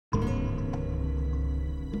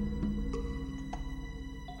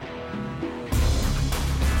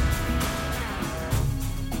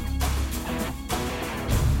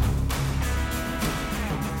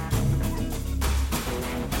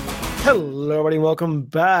Hello, everybody, and welcome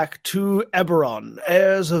back to Eberron,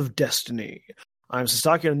 Heirs of Destiny. I'm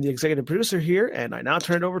Senstaku, I'm the executive producer here, and I now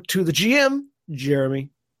turn it over to the GM, Jeremy.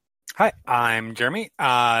 Hi, I'm Jeremy,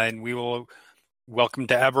 and we will welcome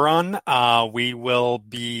to Eberron. We will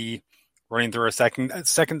be running through a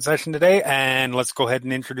second session today, and let's go ahead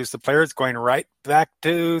and introduce the players, going right back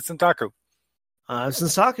to Senstaku. I'm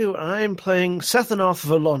Senstaku, I'm playing Sethanoth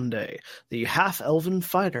Volonde, the half-elven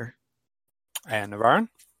fighter. And Navarran.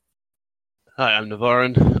 Hi, I'm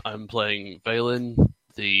Navarran. I'm playing Vaelin,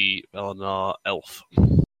 the Valenar elf,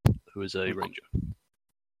 who is a ranger.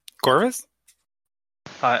 Korvys.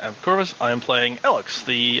 Hi, I'm Korvys. I'm playing Alex,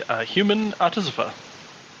 the human artificer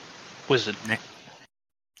wizard.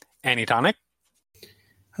 Antitonic.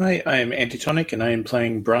 Hi, I am Antitonic, and I am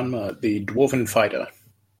playing Branma, the dwarven fighter.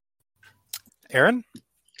 Erin.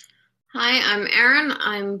 Hi, I'm Erin.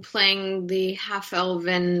 I'm playing the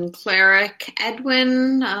half-elven cleric,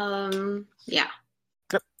 Edwin. Yep.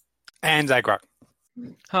 And Zaghrog.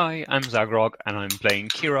 Hi, I'm Zaghrog, and I'm playing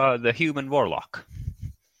Kira, the human warlock.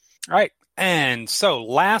 All right. And so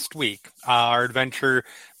last week, our adventure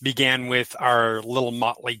began with our little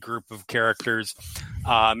motley group of characters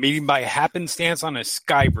meeting by happenstance on a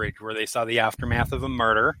sky bridge where they saw the aftermath of a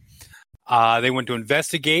murder. They went to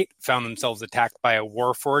investigate, found themselves attacked by a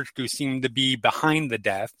warforged who seemed to be behind the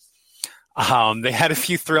death. They had a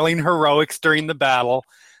few thrilling heroics during the battle.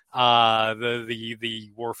 The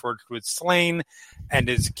warforged was slain, and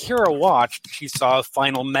as Kira watched, she saw a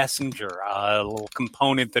final messenger, a little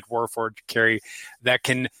component that warforged carry that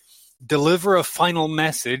can deliver a final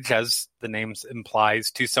message, as the name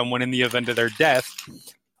implies, to someone in the event of their death,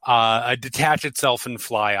 detach itself and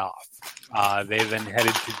fly off. They then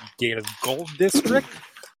headed to the Gate of Gold District,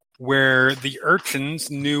 where the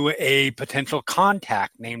urchins knew a potential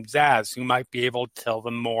contact named Zaz, who might be able to tell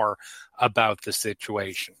them more about the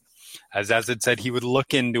situation. As Zaz had said, he would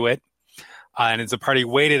look into it, and as the party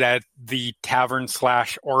waited at the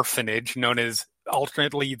tavern/orphanage, known as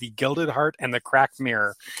alternately the Gilded Heart and the Cracked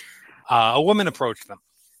Mirror, a woman approached them.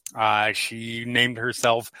 She named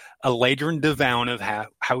herself Eladrin Devown of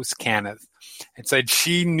House Cannith, and said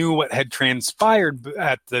she knew what had transpired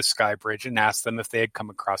at the Sky Bridge and asked them if they had come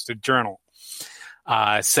across a journal.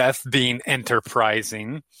 Seth, being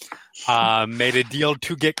enterprising, made a deal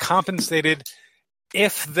to get compensated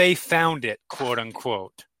if they found it, quote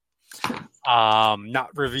unquote, not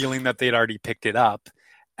revealing that they'd already picked it up.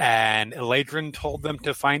 And Eladrin told them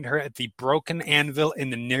to find her at the Broken Anvil in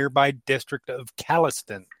the nearby district of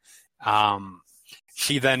Caliston.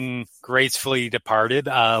 She then gracefully departed,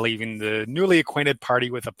 leaving the newly acquainted party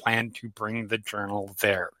with a plan to bring the journal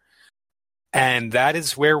there. And that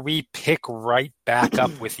is where we pick right back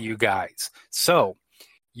up with you guys. So,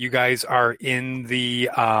 you guys are in the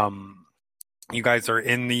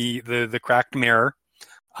Cracked Mirror.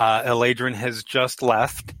 Eladrin has just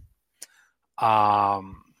left. What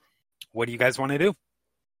do you guys want to do?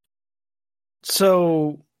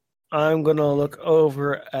 So, I'm going to look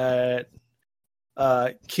over at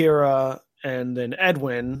Kira and then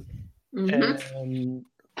Edwin, and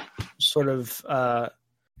sort of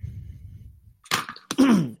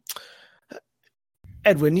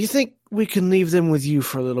Edwin, you think we can leave them with you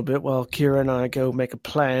for a little bit while Kira and I go make a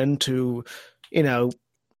plan to,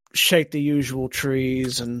 shake the usual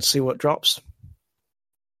trees and see what drops?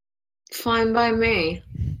 Fine by me.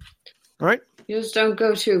 All right. Just don't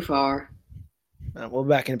go too far. We'll be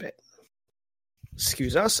back in a bit.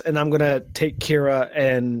 Excuse us, and I'm going to take Kira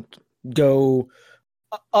and go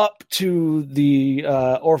up to the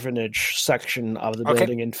orphanage section of the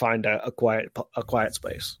building and find a quiet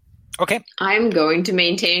space. Okay. I'm going to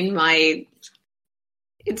maintain my...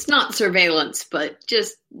 It's not surveillance, but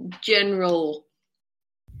just general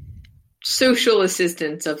social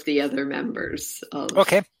assistance of the other members.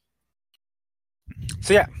 Okay.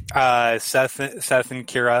 So yeah, Seth and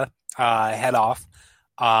Kira head off.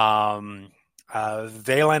 Vaelin,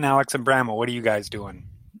 Alex, and Branma, what are you guys doing?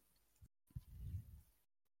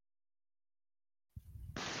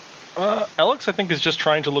 Alex, I think, is just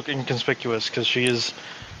trying to look inconspicuous because she is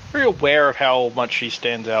very aware of how much she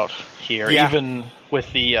stands out here, even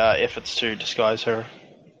with the efforts to disguise her.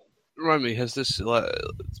 Remind me, has this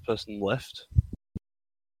person left?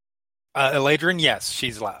 Eladrin, yes,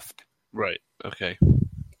 she's left. Right, okay.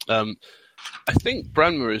 I think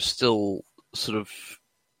Branma is still sort of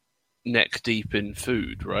neck deep in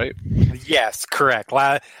food, right? Yes, correct.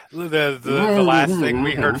 The last thing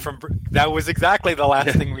we heard from... That was exactly the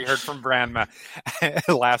last thing we heard from Branma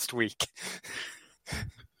last week.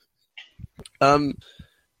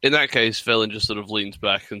 In that case, Vaelin just sort of leans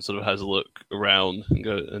back and sort of has a look around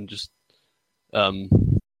and just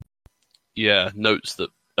notes that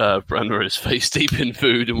Branma is face deep in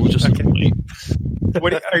food and will just wait.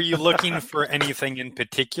 Are you looking for anything in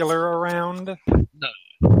particular around? No.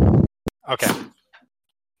 Okay.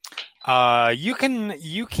 You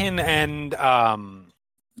can and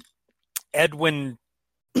Edwin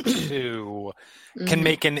too can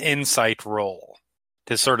make an insight roll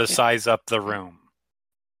to sort of size up the room.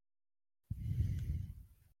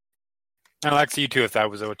 And Alex, you too, if that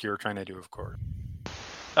was what you were trying to do, of course.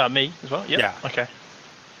 Me as well? Yep. Yeah. Okay.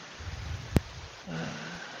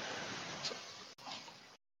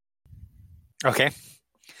 Okay.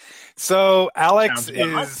 So Alex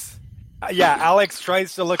Alex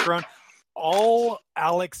tries to look around. All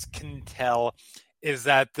Alex can tell is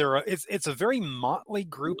that it's a very motley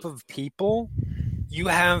group of people. You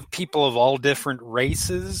have people of all different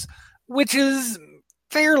races, which is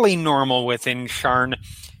fairly normal within Sharn,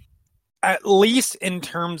 at least in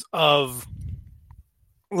terms of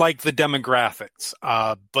like the demographics.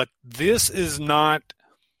 But this is not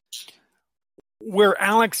where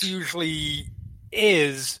Alex usually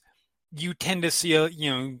is. You tend to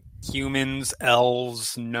see humans,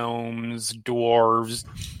 elves, gnomes, dwarves,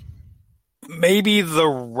 maybe the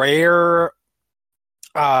rare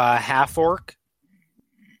half-orc,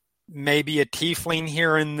 maybe a tiefling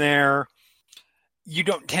here and there. You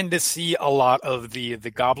don't tend to see a lot of the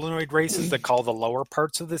goblinoid races that call the lower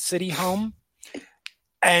parts of the city home.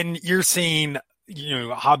 And you're seeing,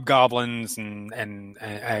 hobgoblins and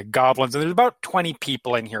goblins. And there's about 20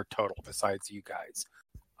 people in here total besides you guys.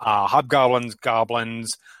 Hobgoblins,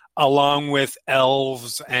 goblins, along with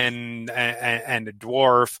elves and a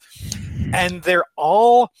dwarf. And they're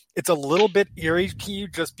all, it's a little bit eerie to you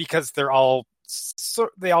just because they all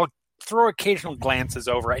throw occasional glances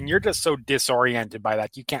over, and you're just so disoriented by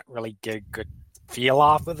that you can't really get a good feel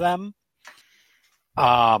off of them.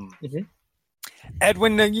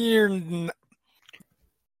 Edwin,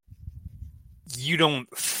 you don't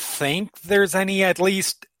think there's any at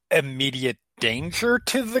least immediate danger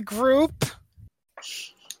to the group?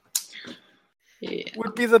 Yeah.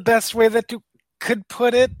 Would be the best way that you could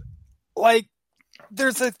put it. Like,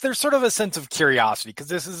 there's sort of a sense of curiosity because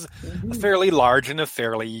this is a fairly large and a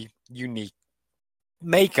fairly unique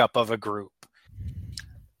makeup of a group.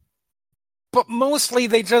 But mostly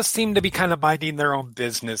they just seem to be kind of minding their own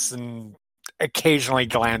business and occasionally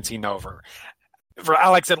glancing over. For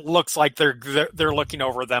Alex, it looks like they're looking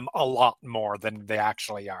over them a lot more than they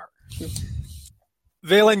actually are.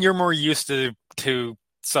 Vaelin, you're more used to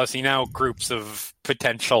sussing out groups of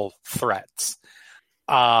potential threats.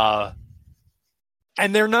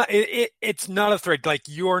 And they're not. It's not a threat. Like,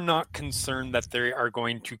 you're not concerned that they are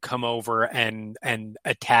going to come over and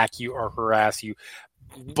attack you or harass you,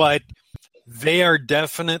 but they are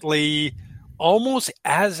definitely almost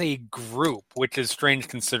as a group, which is strange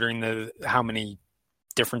considering how many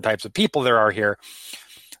different types of people there are here.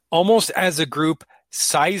 Almost as a group,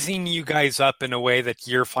 sizing you guys up in a way that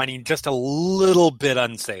you're finding just a little bit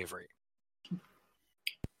unsavory.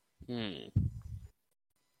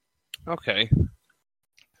 Okay.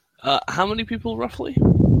 How many people roughly?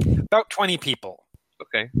 About 20 people.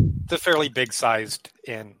 Okay. It's a fairly big-sized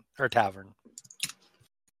inn or tavern.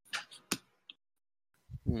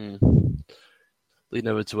 Lean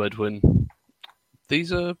over to Edwin.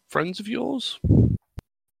 These are friends of yours?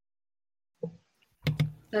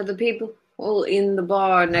 They're the people all in the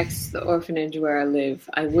bar next to the orphanage where I live.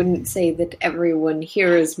 I wouldn't say that everyone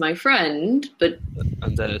here is my friend, but...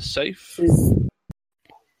 And they're safe?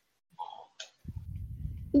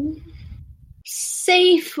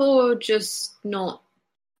 Safe or just not?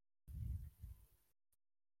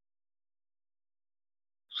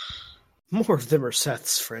 More of them are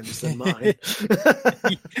Seth's friends than mine.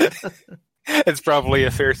 It's probably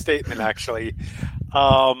a fair statement, actually.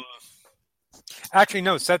 Actually,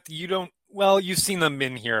 no, Seth, you don't... Well, you've seen them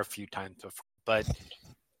in here a few times before, but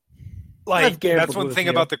that's one thing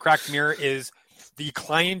about the Cracked Mirror is the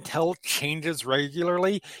clientele changes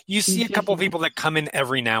regularly. You see a couple of people that come in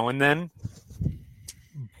every now and then,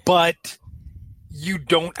 but you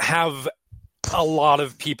don't have a lot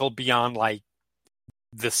of people beyond like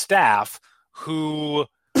the staff who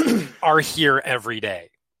are here every day.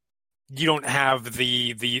 You don't have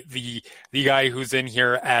the guy who's in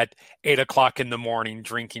here at 8:00 in the morning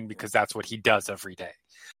drinking because that's what he does every day.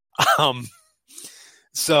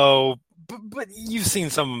 So, but you've seen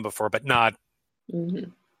some of them before, but not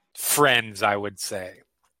friends, I would say.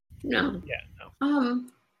 No. Yeah, no.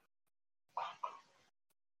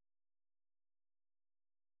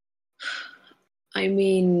 I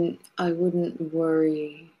mean, I wouldn't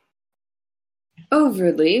worry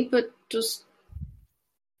overly, but just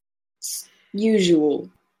usual.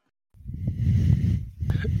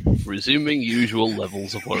 Resuming usual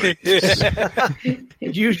levels of worry.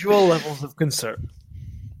 Usual levels of concern.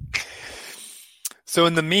 So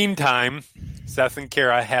in the meantime, Seth and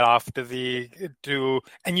Kira head off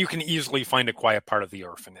and you can easily find a quiet part of the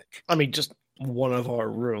orphanage. I mean, just one of our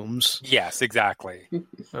rooms. Yes, exactly.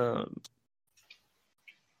 All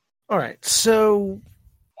right, so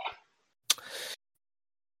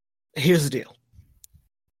here's the deal.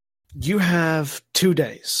 You have 2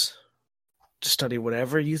 days to study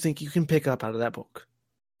whatever you think you can pick up out of that book.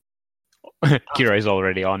 Kira is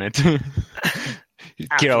already on it.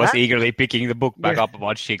 Kira was eagerly picking the book back up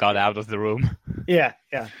once she got out of the room. Yeah.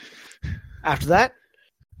 After that,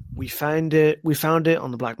 we found it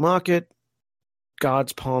on the black market.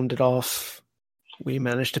 Guards pawned it off. We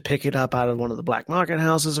managed to pick it up out of one of the black market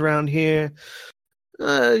houses around here.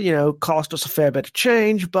 Cost us a fair bit of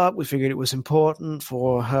change, but we figured it was important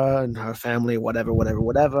for her and her family,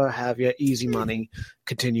 whatever. Have your easy money.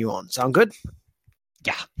 Continue on. Sound good?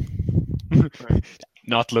 Yeah.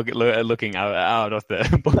 Not looking out of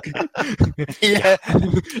the book. Yeah.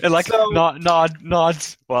 And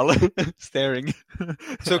nods while staring.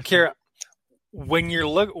 So, Kira, when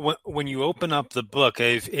you open up the book,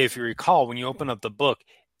 if you recall, when you open up the book,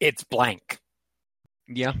 it's blank.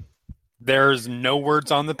 Yeah. There's no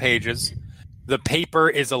words on the pages. The paper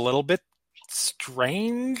is a little bit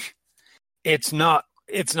strange. It's not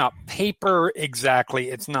paper exactly.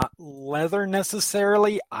 It's not leather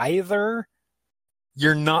necessarily either.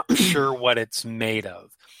 You're not sure what it's made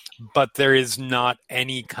of, but there is not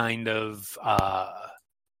any kind of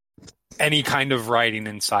writing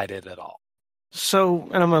inside it at all. So,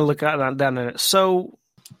 and I'm going to look down at it. So,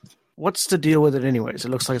 what's the deal with it anyways? It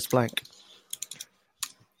looks like it's blank.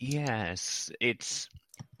 Yes,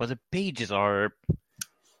 but the pages are,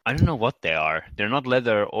 I don't know what they are. They're not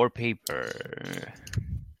leather or paper.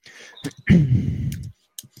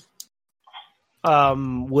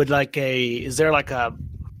 Is there like a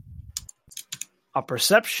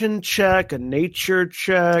perception check, a nature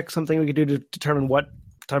check, something we could do to determine what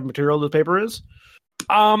type of material the paper is?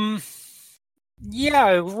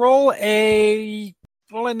 Yeah, roll a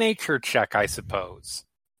nature check, I suppose.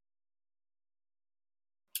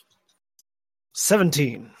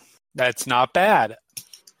 17. That's not bad.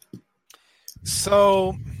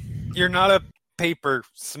 So, you're not a paper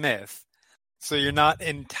smith, so you're not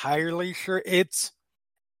entirely sure. It's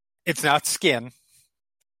not skin,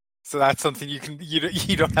 so that's something you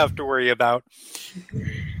don't have to worry about.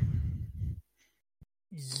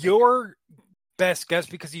 Your best guess,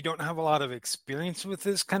 because you don't have a lot of experience with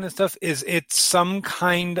this kind of stuff, is it's some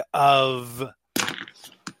kind of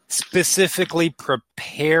specifically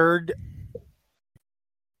prepared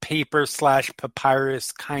paper /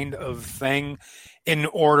 papyrus kind of thing in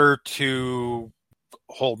order to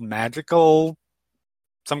hold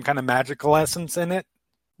some kind of magical essence in it.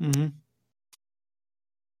 Mm-hmm.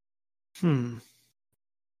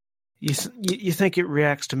 You think it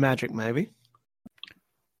reacts to magic, maybe?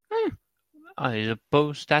 I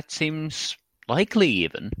suppose that seems likely,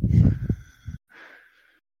 even.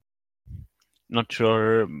 Not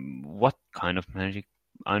sure what kind of magic.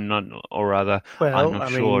 I'm not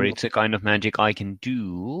sure it's a kind of magic I can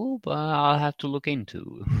do, but I'll have to look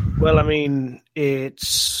into. Well, I mean,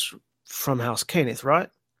 it's from House Cainith, right?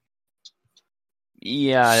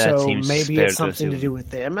 Yeah, that seems so maybe fair it's something to to do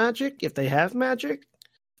with their magic, if they have magic?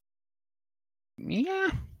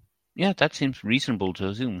 Yeah, that seems reasonable to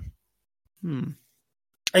assume.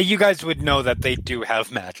 You guys would know that they do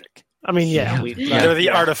have magic. I mean, they're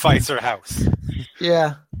the Artificer House.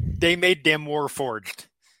 Yeah. They made them Warforged.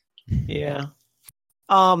 Yeah.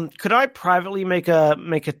 Could I privately make a?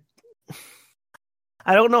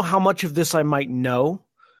 I don't know how much of this I might know,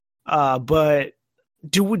 but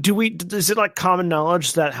do we? Is it like common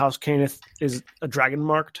knowledge that House Cainith is a dragon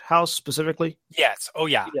marked house specifically? Yes. Oh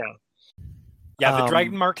yeah. Yeah. Yeah. The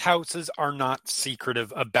dragon marked houses are not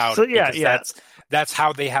secretive about it. Yeah. That's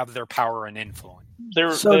how they have their power and influence.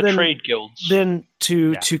 They're trade guilds. Then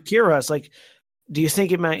to Kira, it's like, do you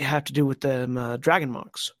think it might have to do with the dragon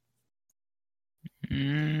marks?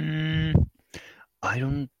 I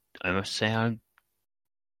must say I'm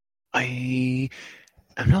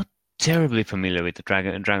not terribly familiar with the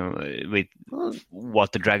dragon with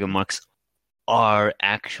what the dragon marks are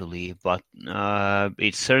actually, but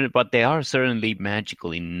but they are certainly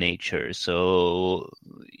magical in nature. So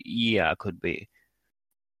yeah, could be.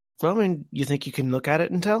 Well, I mean, you think you can look at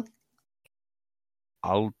it and tell?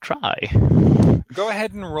 I'll try. Go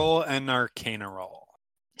ahead and roll an Arcana roll.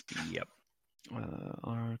 Yep.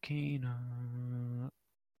 Arcana.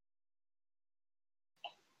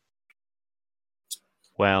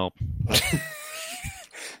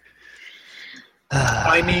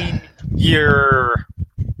 I mean,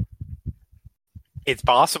 it's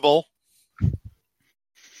possible,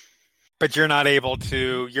 but you're not able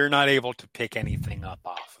to pick anything up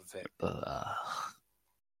off of it.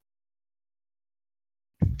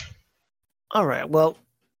 All right, well,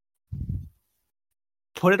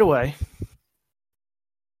 put it away.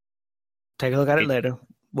 Take a look at it later.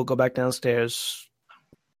 We'll go back downstairs.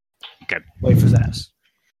 Okay. Wait for Zaz.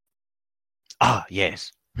 Ah,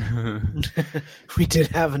 yes. We did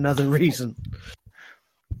have another reason.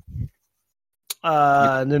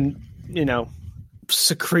 And then,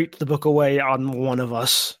 secrete the book away on one of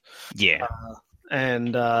us. Yeah.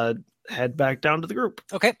 And head back down to the group.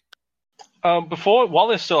 Okay. While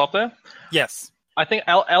they're still up there, Yes. I think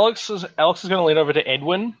Alex is going to lean over to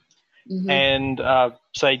Edwin and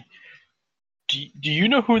say, "Do you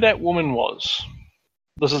know who that woman was?"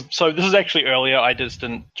 This is actually earlier. I just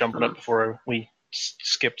didn't jump on it before we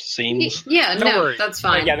skipped scenes. Yeah, Don't worry. that's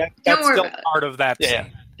fine. Yeah, that's Don't worry still about it. part of that Yeah.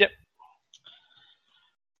 scene. Yep.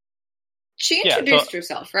 She Yeah, introduced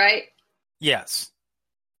herself, right? Yes.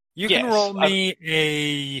 You Yes, can roll me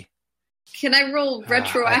a... Can I roll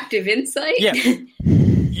retroactive insight? Yeah.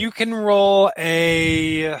 You can roll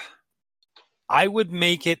a... I would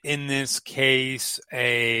make it, in this case,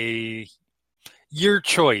 your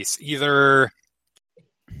choice. Either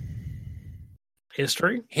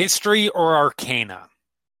History or Arcana.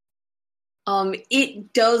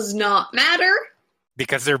 It does not matter.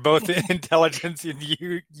 Because they're both intelligence, and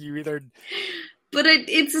you either... But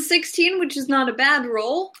it's a 16, which is not a bad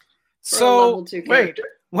roll for a So, level 2 character.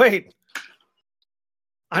 Wait.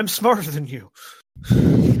 I'm smarter than you.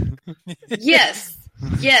 Yes,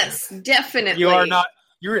 definitely. you are not...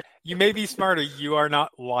 You may be smarter, you are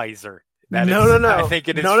not wiser. No. I think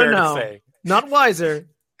it is fair to say. Not wiser.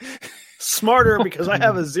 Smarter because I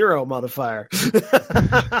have a 0 modifier.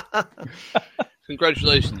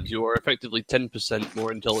 Congratulations, you are effectively 10%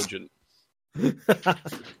 more intelligent.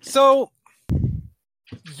 So,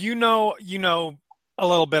 you know a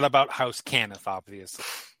little bit about House Cannith, obviously.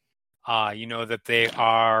 You know that they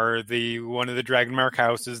are one of the Dragonmark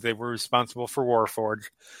houses. They were responsible for Warforged.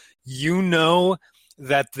 You know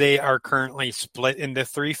that they are currently split into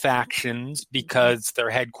 3 factions because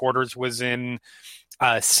their headquarters was in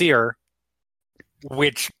Seer,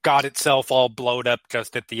 which got itself all blowed up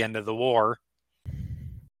just at the end of the war.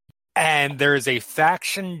 And there's a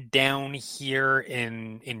faction down here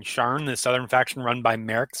in Sharn, the southern faction run by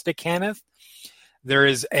Merrick's de Cannith. There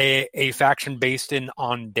is a faction based in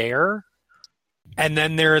Ondare, and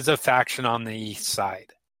then there is a faction on the east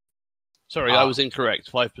side. Sorry, I was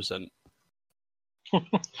incorrect. 5%.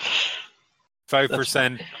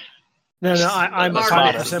 5%. No, I'm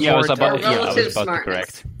Smart. 5% Yeah, I was more about, intelligent. I was about to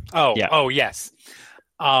correct. Oh, yes.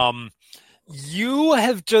 You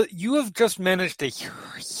have just managed to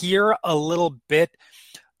hear a little bit,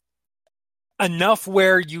 enough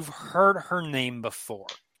where you've heard her name before.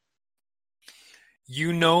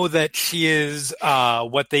 You know that she is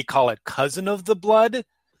what they call a cousin of the blood,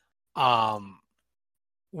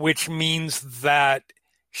 which means that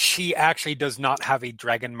she actually does not have a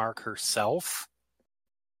dragon mark herself,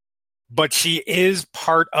 but she is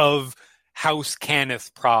part of House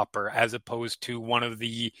Cannith proper, as opposed to one of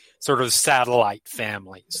the sort of satellite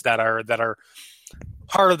families that are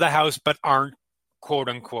part of the house but aren't quote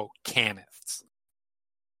unquote Canniths.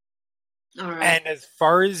 All right. And as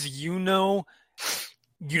far as you know,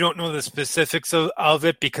 you don't know the specifics of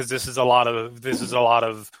it because this is a lot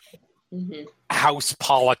of house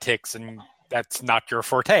politics, and that's not your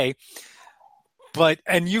forte.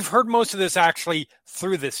 And you've heard most of this actually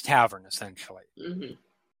through this tavern, essentially. Mm-hmm.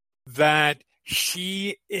 That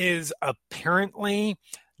she is apparently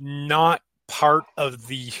not part of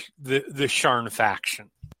the Sharn faction.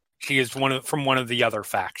 She is from one of the other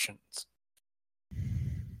factions.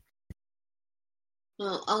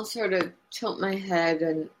 Well, I'll sort of tilt my head,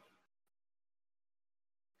 and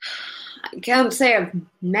I can't say I've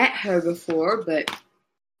met her before, but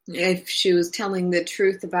if she was telling the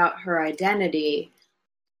truth about her identity,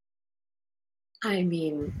 I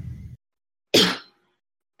mean,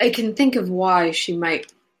 I can think of why she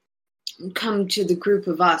might come to the group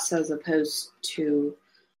of us as opposed to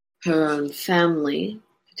her own family,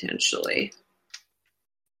 potentially.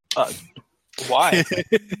 Why?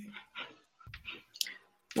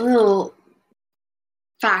 Well,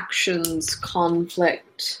 factions,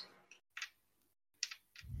 conflict.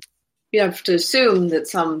 You have to assume that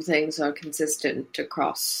some things are consistent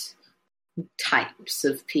across types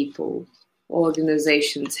of people.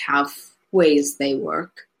 Organizations have ways they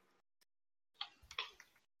work.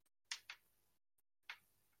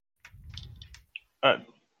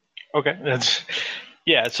 Okay,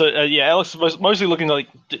 Yeah, so Alex was mostly looking like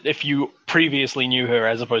if you previously knew her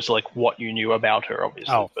as opposed to like what you knew about her,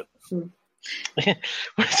 obviously. Oh. But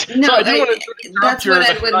No, that's what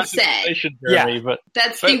Edwin said. Jeremy, but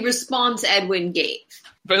That's the response Edwin gave.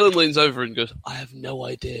 Vaelin leans over and goes, I have no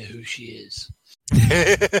idea who she is.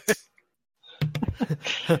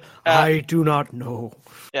 I do not know.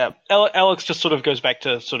 Yeah, Alex just sort of goes back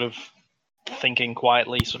to sort of thinking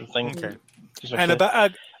quietly, sort of thing. Okay. And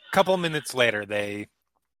about a couple minutes later,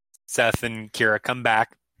 Seth and Kira come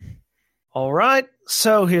back. All right,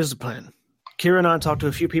 so here's the plan. Kira and I talked to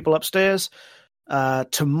a few people upstairs.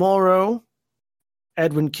 Tomorrow,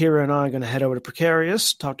 Edwin, Kira, and I are going to head over to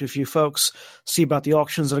Precarious, talk to a few folks, see about the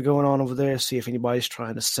auctions that are going on over there, see if anybody's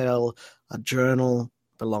trying to sell a journal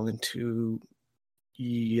belonging to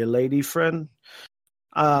your lady friend,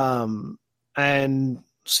 and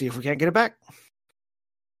see if we can't get it back.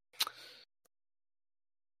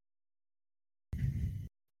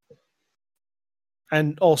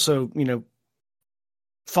 And also,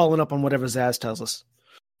 following up on whatever Zaz tells us.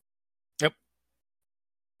 Yep.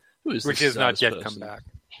 Who is Which this is not Zaz yet person? come back.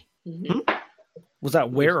 Mm-hmm. Was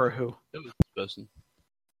that where or who? Who is this person?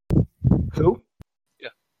 Who?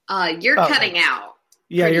 You're cutting out.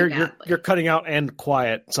 Yeah, pretty you're cutting out and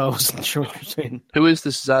quiet, so I wasn't sure what you're saying. Who is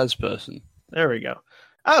this Zaz person? There we go.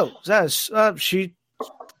 Oh, Zaz. She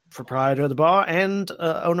proprietor of the bar and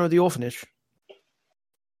owner of the orphanage.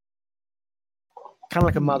 Kind of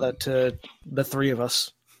like a mother to the three of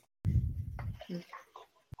us.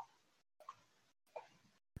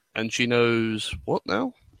 And she knows what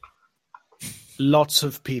now? Lots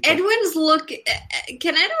of people. Edwin's look.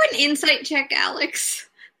 Can Edwin insight check Alex?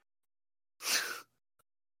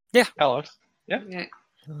 Alex. Okay.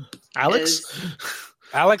 Alex?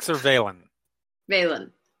 Alex or Vaelin?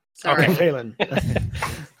 Vaelin. Sorry. Okay, Vaelin.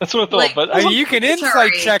 That's what I thought. Like- but I mean, you can insight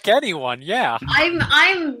Sorry. check anyone, yeah.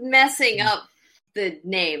 I'm messing up the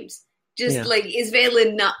names. Just Yeah. like, is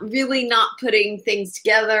Vaelin not putting things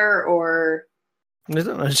together, or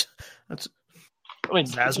That's, I mean,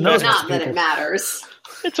 Zaz knows not most that people. it matters?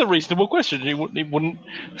 it's a reasonable question. He wouldn't.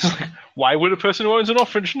 Why would a person who owns an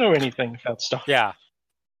orphanage know anything about stuff? Yeah.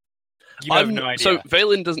 You have no idea. So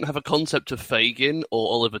Vaelin doesn't have a concept of Fagin or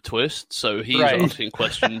Oliver Twist, so he's Right. asking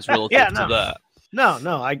questions relative Yeah, to no. that.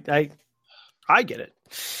 No, I get it.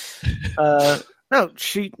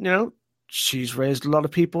 No, she's raised a lot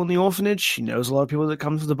of people in the orphanage. She knows a lot of people that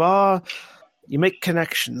come to the bar. You make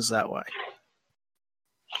connections that way.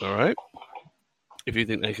 All right. If you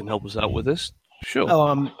think they can help us out with this, sure. Oh,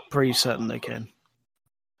 I'm pretty certain they can.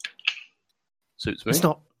 Suits me. It's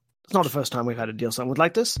not the first time we've had to deal something with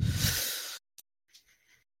like this.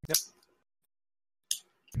 Yep.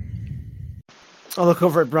 I'll look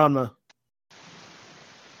over at Branma.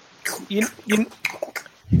 You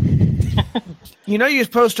know you're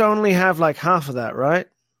supposed to only have like half of that, right?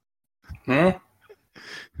 Huh?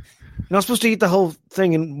 You're not supposed to eat the whole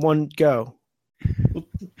thing in one go.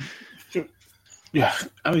 Yeah.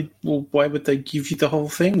 I mean, well, why would they give you the whole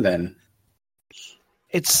thing then?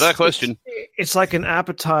 It's Fair question. It's like an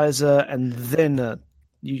appetizer, and then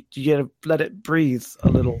you gotta let it breathe a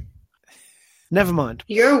little. Never mind.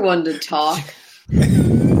 You're one to talk.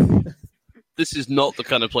 This is not the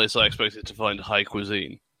kind of place I expected to find high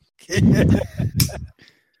cuisine. I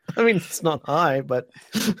mean, it's not high, but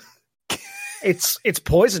it's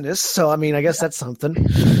poisonous. So I mean, I guess that's something.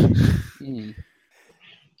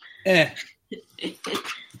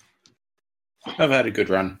 I've had a good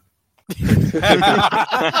run.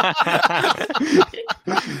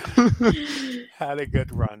 Had a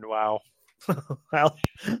good run, wow.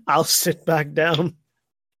 I'll sit back down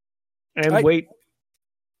and I- wait.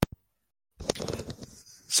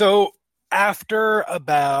 So after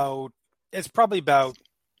it's probably about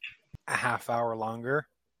a half hour longer.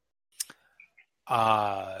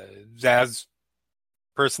 Zaz,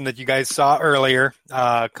 person that you guys saw earlier,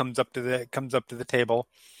 comes up to the table,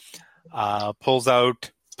 pulls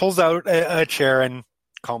out a chair and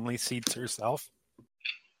calmly seats herself.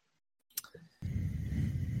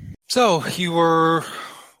 So you were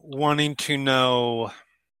wanting to know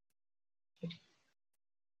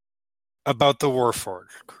about the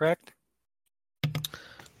Warforged, correct?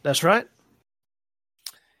 That's right.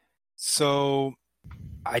 So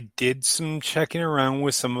I did some checking around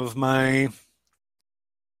with some of my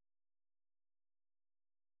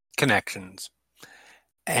connections.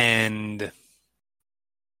 And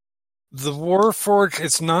the Warforged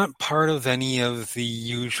is not part of any of the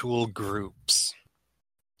usual groups.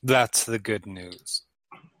 That's the good news.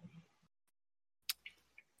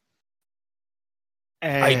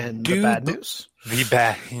 And the bad news. The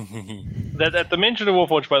bad. That at the mention of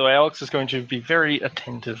Warforged, by the way, Alex is going to be very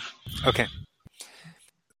attentive. Okay.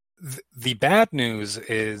 The bad news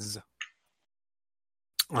is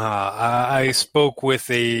I spoke with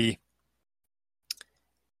a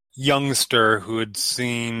youngster who had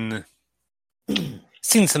seen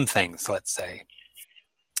some things, let's say.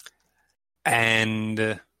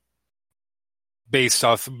 And based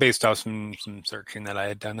off some searching that I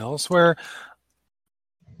had done elsewhere,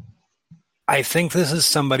 I think this is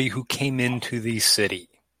somebody who came into the city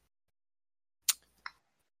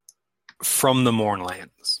from the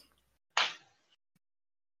Mournlands.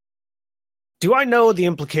 Do I know the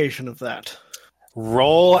implication of that?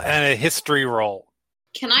 Roll and a history roll.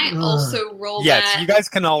 Can I also roll Yes, that? you guys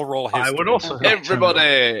can all roll history. I would also.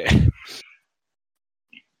 Everybody!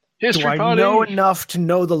 Do I know enough to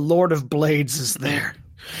know the Lord of Blades is there?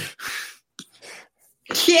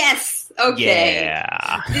 Yes! Okay.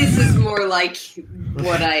 Yeah. This is more like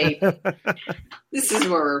what I... This is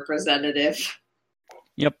more representative.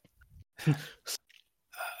 Yep.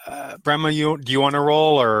 Branma, do you want to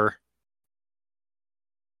roll, or...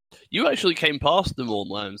 You actually came past the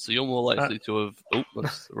Mournlands, so you're more likely to have... Oh,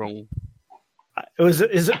 that's the wrong... Is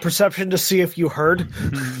it perception to see if you heard?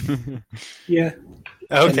 Yeah.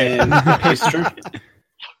 Okay. And then history.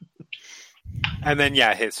 And then,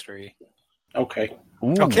 history. Okay.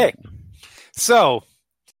 Ooh. Okay. So,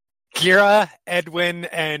 Kira, Edwin,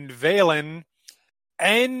 and Vaelin,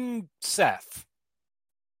 and Seth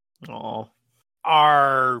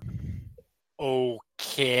are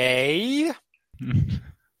okay.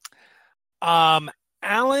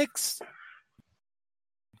 Alex,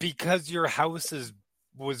 because your house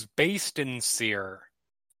was based in Seer,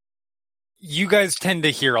 you guys tend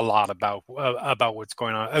to hear a lot about what's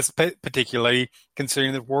going on, particularly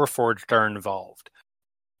considering that Warforged are involved.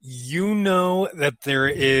 You know that there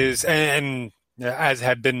is, and as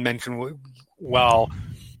had been mentioned, while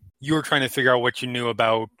you were trying to figure out what you knew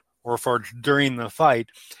about Warforged during the fight,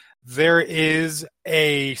 there is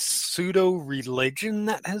a pseudo-religion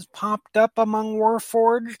that has popped up among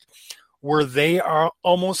Warforged, where they are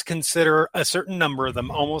almost consider, a certain number of them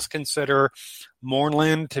almost consider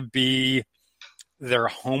Mournland to be their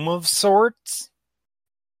home of sorts,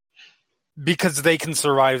 because they can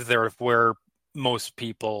survive there where most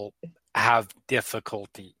people have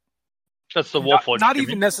difficulty. That's the Warforged. Not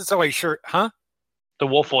even necessarily sure, huh? The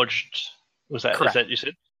Warforged, was that? Correct. Is that you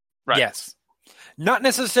said? Right. Yes. Not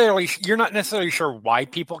necessarily. You're not necessarily sure why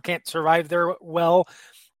people can't survive there well,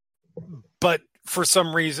 but for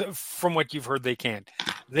some reason, from what you've heard, they can't.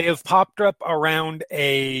 They have popped up around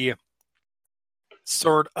a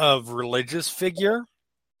sort of religious figure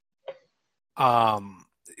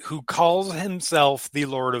who calls himself the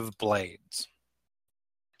Lord of Blades.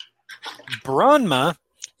 Branma,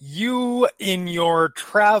 you in your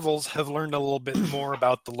travels have learned a little bit more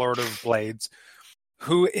about the Lord of Blades,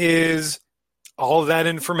 who is all of that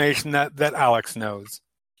information that Alex knows.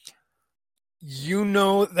 You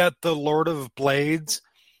know that the Lord of Blades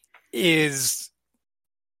is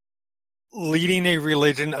leading a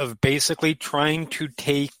religion of basically trying to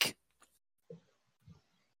take...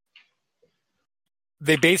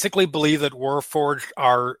 They basically believe that Warforged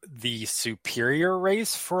are the superior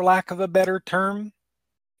race, for lack of a better term.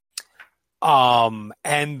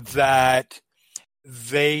 And that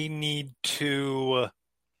they need to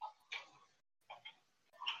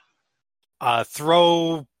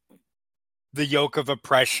throw the yoke of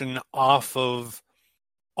oppression off of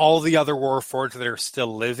all the other Warforged that are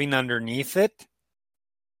still living underneath it.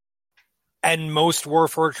 And most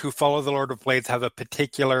Warforged who follow the Lord of Blades have a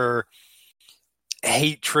particular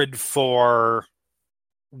hatred for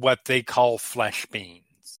what they call flesh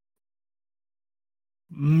beings.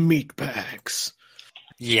 Meat bags.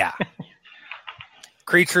 Yeah.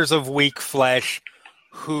 Creatures of weak flesh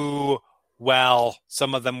who, well,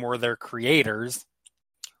 some of them were their creators,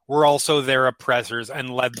 were also their oppressors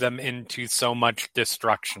and led them into so much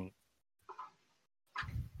destruction.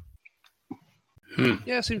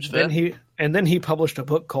 Yeah, seems fair. Then he published a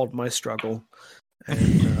book called My Struggle.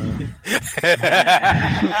 And,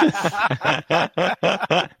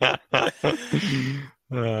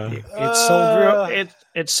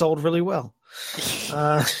 it sold really well.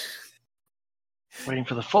 Waiting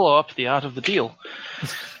for the follow-up, The Art of the Deal.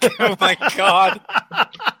 Oh my god.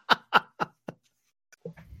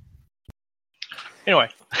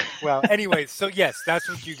 Anyway. So yes, that's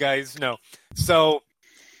what you guys know. So,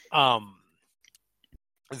 Zaz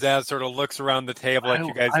sort of looks around the table at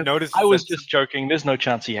you guys. I was just joking. There's no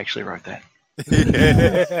chance he actually wrote that.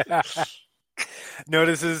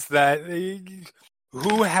 Notices that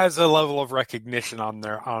who has a level of recognition on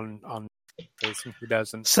Jason, who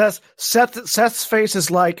doesn't? Seth's face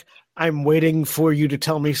is like, I'm waiting for you to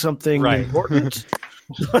tell me something Right. important.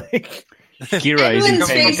 Like, Kira is Edwin's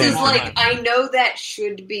insane. face is like, I know that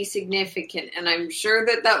should be significant, and I'm sure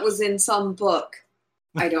that was in some book.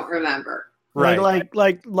 I don't remember. Right.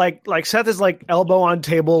 Like Seth is like elbow on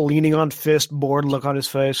table, leaning on fist, bored look on his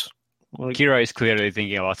face. Like, Kira is clearly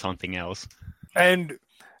thinking about something else. And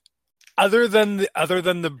other than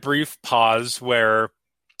the brief pause where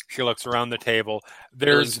she looks around the table,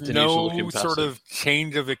 there's continues no looking sort passive. of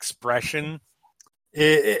change of expression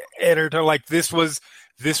in her tone. Like this was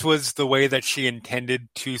the way that she intended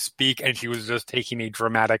to speak, and she was just taking a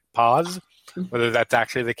dramatic pause. Whether that's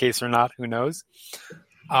actually the case or not, who knows?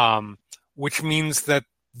 Which means that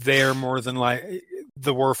they're more than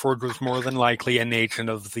the Warforged was more than likely an agent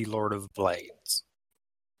of the Lord of Blades.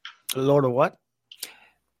 Lord of what?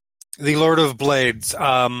 The Lord of Blades.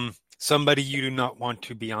 Somebody you do not want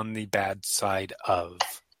to be on the bad side of.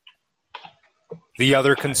 The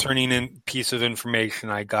other concerning piece of information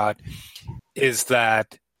I got is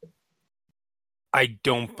that I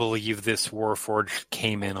don't believe this Warforged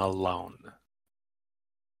came in alone.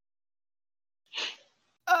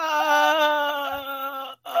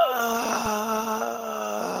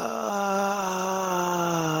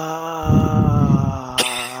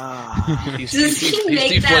 Does he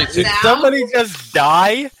make that deflating. Did sound? somebody just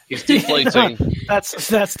die? He's deflating. That's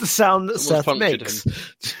the sound that Someone's Seth punctured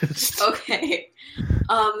makes. Okay.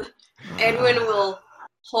 Edwin will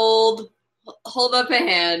hold up a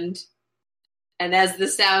hand, and as the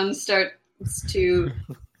sound starts to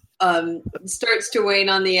wane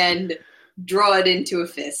on the end, draw it into a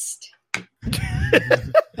fist.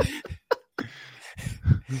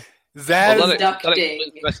 Zaz, Well, that Ducting.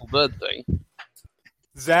 explains the metal bird thing.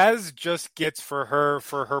 Zaz just gets for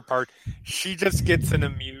her part, she just gets an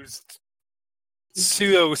amused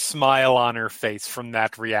pseudo smile on her face from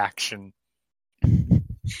that reaction.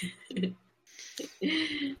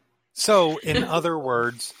 So, in other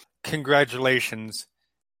words, congratulations.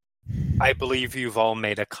 I believe you've all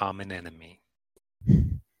made a common enemy.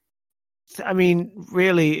 I mean,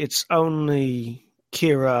 really, it's only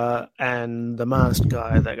Kira and the masked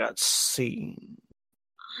guy that got seen.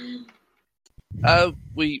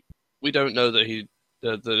 We don't know that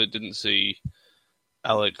that it didn't see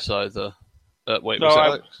Alex either. Wait, No, was it I-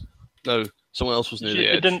 Alex? No, someone else was near the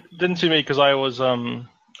It edge. didn't see me because I was I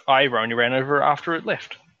only ran over after it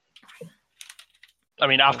left. I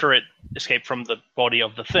mean, after it escaped from the body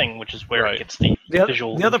of the thing, which is where Right. it gets the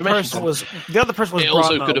visual. The other information person from. was It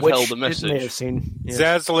also Branma, could have which held a it may message. have seen. Yeah.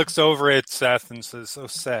 Zaz looks over at Seth and says, "So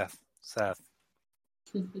Seth,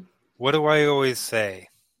 what do I always say?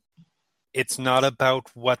 It's not about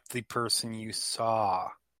what the person you saw.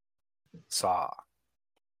 It's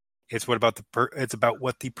it's about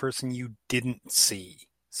what the person you didn't see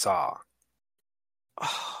saw."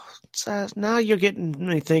 Oh, Seth, now you're getting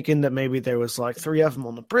me thinking that maybe there was like 3 of them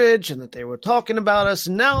on the bridge and that they were talking about us.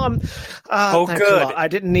 And now I'm. Oh, thanks a good. lot. I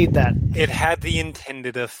didn't need that. It had the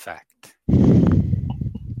intended effect.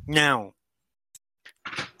 Now,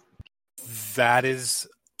 that is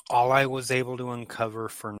all I was able to uncover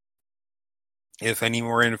for now. If any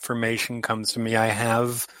more information comes to me, I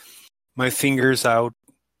have my fingers out.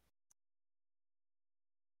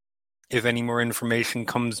 If any more information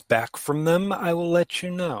comes back from them, I will let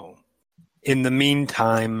you know. In the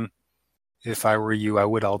meantime, if I were you, I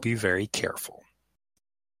would all be very careful.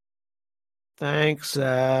 Thanks,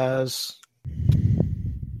 Zaz.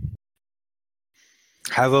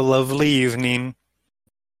 Have a lovely evening.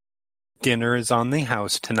 Dinner is on the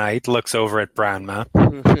house tonight. Looks over at Branma.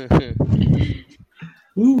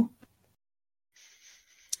 Ooh.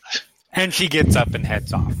 And she gets up and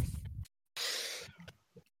heads off.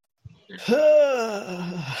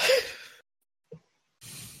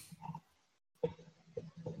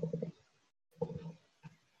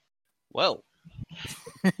 Well,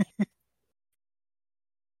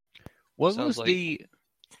 What Sounds was like- the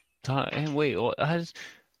time? Wait, what has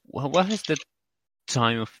the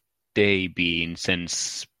time of day been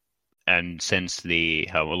since the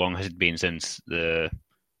how long has it been since the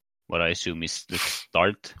what I assume is the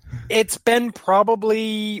start? It's been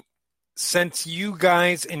probably since you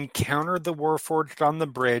guys encountered the Warforged on the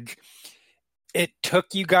bridge. It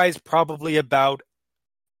took you guys probably about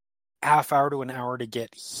half hour to an hour to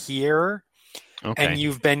get here. Okay. And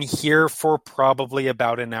you've been here for probably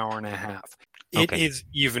about an hour and a half. It Okay. is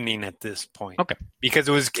evening at this point. Okay. Because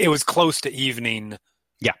it was close to evening.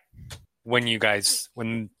 Yeah. When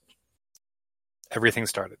everything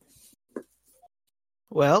started.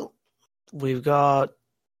 Well, we've got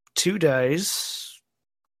 2 days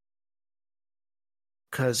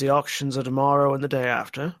because the auctions are tomorrow and the day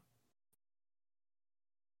after.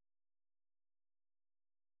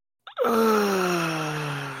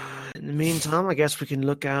 In the meantime, I guess we can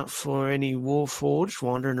look out for any Warforged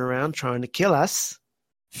wandering around trying to kill us.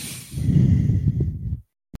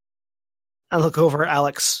 I look over at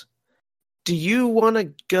Alex. Do you want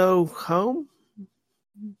to go home?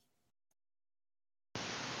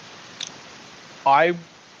 I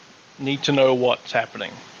need to know what's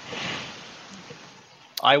happening.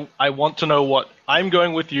 I want to know what I'm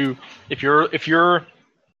going with you. If you're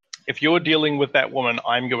dealing with that woman,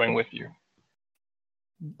 I'm going with you.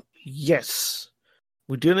 Yes.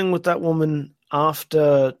 We're dealing with that woman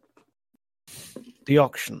after the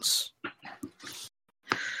auctions.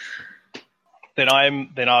 Then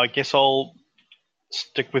I guess I'll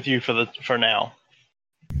stick with you for now.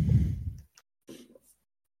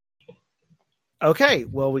 Okay,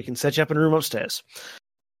 well, we can set you up in a room upstairs.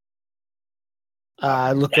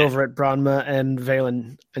 I look over at Branma and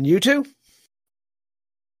Vaelin. And you two?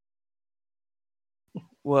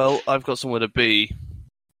 Well, I've got somewhere to be.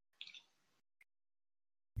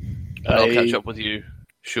 I'll catch up with you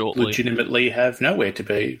shortly. Legitimately have nowhere to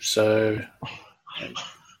be, so...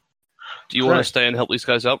 Do you want to stay and help these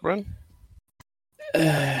guys out, Bren?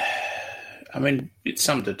 I mean, it's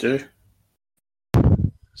something to do.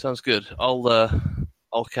 Sounds good.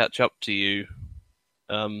 I'll catch up to you.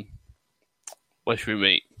 Where should we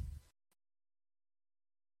meet?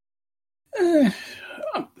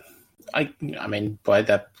 I mean, by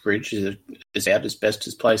that bridge is out as best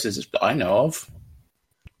as places I know of.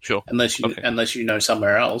 Sure. Unless you know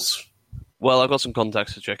somewhere else. Well, I've got some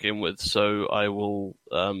contacts to check in with, so I will.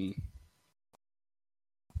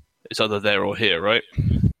 It's either there or here, right?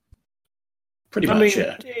 Pretty much,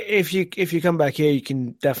 yeah. If you come back here, you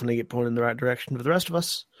can definitely get pointed in the right direction for the rest of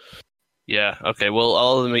us. Yeah. Okay. Well,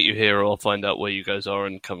 I'll either meet you here, or I'll find out where you guys are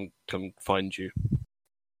and come find you.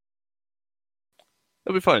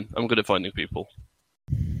 It'll be fine. I'm good at finding people.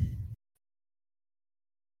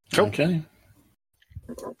 Cool. Okay.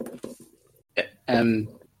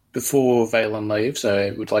 Before Vaelin leaves,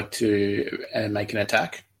 I would like to make an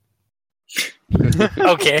attack.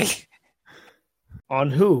 Okay. On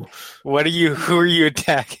who? Who are you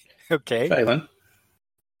attacking? Okay. Vaelin.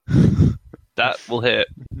 That will hit.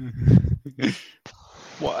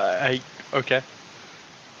 Okay.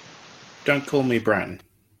 Don't call me Bran.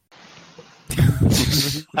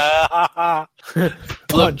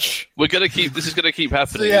 Punch. We're gonna keep. This is gonna keep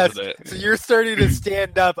happening, Yes. isn't it? So you're starting to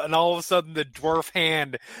stand up, and all of a sudden, the dwarf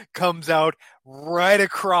hand comes out right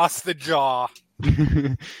across the jaw.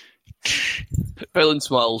 Vaelin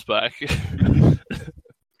smiles back.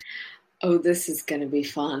 Oh, this is going to be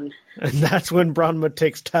fun. And that's when Branma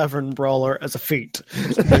takes Tavern Brawler as a feat.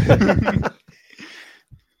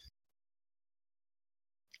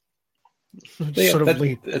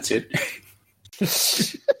 That's it.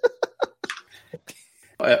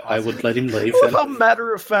 I would let him leave. Look how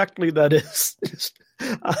matter-of-factly that is.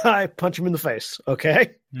 I punch him in the face,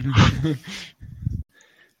 okay?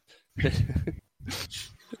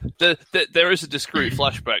 There is a discreet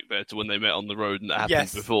flashback there to when they met on the road, and that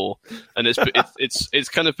happened before, and it's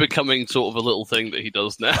kind of becoming sort of a little thing that he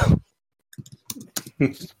does now.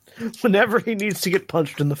 Whenever he needs to get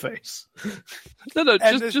punched in the face. No,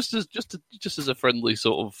 just as a friendly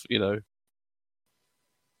sort of,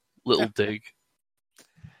 little dig.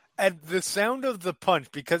 And the sound of the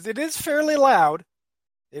punch, because it is fairly loud,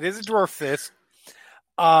 it is a dwarf fist,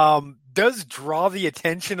 does draw the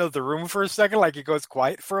attention of the room for a second, like it goes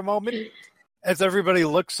quiet for a moment, as everybody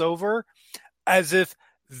looks over, as if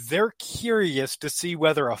they're curious to see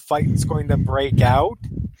whether a fight is going to break out.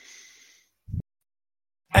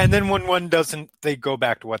 And then when one doesn't, they go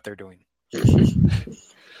back to what they're doing.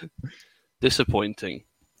 Disappointing.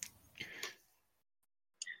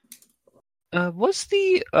 What's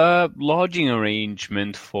the lodging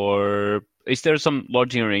arrangement for... Is there some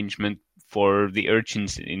lodging arrangement for the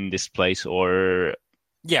urchins in this place, or...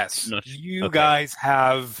 Yes, Not... you okay. guys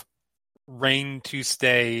have reign to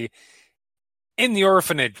stay in the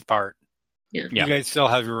orphanage part. Yeah. You guys still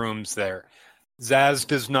have your rooms there. Zaz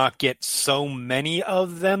does not get so many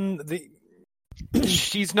of them.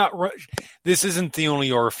 She's not... This isn't the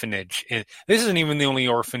only orphanage. This isn't even the only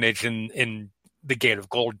orphanage in the Gate of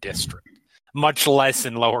Gold district, much less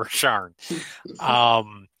in Lower Sharn.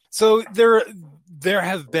 So there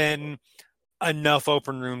have been enough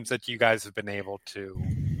open rooms that you guys have been able to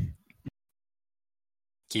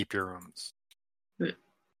keep your rooms.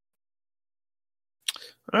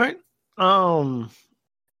 All right.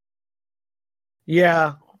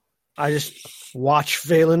 Yeah, I just watch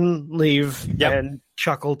Vaelin leave and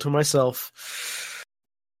chuckle to myself.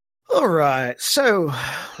 All right, so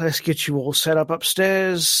let's get you all set up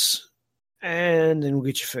upstairs, and then we'll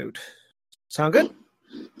get you food. Sound good?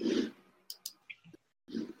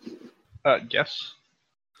 Yes.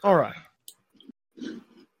 All right.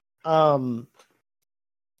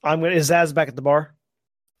 Is Zaz back at the bar?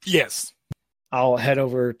 Yes. I'll head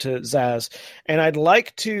over to Zaz, and I'd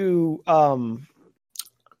like to.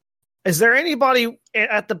 Is there anybody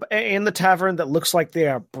in the tavern that looks like they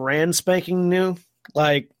are brand spanking new,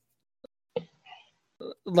 like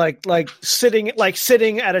sitting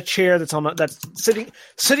at a chair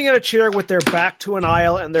sitting at a chair with their back to an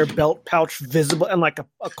aisle and their belt pouch visible and like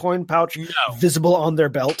a coin pouch visible on their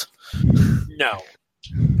belt? No,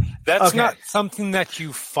 that's not something that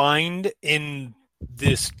you find in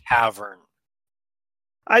this tavern.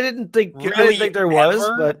 I didn't think there was,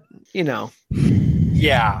 but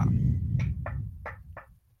yeah,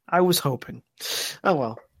 I was hoping. Oh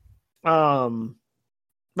well.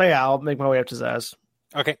 But yeah, I'll make my way up to Zaz.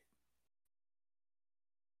 Okay.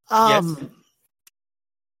 Zaz,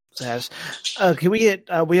 can we get?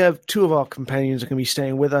 We have two of our companions that can be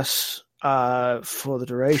staying with us for the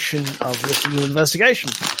duration of this new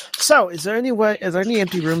investigation. So, is there any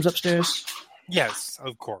empty rooms upstairs? Yes,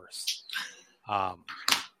 of course.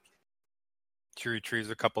 She retrieves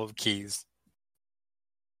a couple of keys.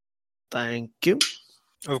 Thank you.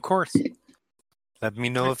 Of course. Let me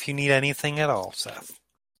know if you need anything at all, Seth.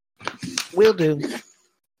 Will do.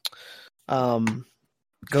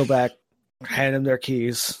 Go back, hand them their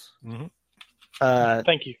keys. Mm-hmm.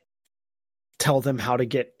 Thank you. Tell them how to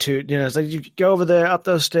get to. So you go over there, up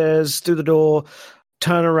those stairs, through the door,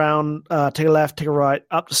 turn around, take a left, take a right,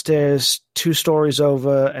 up the stairs, 2 stories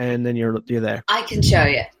over, and then you're there. I can show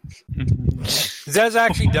you. Zez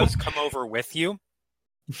actually does come over with you.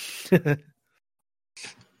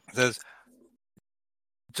 Says,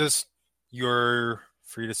 just you're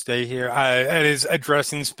free to stay here. It is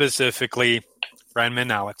addressing specifically Branma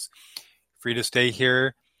and Alex. Free to stay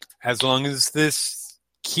here as long as this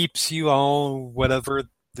keeps you all, whatever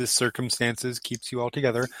the circumstances, keeps you all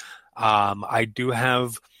together. I do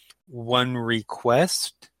have one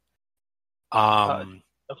request. Of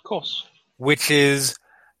course. Which is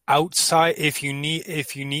outside. If you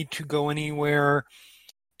need to go anywhere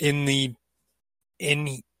in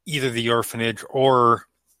either the orphanage or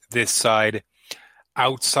this side,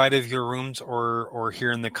 outside of your rooms or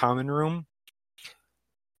here in the common room,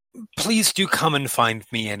 please do come and find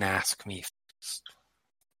me and ask me first.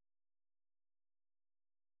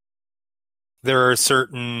 There are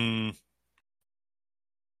certain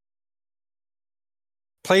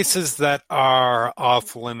places that are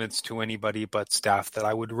off limits to anybody but staff that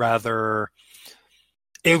I would rather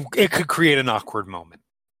it could create an awkward moment.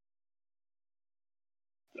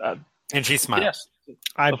 And she smiles. Yes.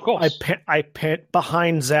 Of course. I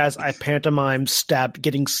behind Zaz. I pantomime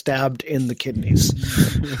getting stabbed in the kidneys.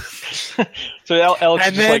 So Alex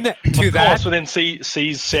and is then like, to of that, course, but then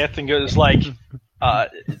sees Seth and goes like,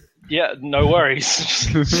 yeah, no worries.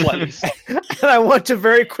 Slightly. And I want to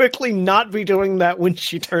very quickly not be doing that when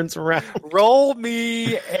she turns around. roll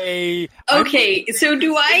me a. Okay, so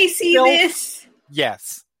do I see this?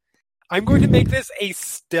 Yes, I'm going to make this a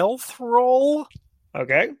stealth roll.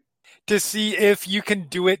 Okay. To see if you can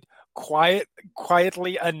do it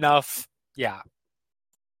quietly enough. Yeah.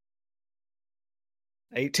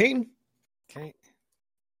 18. Okay.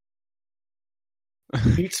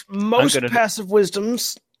 Beats most passive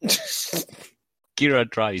wisdoms. Kira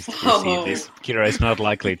tries to see this. Kira is not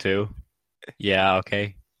likely to. Yeah,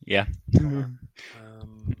 okay. Yeah.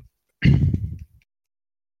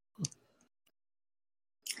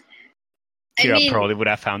 Kira probably would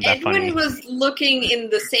have found that funny. Edwin was looking in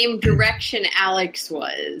the same direction Alex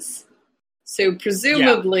was. So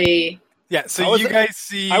presumably... Yeah, so you guys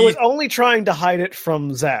see... I was only trying to hide it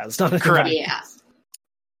from Zaz. Not correct. Yeah.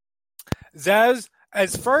 Zaz,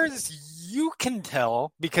 as far as you can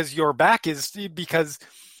tell, because your back is... Because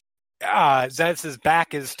Zaz's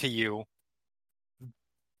back is to you,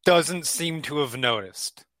 doesn't seem to have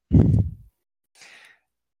noticed.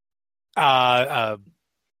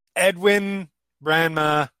 Edwin,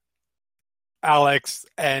 Branma, Alex,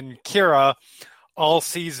 and Kira all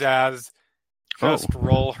see Zaz just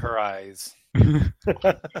roll her eyes.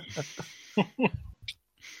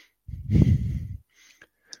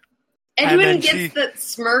 Edwin gets that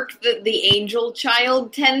smirk that the angel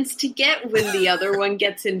child tends to get when the other one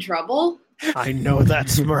gets in trouble. I know that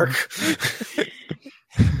smirk.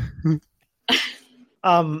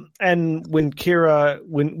 And when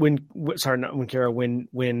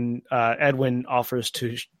Edwin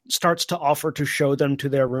starts to offer to show them to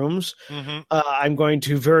their rooms, I'm going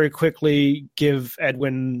to very quickly give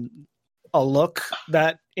Edwin a look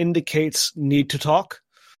that indicates need to talk.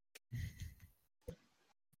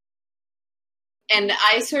 And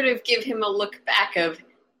I sort of give him a look back of,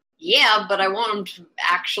 yeah, but I want them to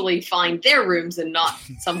actually find their rooms and not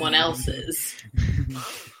someone else's.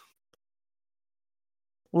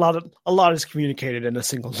 A lot is communicated in a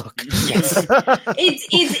single look. Yes.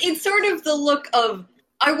 It's sort of the look of,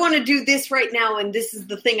 I want to do this right now, and this is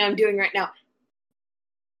the thing I'm doing right now.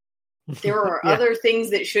 There are other things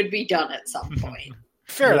that should be done at some point.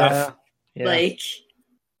 Fair enough. Yeah. Like,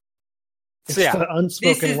 it's the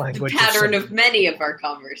unspoken this is language. The pattern of many of our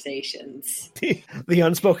conversations. The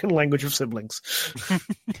unspoken language of siblings.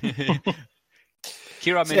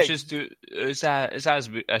 Kira mentions to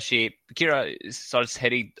Kira starts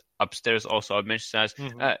heading upstairs. Also, mentions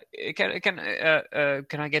can I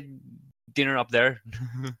get dinner up there?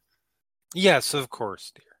 Yes, of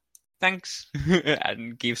course, dear. Thanks,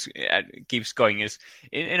 and keeps going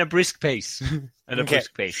in a brisk pace. At a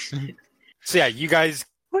brisk pace. So yeah, you guys.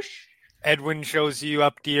 Edwin shows you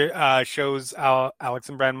up to shows Alex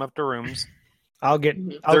and Branma up to rooms.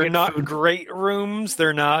 They're not food. great rooms.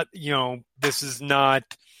 They're not, this isn't a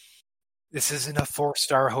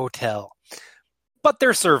 4-star hotel, but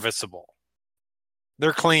they're serviceable.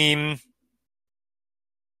 They're clean.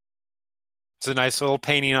 It's a nice little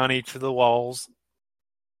painting on each of the walls.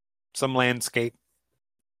 Some landscape.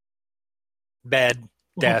 Bed,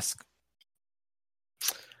 desk.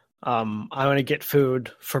 I'm going to get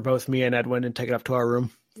food for both me and Edwin and take it up to our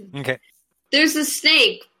room. Okay. There's a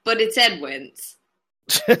snake, but it's Edwin's.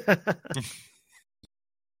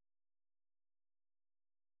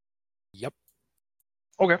 Yep.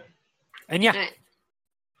 Okay. And yeah.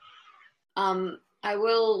 I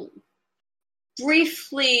will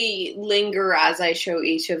briefly linger as I show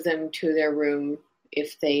each of them to their room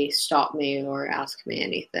if they stop me or ask me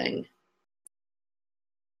anything.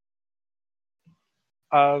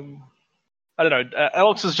 I don't know.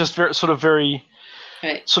 Alex is just very sort of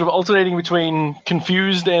alternating between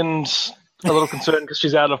confused and a little concerned because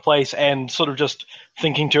she's out of place, and sort of just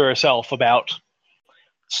thinking to herself about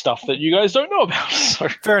stuff that you guys don't know about. So,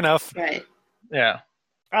 fair enough. Right. Yeah.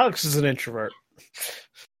 Alex is an introvert.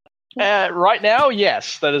 Right now,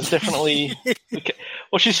 yes, that is definitely.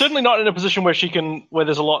 Well, she's certainly not in a position where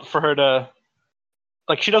there's a lot for her to.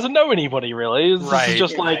 Like, she doesn't know anybody really. This is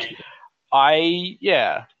just like.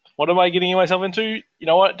 What am I getting myself into? You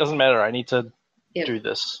know what? It doesn't matter. I need to do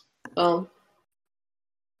this. Well,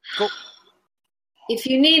 cool. If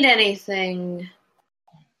you need anything,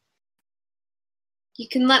 you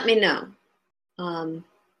can let me know.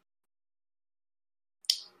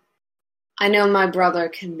 I know my brother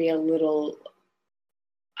can be a little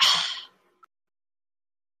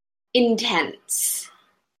intense.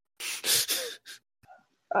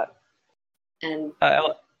 And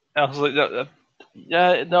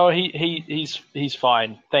no, he's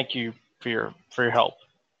fine. Thank you for your help.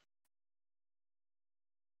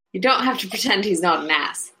 You don't have to pretend he's not an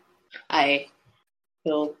ass. I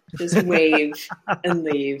will just wave and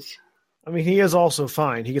leave. I mean, he is also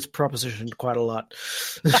fine. He gets propositioned quite a lot.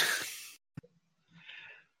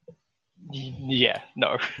 Yeah,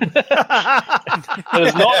 no. That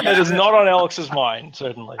is not on Alex's mind,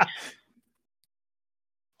 certainly.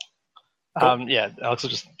 Alex will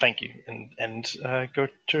just thank you and go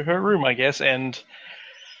to her room, I guess, and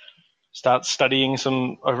start studying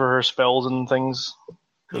some over her spells and things.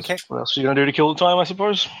 Okay. What else are you going to do to kill the time, I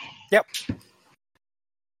suppose? Yep.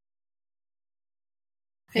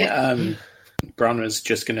 Yeah, Branma's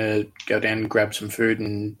just going to go down and grab some food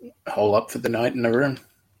and hole up for the night in the room.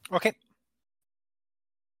 Okay.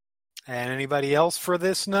 And anybody else for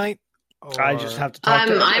this night? Or... I just have to talk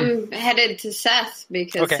to him. I'm headed to Seth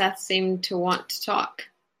because Seth seemed to want to talk.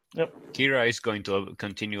 Yep. Kira is going to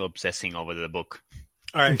continue obsessing over the book.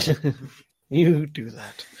 All right. You do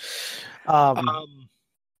that.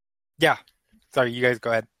 Yeah. Sorry, you guys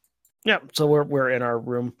go ahead. Yeah, so we're in our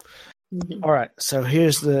room. Mm-hmm. All right, so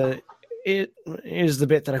here's the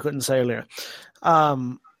bit that I couldn't say earlier.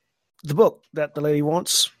 The book that the lady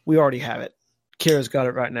wants, we already have it. Kira's got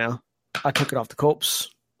it right now. I took it off the corpse,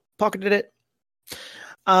 pocketed it.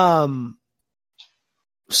 So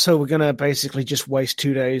we're gonna basically just waste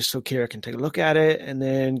 2 days so Kira can take a look at it and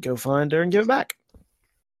then go find her and give it back.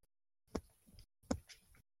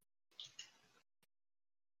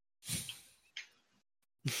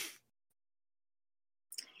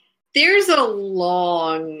 There's a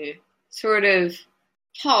long sort of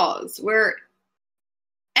pause where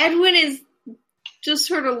Edwin is just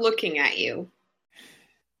sort of looking at you.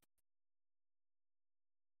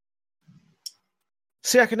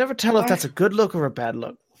 See, I can never tell if that's a good look or a bad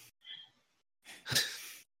look.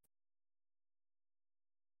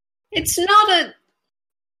 It's not a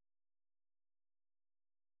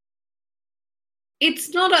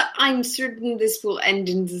I'm certain this will end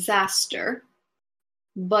in disaster,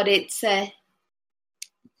 but it's a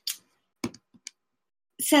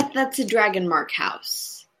Seth, that's a Dragon Mark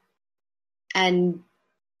house. And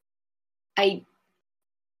I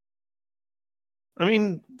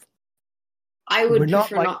mean, I would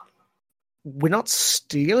prefer not. We're not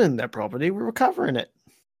stealing their property, we're recovering it.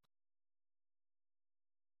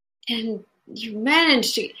 And you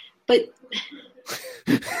managed to, but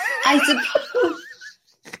I suppose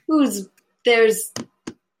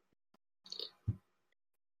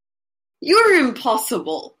you're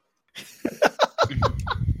impossible.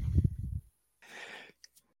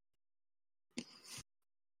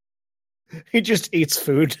 He just eats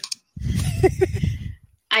food.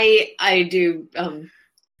 I do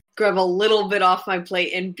grab a little bit off my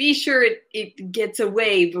plate and be sure it gets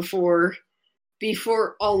away before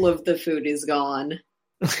all of the food is gone.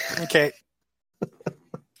 Okay.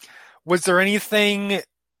 Was there anything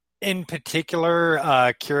in particular,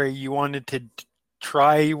 Kira, you wanted to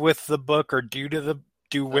try with the book or do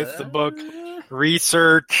with the book?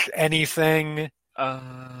 Research, anything?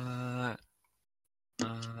 Let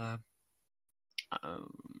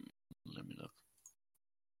me look.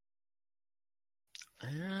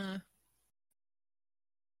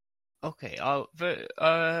 Okay,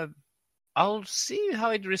 I'll see how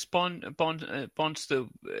it responds to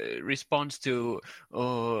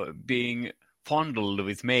being fondled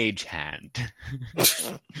with mage hand.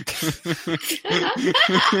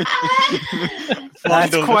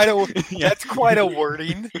 That's quite a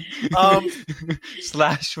wording.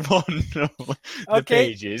 Slash fondle the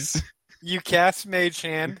pages. You cast mage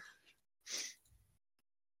hand.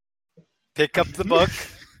 Pick up the book.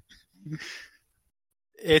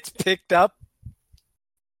 It's picked up.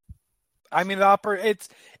 I mean, it's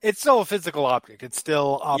still a physical object. It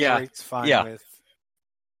still operates fine with.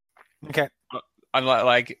 Okay. I'm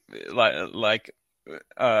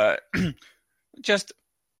just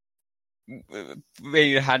when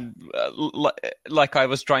you had like I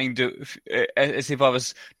was trying to, as if I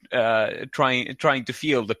was trying to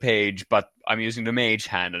feel the page, but I'm using the mage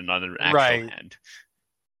hand and not an actual hand.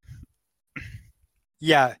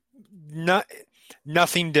 Yeah,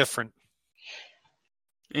 nothing different.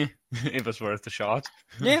 It was worth a shot.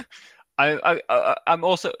 Yeah, I'm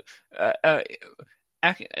also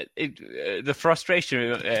the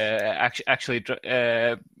frustration actually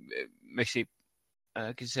makes me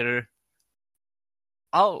consider.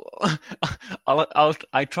 I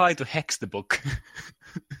try to hex the book.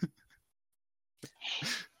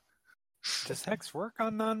 Does hex work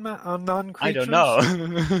on non-creatures? I don't know.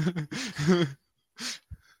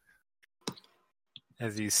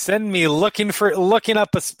 As you send me looking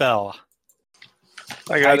up a spell.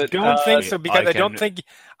 I don't think so because I don't think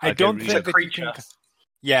that creature.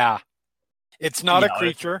 Yeah, it's not a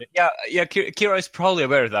creature. Yeah. Kira is probably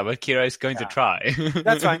aware of that, but Kira is going to try.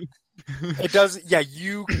 That's fine. It does. Yeah,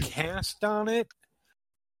 you cast on it.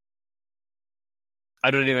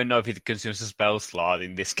 I don't even know if it consumes a spell slot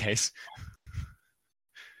in this case.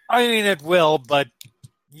 I mean, it will, but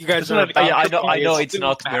you guys are. I know it's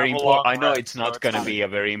not very important. I know it's not going to be a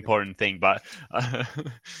very important thing, but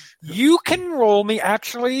you can roll me.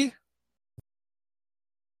 Actually,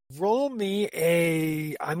 roll me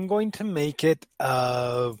a. I'm going to make it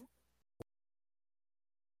a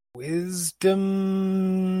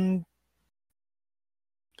wisdom.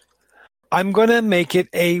 I'm going to make it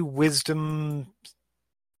a wisdom.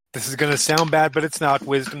 This is going to sound bad, but it's not.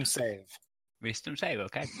 Wisdom save. Wisdom save,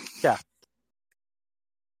 okay. Yeah.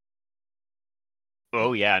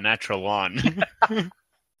 Oh, yeah, natural one.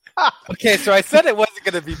 Okay, so I said it wasn't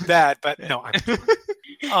going to be bad, but no.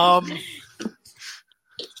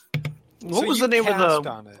 What was the name of the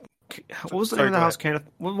house, Kenneth?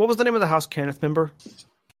 What was the name of the house, Kenneth? Member?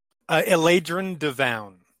 Eladrin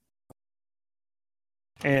Devown.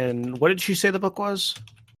 And what did she say the book was?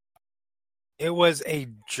 It was a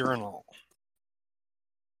journal.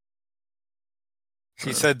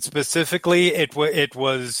 She said specifically it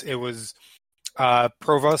was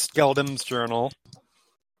Provost Geldum's journal.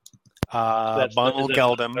 Bungle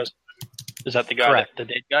Geldum. Is that the guy? Correct. The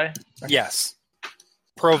dead guy? Yes.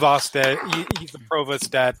 Provost. He's the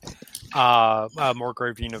provost at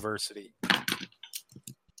Morgrave University.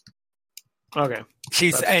 Okay.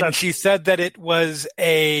 She said that it was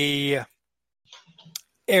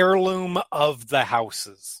heirloom of the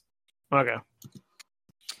houses. Okay.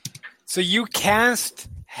 So you cast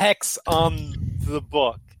Hex on the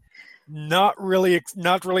book. Not really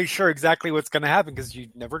sure exactly what's going to happen because you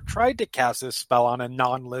never tried to cast this spell on a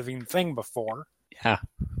non-living thing before. Yeah.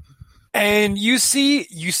 And you see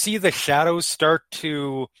the shadows start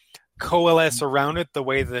to coalesce around it the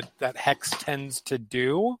way that Hex tends to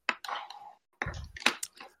do.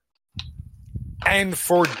 And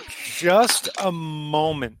for just a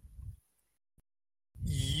moment,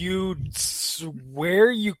 you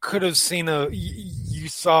swear you could have seen you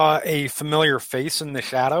saw a familiar face in the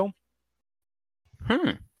shadow.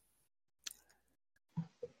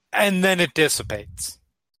 And then it dissipates.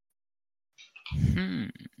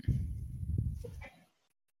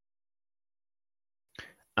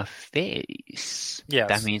 A face. Yes.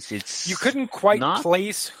 That means it's... You couldn't quite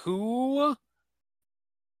place who,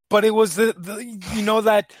 but it was the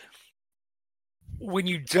that when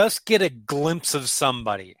you just get a glimpse of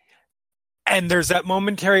somebody and there's that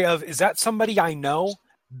momentary of, is that somebody I know?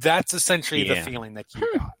 That's essentially the feeling that you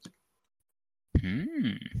got.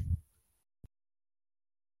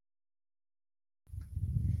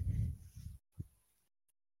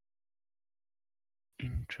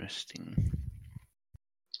 Interesting.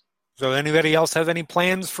 So anybody else have any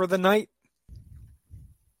plans for the night?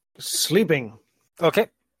 Sleeping. Okay.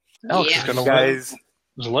 Alex is going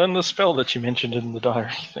to learn the spell that you mentioned in the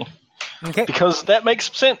diary thing. Okay. Because that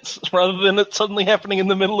makes sense, rather than it suddenly happening in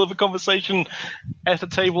the middle of a conversation at a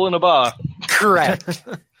table in a bar. Correct.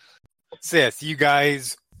 Seth, you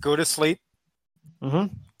guys go to sleep.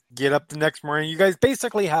 Mm-hmm. Get up the next morning. You guys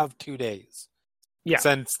basically have 2 days. Yeah.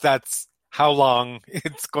 Since that's how long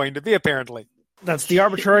it's going to be, apparently. That's the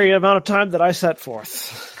arbitrary amount of time that I set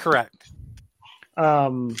forth. Correct.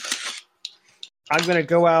 I'm going to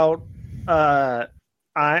go out.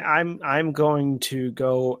 I'm going to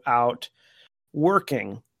go out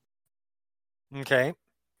working. Okay.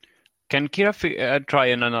 Can Kira try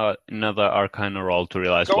another Arcana roll to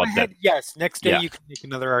realize go what ahead. that? Yes, next day you can make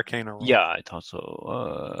another Arcana roll. Yeah, I thought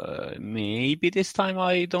so. Maybe this time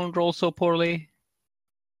I don't roll so poorly.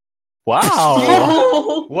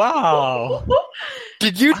 Wow! Wow!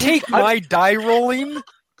 Did you take my die rolling?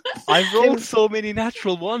 I rolled so many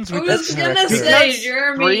natural ones. I was gonna say,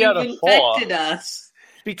 Jeremy, you've infected us.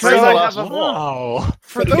 Because I have a wow.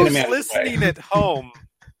 For those listening at home,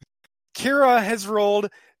 Kira has rolled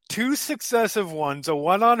 2 successive ones, a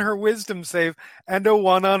 1 on her wisdom save and a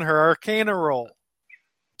 1 on her Arcana roll.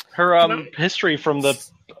 Her history from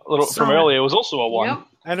earlier was also a 1. Yep.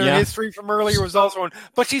 And her history from earlier was also 1.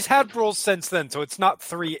 But she's had rolls since then, so it's not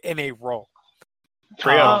 3 in a row.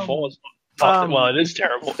 3 out of 4 is well, it is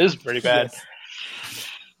terrible. It is pretty bad. Yes.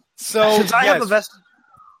 So since I have a vested,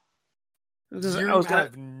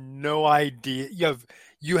 have no idea.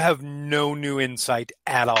 You have no new insight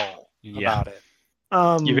at all about it.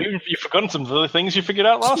 You've forgotten some of the things you figured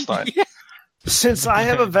out last time. Since I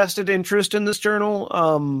have a vested interest in this journal,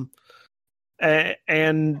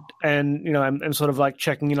 and I'm sort of like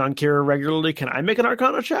checking in on Kira regularly. Can I make an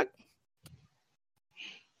Arcana check?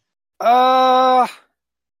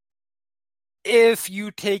 If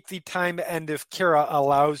you take the time and if Kira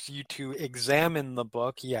allows you to examine the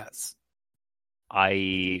book, yes.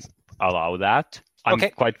 I allow that. I'm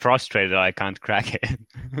quite frustrated I can't crack it.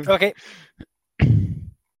 Okay.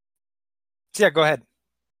 Yeah, go ahead.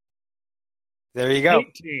 There you go.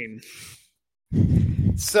 18.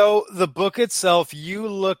 So the book itself, you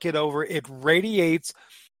look it over, it radiates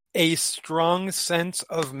a strong sense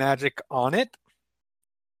of magic on it.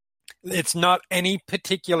 It's not any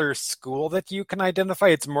particular school that you can identify.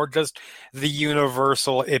 It's more just the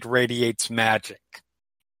universal, it radiates magic.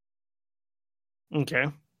 Okay.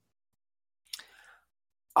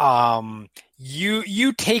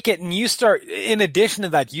 You take it and you start, in addition to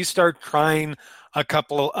that, you start trying a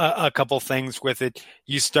couple things with it.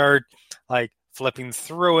 You start like flipping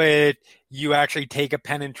through it. You actually take a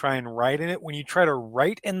pen and try and write in it. When you try to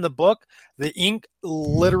write in the book, the ink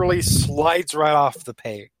literally slides right off the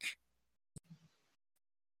page.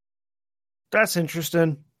 That's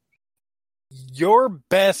interesting. Your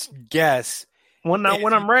best guess. When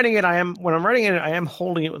I'm writing it, I am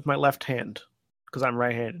holding it with my left hand because I'm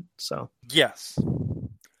right-handed. So yes.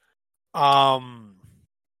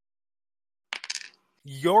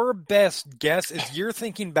 Your best guess is you're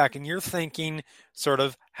thinking back and you're thinking sort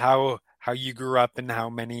of how you grew up and how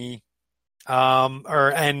many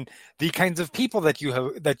and the kinds of people that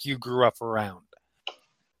you grew up around.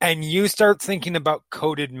 And you start thinking about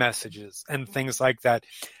coded messages and things like that.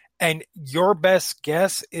 And your best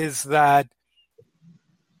guess is that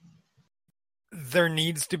there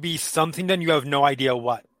needs to be something done. You have no idea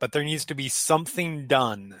what, but there needs to be something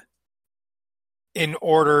done in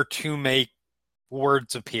order to make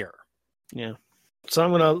words appear. Yeah. So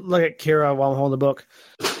I'm going to look at Kira while I'm holding the book.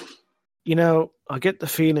 You know, I get the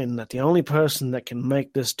feeling that the only person that can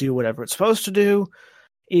make this do whatever it's supposed to do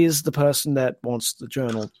is the person that wants the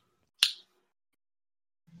journal.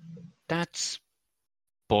 That's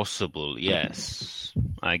possible, yes.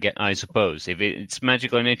 I suppose if it's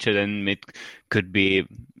magical in nature, then it could be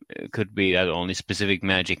that only specific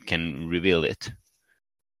magic can reveal it.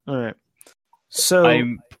 All right. So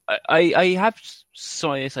I have.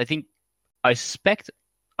 So yes, I suspect.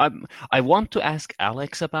 I want to ask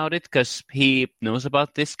Alex about it because he knows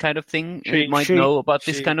about this kind of thing. He might know about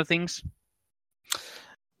this kind of things.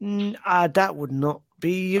 That would not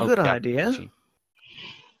be a good idea.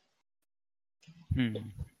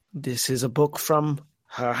 This is a book from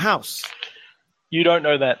her house. You don't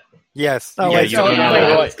know that. Yes. Oh, yeah, wait, you so- don't know.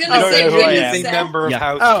 I was You gonna don't say know who I am. He's a member of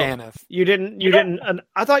House Oh. Cannith. You didn't.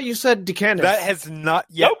 I thought you said Decanus. That has not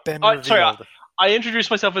yet been revealed. Sorry, I introduced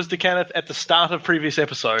myself as Decanith at the start of previous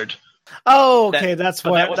episode. Oh, okay. That's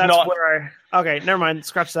but where. that was That's not- where I. Okay, never mind.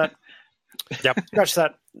 Scratch that. Yep. Scratch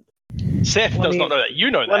that. Seth Let does me- not know that. You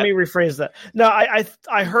know that. Let me rephrase that. No,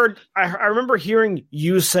 I heard. I remember hearing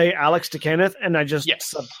you say Alex Decanith, and I just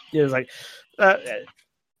Yes. it was like.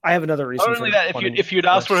 I have another reason. Not only for that, wanting if you'd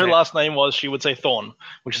asked what her to say it. last name was, she would say Thorn,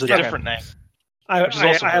 which is a Yeah. different name. I which is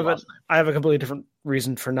also her have last name. I have a completely different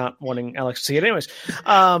reason for not wanting Alex to see it. Anyways,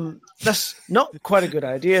 that's not quite a good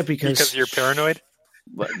idea because you're paranoid?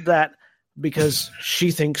 Because she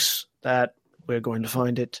thinks that we're going to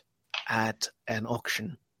find it at an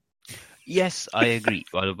auction. Yes, I agree.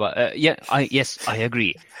 Well, but yes, I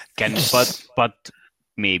agree. But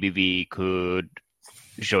maybe we could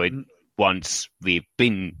show it once we've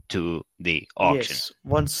been to the auction. Yes,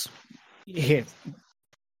 once here,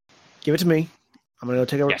 give it to me. I'm going to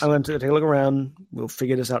take Yes. I'm going to take a look around. We'll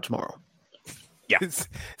figure this out tomorrow. Yeah.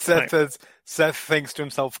 Seth thinks to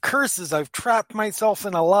himself, "Curses! I've trapped myself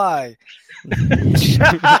in a lie."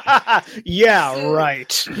 Yeah, So-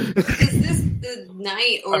 right. Is this the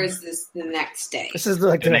night or is this the next day? This is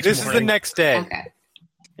like the next This is the morning. next day. Okay.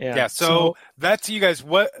 Yeah. So that's you guys.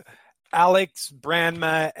 What? Alex,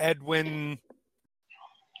 Branma, Edwin.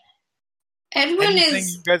 Edwin Anything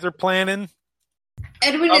is you guys are planning?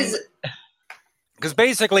 Because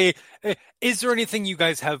basically, is there anything you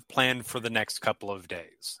guys have planned for the next couple of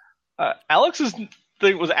days? Alex's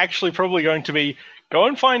thing was actually probably going to be go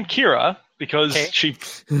and find Kira because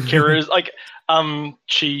Kira is like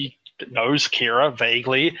she knows Kira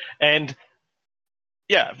vaguely and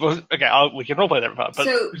yeah, we can roleplay that part, but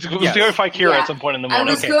So- to go find Kira at some point in the I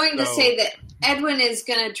morning. was going to say that Edwin is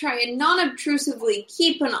going to try and non-obtrusively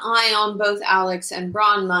keep an eye on both Alex and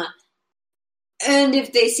Branma, and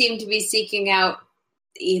if they seem to be seeking out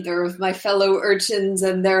either of my fellow urchins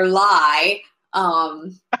and their lie,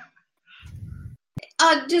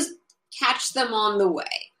 just catch them on the way.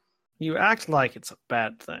 You act like it's a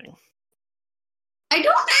bad thing. I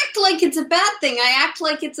don't act like it's a bad thing. I act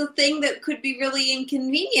like it's a thing that could be really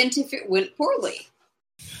inconvenient if it went poorly.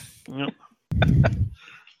 Yep.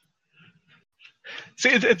 See,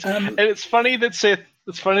 it's funny that Seth.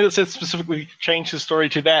 It's funny that Seth specifically changed his story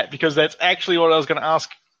to that because that's actually what I was going to ask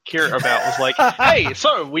Kira about. Was like, hey,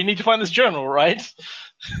 so we need to find this journal, right?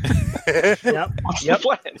 Yep. What's Yep. the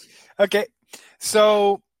plan? Okay.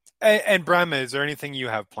 So, and Branma, is there anything you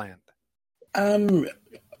have planned?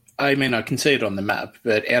 I mean, I can see it on the map,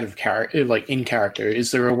 but out of character, like in character, is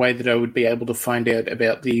there a way that I would be able to find out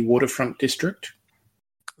about the waterfront district?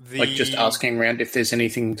 Like just asking around if there's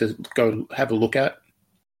anything to go have a look at?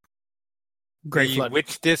 Grey Flood.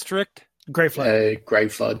 Which district? Grey Flood. Grey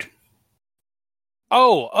Flood.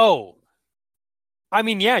 Oh. I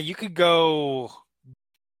mean, yeah, you could go.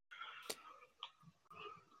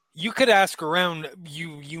 You could ask around.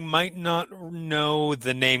 You might not know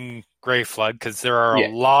the name Grey Flood because there are a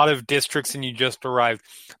lot of districts and you just arrived.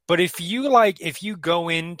 But if you go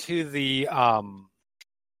into the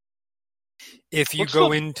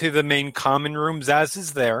into the main common room, Zaz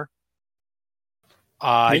is there.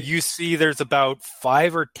 You see there's about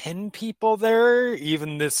 5 or 10 people there,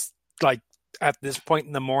 even at this point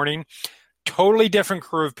in the morning. Totally different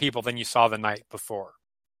crew of people than you saw the night before.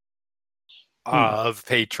 Of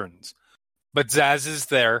patrons. But Zaz is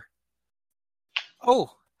there.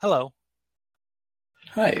 Oh, hello.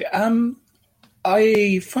 Hi.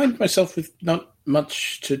 I find myself with not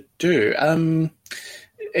much to do.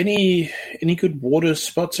 Any good water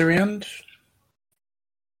spots around?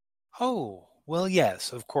 Oh, well,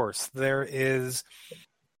 yes, of course. There's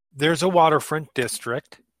a waterfront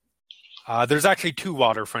district. There's actually two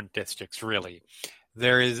waterfront districts, really.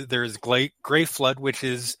 There's Grey Flood, which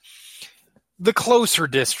is the closer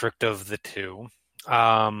district of the two,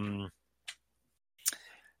 and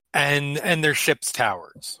there's Ship's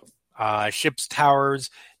Towers. Ship's Towers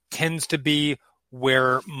tends to be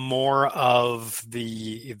where more of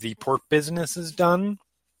the port business is done.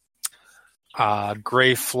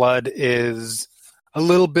 Grey Flood is a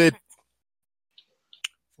little bit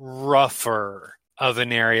rougher of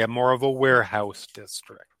an area, more of a warehouse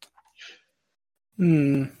district.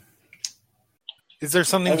 Is there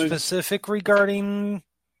something specific regarding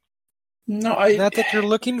that you're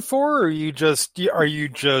looking for, or are you just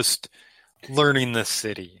learning the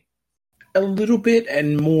city? A little bit,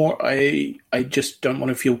 and more, I just don't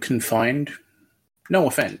want to feel confined. No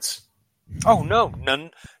offense. Oh,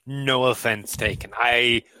 no offense taken.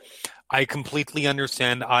 I completely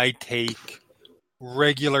understand. I take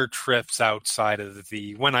regular trips outside of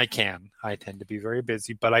when I can. I tend to be very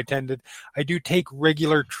busy, but I do take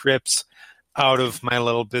regular trips out of my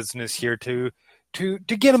little business here to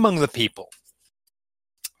get among the people.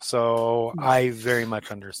 So I very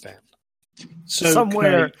much understand. So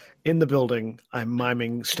somewhere in the building, I'm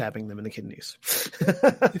miming stabbing them in the kidneys.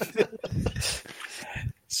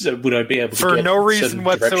 So would I be able to for get no reason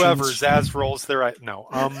whatsoever? directions? Zaz rolls their eyes. No.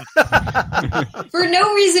 For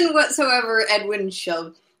no reason whatsoever, Edwin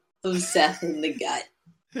shoved Seth in the gut.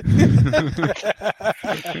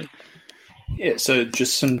 Yeah, so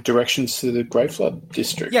just some directions to the Grey Flood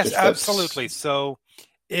district. Yes, absolutely. So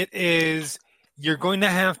it is. You're going to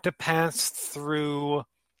have to pass through.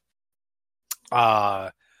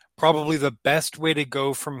 Probably the best way to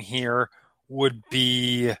go from here would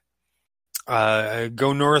be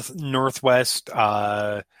go northwest.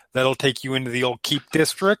 That'll take you into the old Keep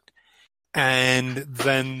district, and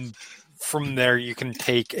then from there you can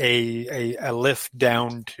take a lift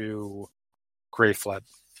down to Grey Flood.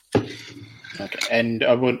 Okay, and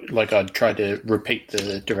I'd try to repeat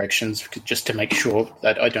the directions just to make sure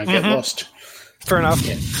that I don't get lost. Fair enough.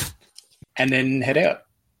 Yeah. And then head out.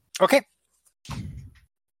 Okay.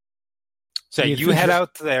 So you head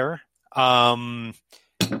out there. Kira,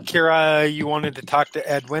 you wanted to talk to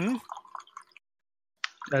Edwin?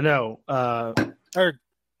 No. Or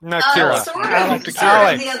not Kira. Sort of Alex.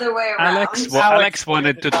 the other way around. Alex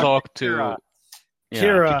wanted to talk to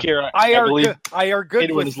Kira. I believe I are good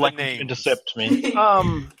Edwin with is like the to names. intercept me.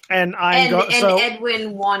 And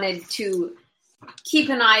Edwin wanted to keep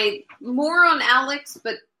an eye more on Alex,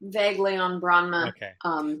 but vaguely on Branma. Okay.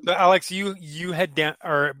 So Alex, you head down,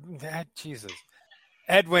 or Jesus,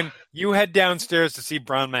 Edwin, you head downstairs to see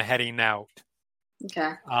Branma heading out.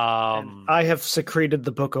 Okay. I have secreted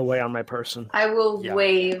the book away on my person. I will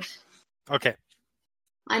wave. Okay.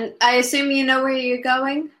 And I assume you know where you're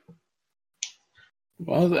going?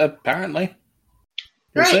 Well, apparently.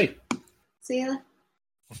 We'll Great. see. See you.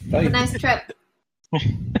 Bye. Have a nice trip.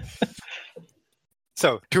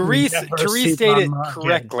 So to restate it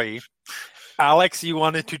correctly, Alex, you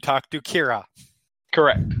wanted to talk to Kira.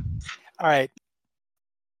 Correct. All right.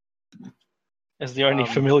 As the only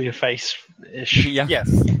familiar face-ish. Yeah. Yes.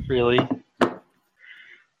 Really.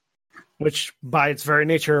 Which, by its very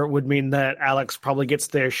nature, would mean that Alex probably gets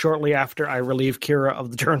there shortly after I relieve Kira of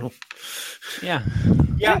the journal. Yeah.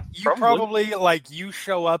 Yeah, you probably you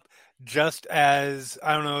show up just as,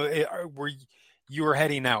 I don't know, you were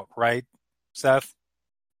heading out, right, Seth?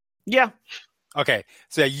 Yeah. Okay,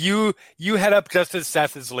 so you head up just as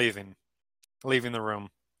Seth is leaving the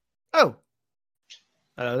room. Oh.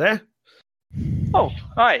 Hello there. Oh,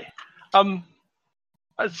 hi. Are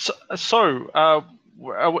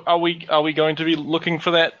we going to be looking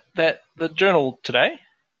for the journal today?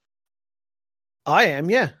 I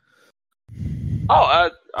am, yeah. Oh,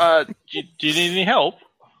 do you need any help?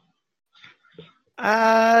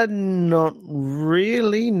 Not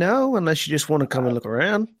really, no, unless you just want to come and look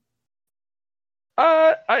around.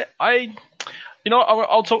 I'm going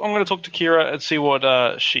to talk to Kira and see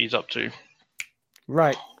what she's up to.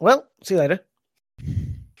 Right. Well, see you later.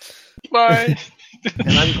 Bye. And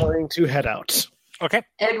I'm going to head out. Okay.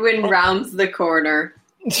 Edwin rounds the corner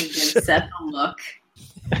and gives Seth a look.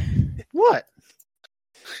 What?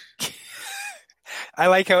 I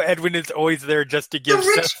like how Edwin is always there just to give The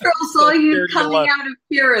rich Seth girl saw you dirty coming look. out of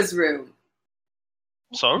Kira's room.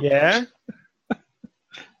 So? Yeah?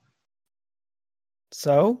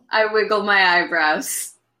 So? I wiggle my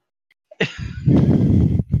eyebrows.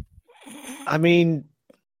 I mean,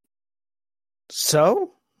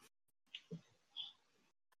 so?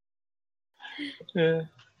 Yeah.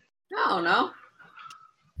 I don't know.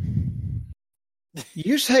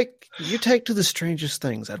 You take to the strangest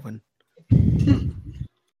things, Edwin.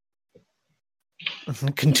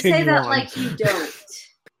 Continue say that on. like you don't.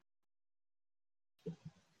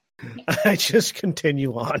 I just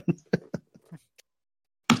continue on.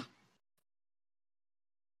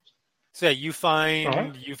 So you find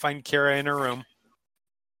Kira in her room.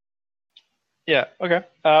 Yeah. Okay.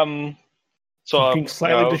 So Looking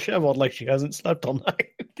slightly disheveled, like she hasn't slept all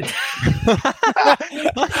night.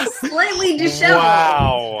 Slightly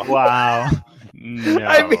disheveled. Wow. No.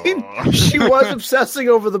 I mean, she was obsessing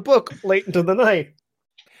over the book late into the night.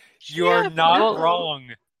 You're not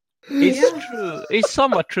wrong. It's true. It's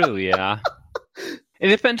somewhat true, yeah. It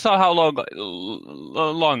depends on how long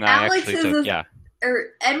I actually took, yeah.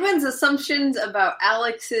 Edwin's assumptions about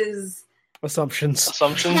Alex's Assumptions.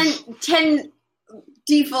 10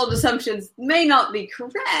 default assumptions may not be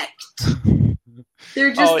correct.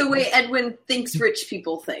 They're just the way Edwin thinks rich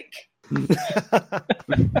people think.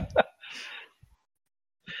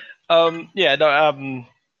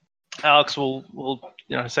 Alex will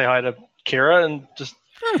say hi to Kira and just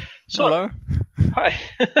hello. Hi.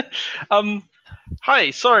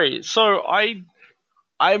 Hi, sorry. So I'm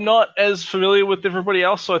not as familiar with everybody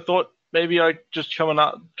else, so I thought maybe I'd just come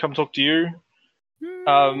talk to you.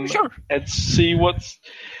 Sure. And see what's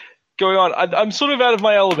going on. I'm sort of out of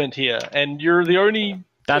my element here, and you're the only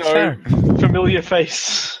fair. familiar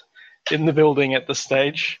face in the building at this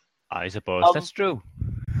stage. I suppose that's true.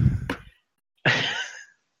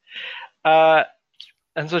 And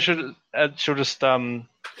so she'll just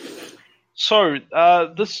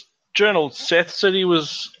this journal, Seth said he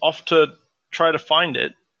was off to try to find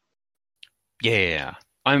it. Yeah,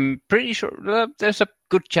 I'm pretty sure there's a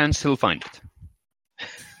good chance he'll find it.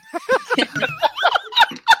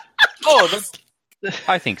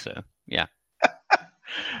 I think so. Yeah.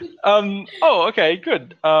 Okay,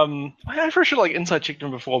 good. I for sure insight checked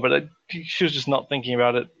him before, but she was just not thinking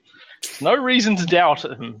about it. No reason to doubt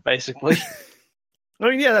him, basically. I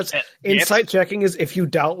mean, yeah, that's insight checking is if you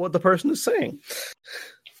doubt what the person is saying.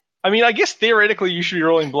 I mean, I guess theoretically you should be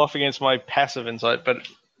rolling bluff against my passive insight,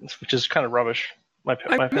 which is kind of rubbish. My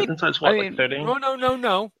insight's 13?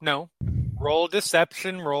 No. Roll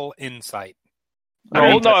deception, roll insight.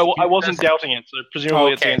 I wasn't doubting it, so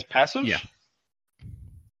presumably it's against passive? Yeah.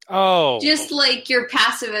 Oh. Just like your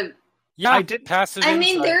passive... Yeah, I did passive insight. I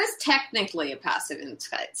mean, there is technically a passive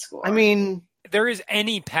insight score. I mean... There is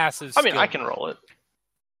any passive skill. I mean, I can roll it.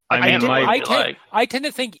 I tend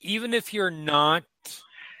to think even if you're not...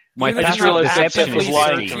 I just realized that Seth was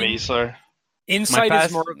lying to me, so... Insight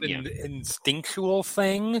is more of an instinctual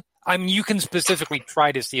thing. I mean, you can specifically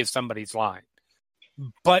try to see if somebody's lying.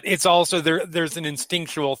 But it's also, there's an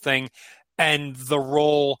instinctual thing, and the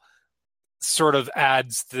roll sort of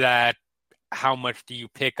adds that, how much do you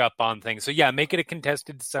pick up on things. So yeah, make it a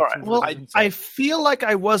contested deception. Right. Well, I feel like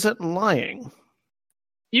I wasn't lying.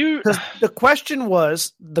 The question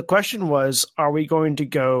was, are we going to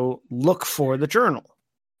go look for the journal?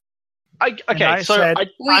 I'm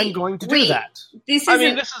going to do that. This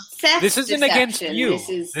isn't against you.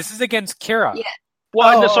 This is against Kira. Yeah.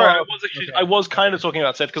 Well, I was kind of talking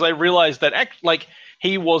about Seth because I realized that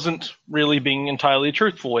he wasn't really being entirely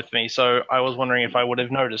truthful with me, so I was wondering if I would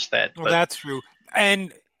have noticed that. Well, that's true.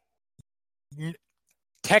 And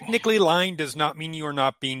technically lying does not mean you are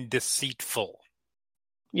not being deceitful.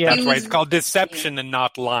 Yeah, that's why it's called deception and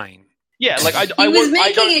not lying. Yeah, he was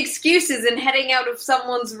making excuses and heading out of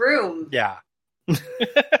someone's room. Yeah. And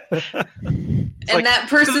that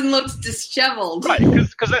person looks disheveled. Right,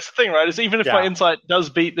 because that's the thing, right? Is even if my insight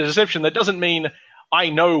does beat the deception, that doesn't mean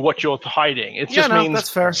I know what you're hiding. It just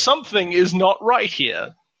means something is not right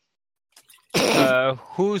here.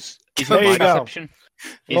 Who's... Is there my you go. deception?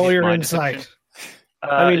 Roll your insight.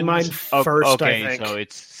 Mine first, okay, I think. So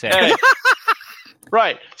it's Seth.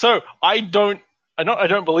 Right, so I don't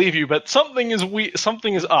believe you, but something is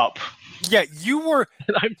up. Yeah, you were...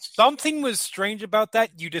 Something was strange about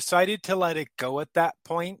that. You decided to let it go at that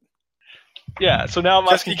point. Yeah, so now I'm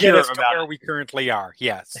asking Kira about where we currently are.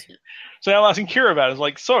 Yes. So now I'm asking Kira about it. It's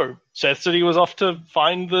like, so Seth said he was off to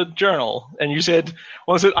find the journal, and you said,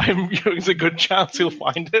 there's a good chance he'll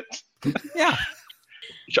find it? Yeah.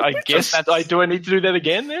 Which I guess, do I need to do that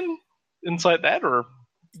again then? Inside that, or...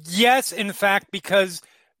 Yes, in fact, because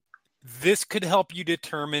this could help you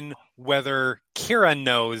determine whether Kira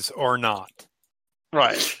knows or not.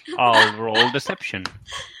 Right. I'll roll deception.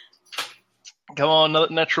 Come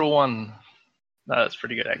on, natural one. No, that's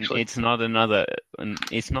pretty good, actually. It's not another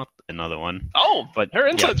one. Oh, but her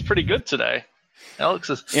insight's pretty good today. Alex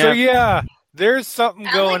is... So yeah, there's something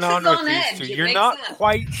going on with edge. these two. You're not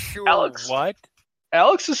quite sure what.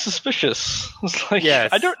 Alex is suspicious. It's like,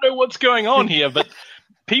 I don't know what's going on here, but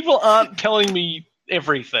people aren't telling me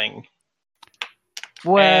everything.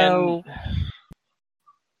 Well,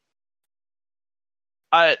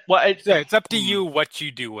 it's up to you what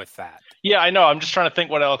you do with that. Yeah, I know. I'm just trying to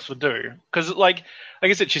think what Alex would do. Because, like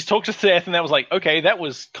I said, she's talked to Seth, and that was like, okay, that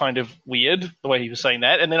was kind of weird, the way he was saying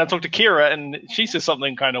that. And then I talked to Kira, and she says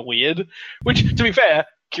something kind of weird. Which, to be fair,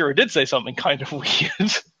 Kira did say something kind of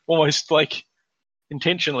weird. Almost, like,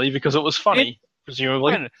 intentionally, because it was funny,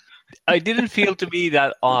 presumably. I didn't feel to be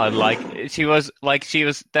that odd. She was,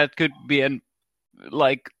 that could be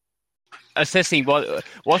assessing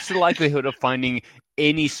what's the likelihood of finding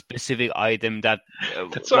any specific item that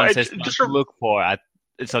one says to look for at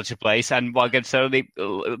such a place, and one can certainly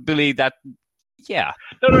believe that. Yeah.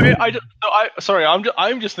 Sorry, I'm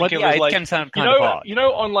just thinking. But, it can sound kind of odd. You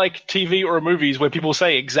know, on like TV or movies where people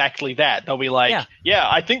say exactly that, they'll be like, "Yeah,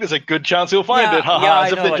 I think there's a good chance he'll find it,"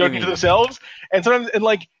 as if they're joking to themselves. And sometimes,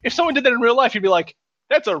 if someone did that in real life, you'd be like,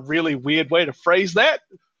 "That's a really weird way to phrase that."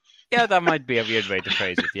 Yeah, that might be a weird way to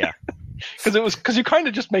phrase it. Yeah. Because you're kind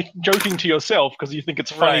of just joking to yourself because you think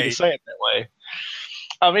it's funny to say it that way.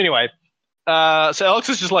 Anyway, so Alex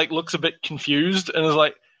is just like looks a bit confused and is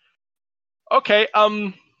like, "Okay,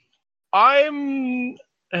 I'm,"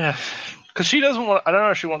 because she doesn't want. I don't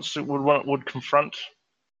know if she would confront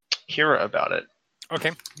Kira about it.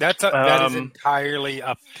 Okay, that is entirely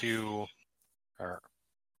up to her.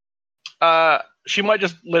 She might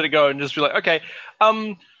just let it go and just be like, "Okay,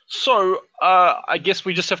 So, I guess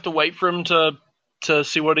we just have to wait for him to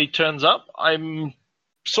see what he turns up. I'm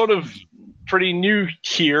sort of pretty new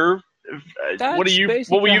here. What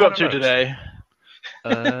were you up to today?"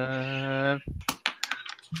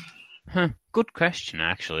 Good question,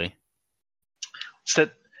 actually.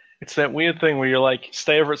 It's that weird thing where you're like,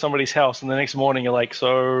 stay over at somebody's house, and the next morning you're like,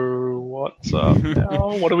 so what's up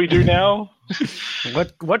now? What do we do now?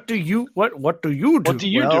 What do you do? What do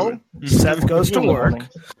you do? Seth goes to work,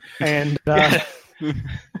 and here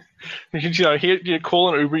you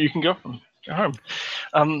call an Uber. You can go home.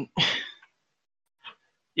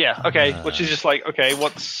 Yeah. Okay. Which is just like, okay.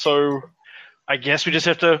 I guess we just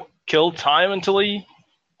have to kill time until he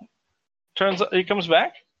comes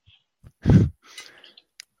back.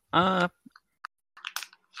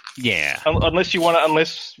 Yeah. Unless you want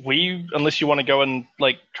to go and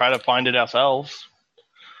like try to find it ourselves.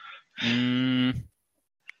 I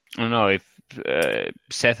don't know if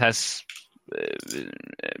Seth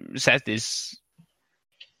is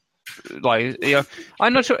like, yeah.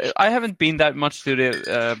 I'm not sure. I haven't been that much to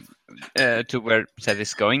the to where Seth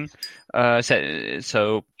is going.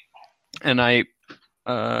 So, and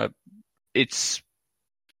it's.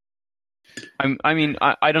 I mean,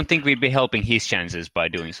 I don't think we'd be helping his chances by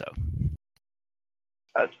doing so.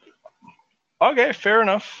 Okay, fair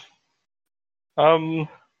enough. Besides,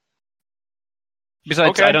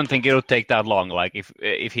 okay. I don't think it'll take that long. Like,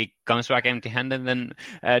 if he comes back empty-handed, then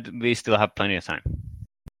we still have plenty of time.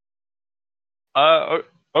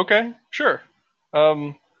 Okay, sure.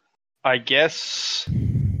 I guess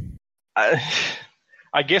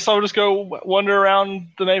I'll just go wander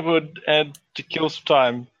around the neighborhood and to kill some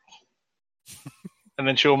time. And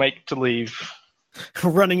then she'll make to leave.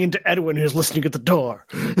 Running into Edwin, who's listening at the door.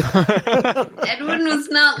 Edwin was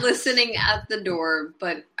not listening at the door,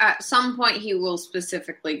 but at some point he will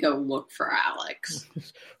specifically go look for Alex.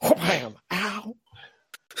 Wham! Ow!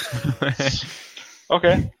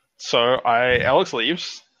 Okay, so Alex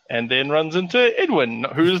leaves and then runs into Edwin,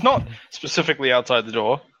 who's not specifically outside the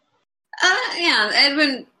door. Yeah,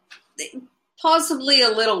 Edwin. Possibly a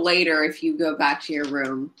little later, if you go back to your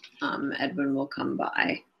room, Edwin will come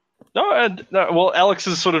by. No, well, Alex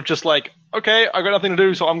is sort of just like, okay, I've got nothing to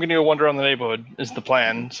do, so I'm going to go wander around the neighborhood, is the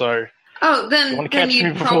plan, so... Oh, then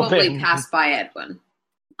you'd probably pass by Edwin.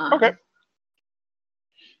 Okay.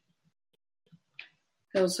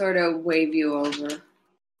 He'll sort of wave you over.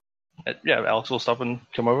 Yeah, Alex will stop and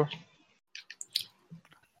come over.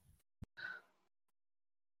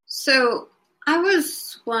 So, I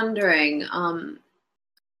was wondering,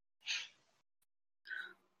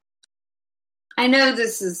 I know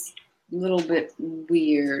this is a little bit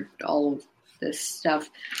weird, all of this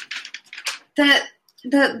stuff. That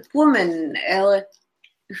woman, Ella,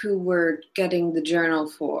 who we're getting the journal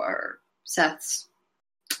for, Seth's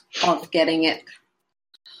off getting it.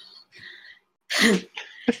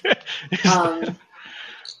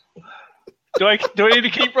 Do I need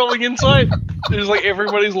to keep rolling insight? It's like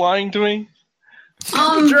everybody's lying to me.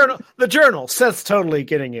 The journal. Seth's totally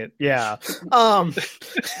getting it. Yeah.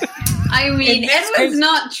 I mean, Edwin's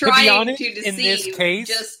not trying to deceive. In this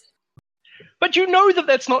case, but you know that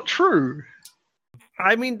that's not true.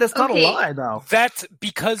 I mean, that's not a lie, though. That's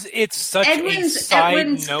because it's such a side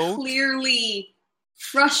Edwin's note. Clearly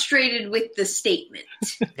frustrated with the statement.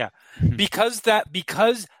 Yeah, because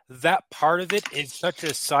that part of it is such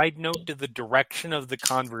a side note to the direction of the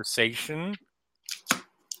conversation.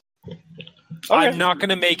 Okay. I'm not going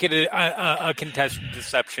to make it a contested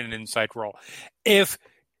deception insight roll. If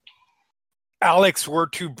Alex were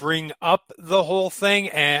to bring up the whole thing,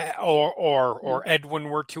 or Edwin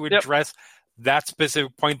were to address that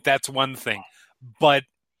specific point, that's one thing. But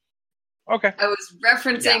okay, I was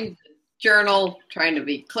referencing the journal, trying to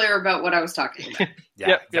be clear about what I was talking about.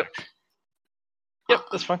 Yep,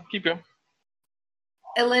 that's fine. Keep going.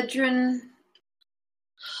 Eledrin,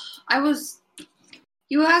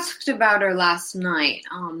 you asked about her last night.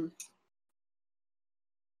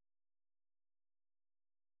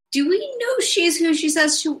 Do we know she's who she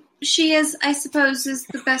says she is, I suppose, is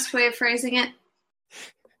the best way of phrasing it?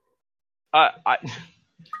 I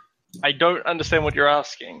don't understand what you're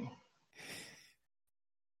asking.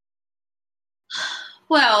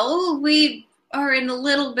 Well, we are in a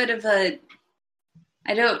little bit of a...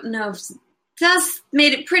 I don't know if... Gus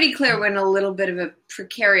made it pretty clear we're in a little bit of a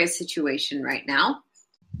precarious situation right now.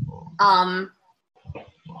 I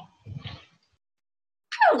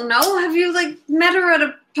don't know. Have you, met her at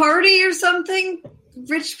a party or something?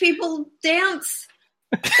 Rich people dance?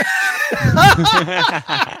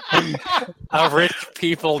 A rich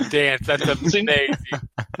people dance. That's amazing.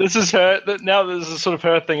 This is her. Now this is sort of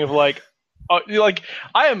her thing of I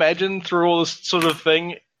imagine through all this sort of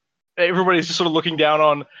thing, everybody's just sort of looking down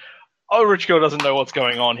on, oh, rich girl doesn't know what's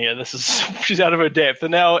going on here. She's out of her depth.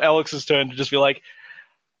 And now Alex's turn to just be like,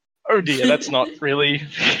 oh dear, that's not really...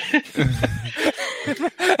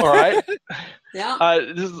 All right. Yeah.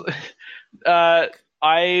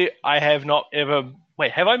 I have not ever...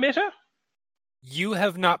 Wait, have I met her? You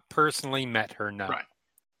have not personally met her, no. Right.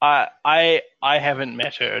 I haven't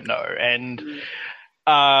met her, no. And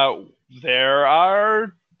there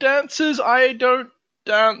are dances. I don't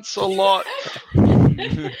dance a lot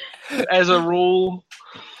as a rule.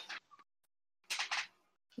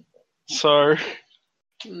 So,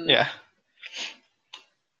 yeah.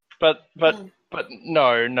 But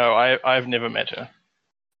no, I've never met her.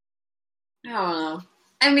 I don't know.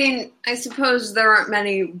 I mean, I suppose there aren't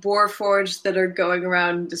many Warforged that are going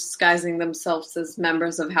around disguising themselves as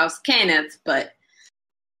members of House Caneth, but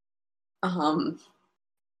Caneth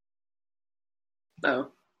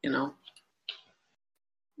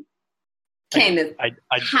I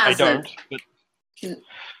don't. But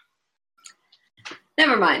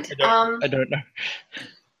never mind. I don't know.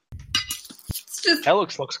 It's just...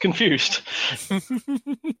 Alex looks confused.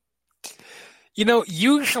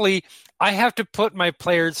 Usually I have to put my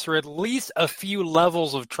players through at least a few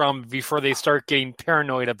levels of trauma before they start getting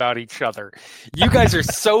paranoid about each other. You guys are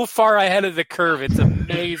so far ahead of the curve. It's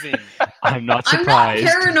amazing. I'm not surprised.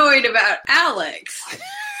 I'm not paranoid about Alex.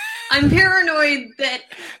 I'm paranoid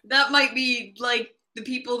that might be the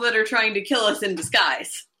people that are trying to kill us in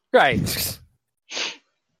disguise. Right.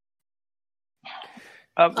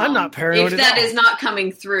 I'm not paranoid if at that all. is not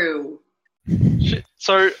coming through.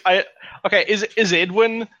 So is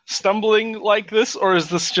Edwin stumbling like this, or is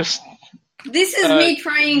this just... This is me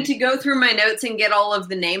trying to go through my notes and get all of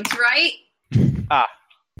the names right.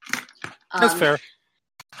 That's fair.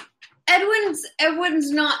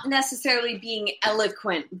 Edwin's not necessarily being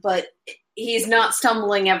eloquent, but he's not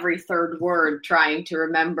stumbling every third word trying to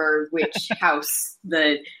remember which house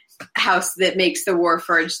the house that makes the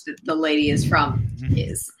Warforged that the lady is from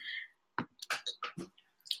is.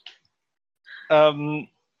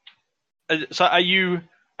 So are you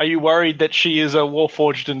worried that she is a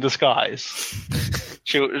Warforged in disguise?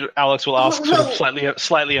 Alex will ask, sort of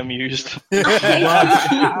slightly amused.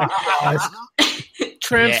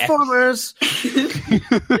 Transformers.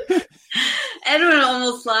 Edwin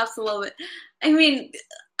almost laughs a little bit. I mean,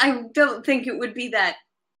 I don't think it would be that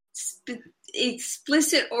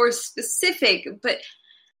explicit or specific, but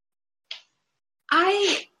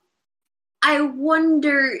I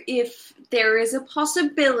wonder if there is a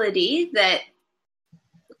possibility that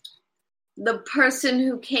the person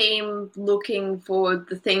who came looking for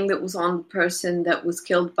the thing that was on the person that was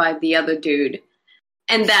killed by the other dude,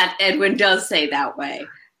 and that Edwin does say that way.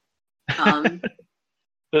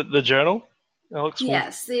 The journal? Alex,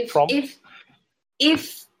 yes,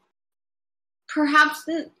 if perhaps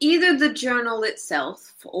either the journal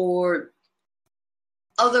itself or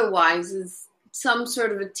otherwise is some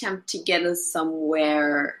sort of attempt to get us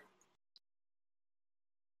somewhere.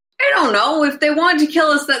 I don't know. If they want to kill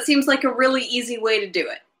us, that seems like a really easy way to do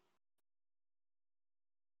it.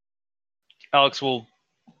 Alex will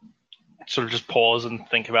sort of just pause and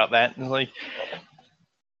think about that. And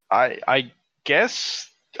I guess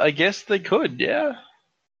they could, yeah.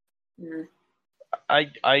 Mm.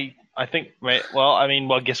 I think. Well, I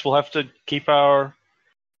mean, I guess we'll have to keep our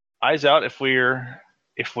eyes out if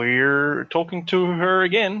we're talking to her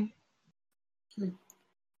again. I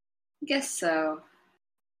guess so.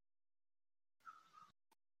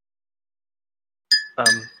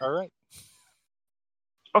 All right.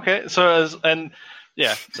 Okay, so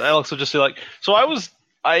Alex will just be like, so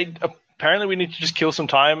apparently we need to just kill some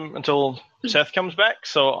time until Seth comes back.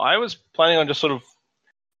 So I was planning on just sort of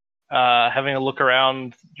having a look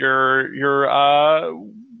around your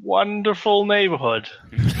wonderful neighborhood.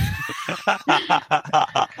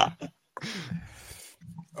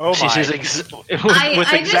 Oh She my! says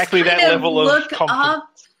with exactly that level of look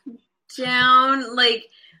confidence. up, down, like.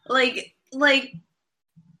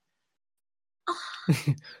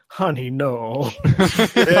 Honey, no.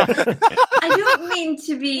 I don't mean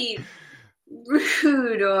to be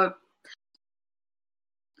rude,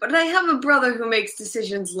 but I have a brother who makes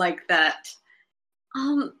decisions like that.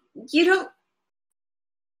 You don't.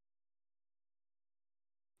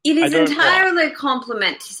 It is entirely a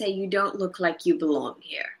compliment to say you don't look like you belong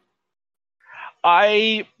here.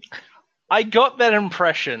 I got that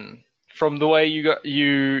impression from the way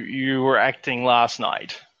you were acting last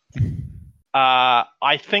night.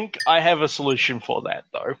 I think I have a solution for that,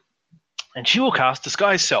 though. And she will cast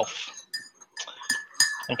Disguise Self.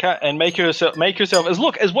 And make herself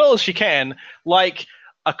look as well as she can, like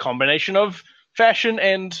a combination of fashion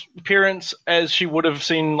and appearance as she would have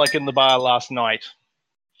seen like in the bar last night.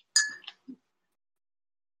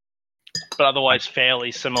 But otherwise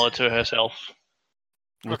fairly similar to herself.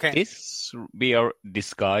 Okay. Would this be our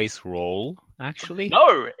disguise roll, actually?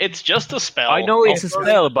 No, it's just a spell. I know it's a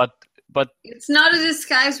spell, but It's not a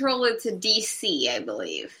disguise roll, it's a DC, I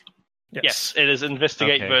believe. Yes, it is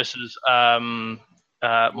investigate versus my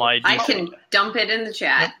DC. I can dump it in the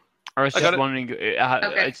chat. I was just wondering,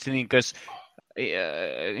 because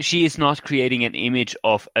she is not creating an image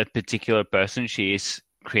of a particular person. She is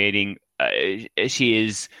creating, she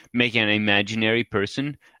is making an imaginary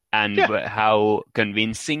person, and how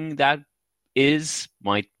convincing that is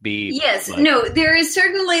might be. Yes, no, there is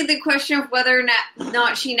certainly the question of whether or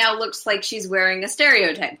not she now looks like she's wearing a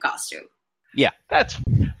stereotype costume. Yeah, that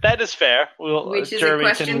is fair. Which is Jeremy a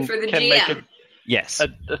question for the GM. Make yes, a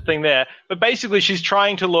thing there. But basically, she's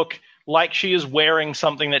trying to look like she is wearing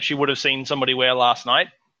something that she would have seen somebody wear last night.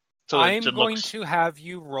 So I'm going to have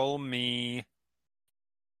you roll me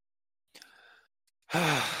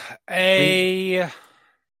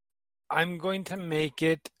I'm going to make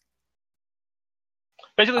it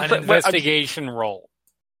basically an investigation roll.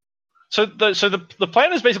 So the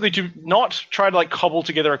plan is basically to not try to like cobble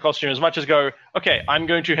together a costume as much as go, okay, I'm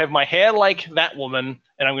going to have my hair like that woman,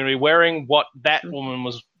 and I'm going to be wearing what that woman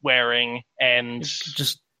was wearing, and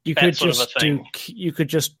you could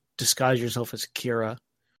just disguise yourself as Kira.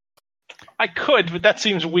 I could, but that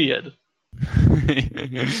seems weird.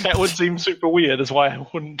 That would seem super weird, is why I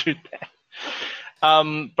wouldn't do that.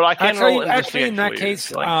 But I can roll actually in that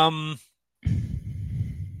case,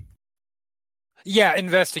 yeah,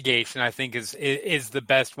 investigation I think is the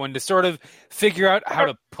best one to sort of figure out how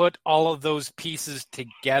to put all of those pieces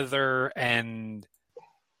together, and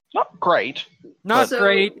not great.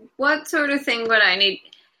 What sort of thing would I need?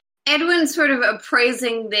 Edwin sort of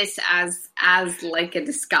appraising this as like a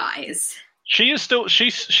disguise. She is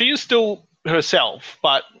still herself,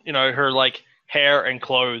 but you know, her like hair and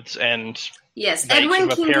clothes and yes, Edwin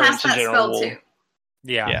can cast that spell too.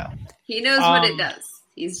 Yeah. He knows what it does.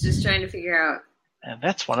 He's just trying to figure out. And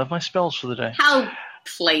that's one of my spells for the day. How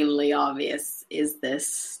plainly obvious is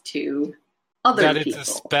this to other people? That it's a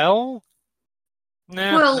spell?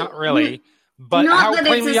 No, well, not really. But how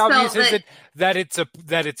plainly obvious is it that it's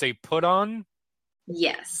a put on?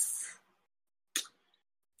 Yes.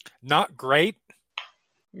 Not great.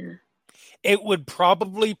 Yeah. It would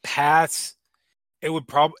probably pass. It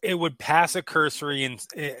would pass a cursory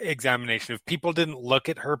examination if people didn't look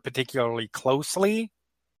at her particularly closely.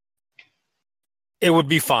 It would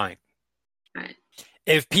be fine. Right.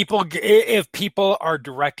 If people are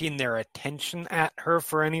directing their attention at her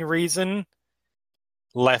for any reason,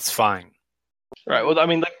 less fine. Right. Well, I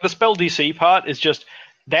mean, the spell DC part is just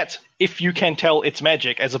that's if you can tell it's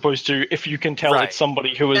magic, as opposed to if you can tell it's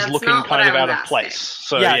somebody who is looking kind of out of place.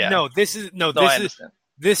 So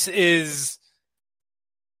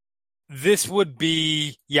This would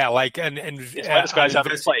be like an disguise out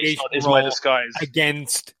of place. Is my disguise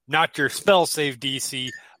against not your spell save DC,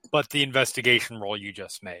 but the investigation roll you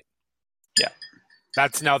just made. Yeah,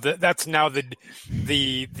 that's now the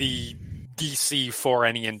DC for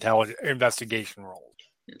any investigation roll.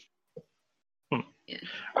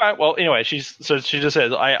 All right. Well, anyway, she just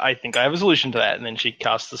says, "I think I have a solution to that," and then she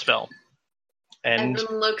casts the spell. And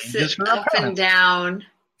Edwin looks uses her up and opponent. down.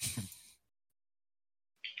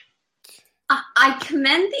 I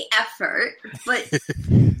commend the effort, but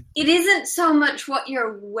it isn't so much what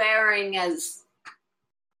you're wearing as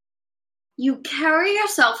you carry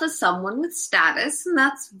yourself as someone with status, and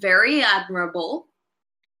that's very admirable.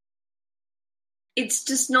 It's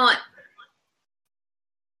just not.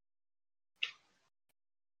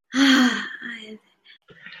 And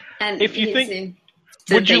If you think,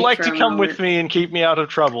 would you like to come with me and keep me out of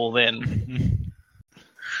trouble? Then,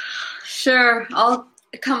 sure, I'll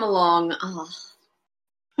come along. Oh.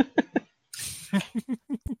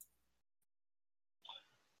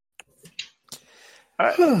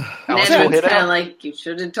 Alex And will it's hit kind of out. like, you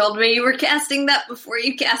should have told me you were casting that before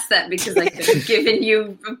you cast that, because I could have given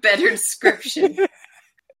you a better description.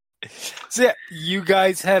 So yeah, you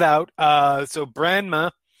guys head out. So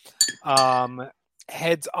Branma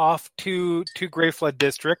heads off to Greyflood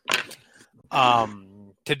District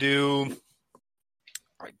to do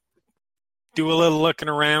a little looking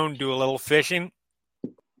around, do a little fishing.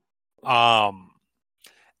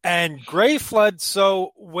 And Greyflood,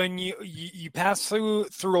 so when you pass through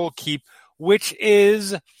Old Keep, which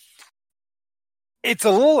is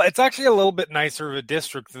it's actually a little bit nicer of a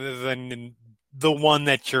district than the one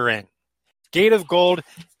that you're in. Gate of Gold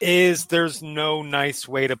there's no nice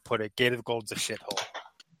way to put it. Gate of Gold's a shithole.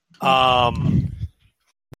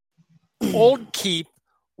 Old Keep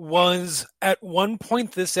was at one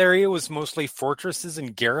point, this area was mostly fortresses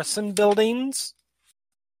and garrison buildings.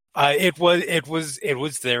 It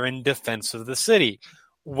was there in defense of the city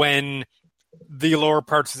when the lower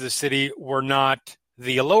parts of the city were not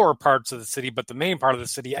the lower parts of the city, but the main part of the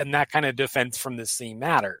city, and that kind of defense from the sea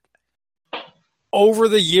mattered. Over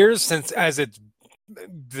the years, the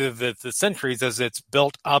centuries, as it's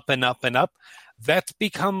built up and up and up, that's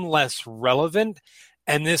become less relevant,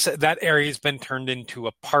 and that area has been turned into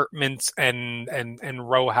apartments and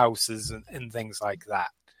row houses and things like that.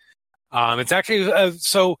 It's actually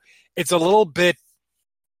so it's a little bit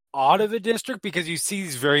odd of a district because you see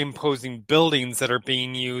these very imposing buildings that are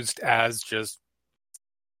being used as just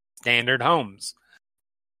standard homes.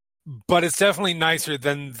 But it's definitely nicer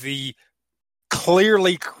than the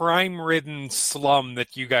clearly crime-ridden slum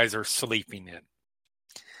that you guys are sleeping in.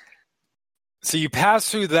 So you pass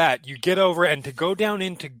through that, you get over, and to go down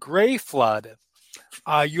into Greyflood,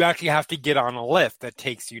 you actually have to get on a lift that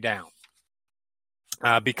takes you down.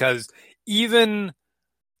 Because even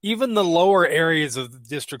the lower areas of the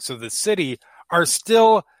districts of the city are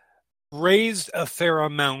still raised a fair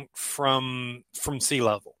amount from sea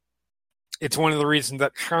level. It's one of the reasons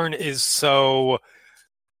that Sharn is so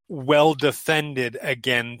well defended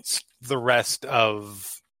against the rest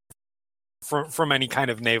of from any kind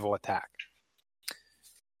of naval attack.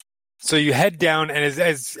 So you head down, and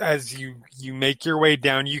as you make your way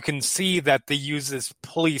down, you can see that they use this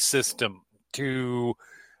pulley system to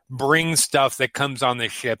bring stuff that comes on the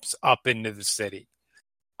ships up into the city.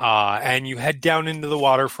 And you head down into the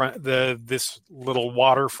waterfront, this little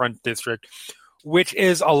waterfront district, which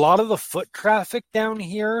is a lot of the foot traffic down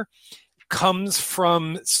here comes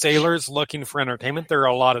from sailors looking for entertainment. There are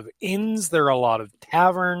a lot of inns, there are a lot of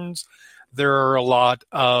taverns, there are a lot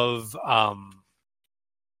of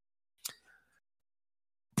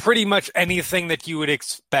pretty much anything that you would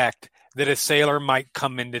expect that a sailor might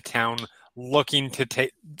come into town looking to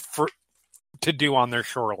do on their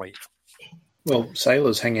shore leave. Well,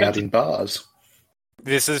 sailors hang out in bars.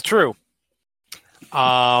 This is true.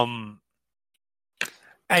 And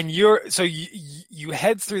you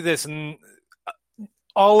head through this, and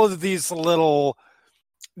all of these little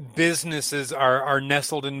businesses are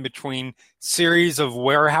nestled in between series of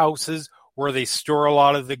warehouses where they store a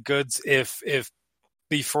lot of the goods if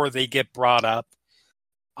before they get brought up.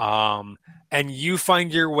 And you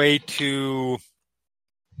find your way to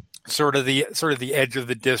sort of the edge of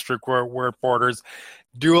the district where it borders.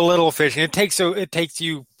 Do a little fishing. It takes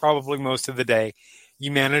you probably most of the day.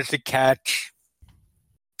 You manage to catch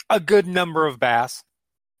a good number of bass.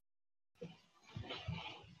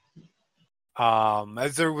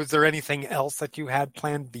 Was there anything else that you had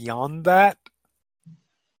planned beyond that?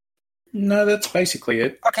 No, that's basically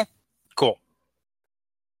it. Okay, cool.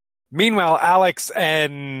 Meanwhile, Alex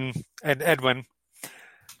and Edwin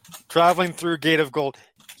traveling through Gate of Gold.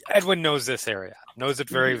 Edwin knows this area, knows it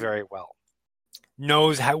very, very well.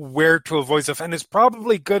 Knows where to avoid stuff, and it's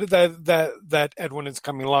probably good that Edwin is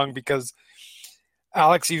coming along because,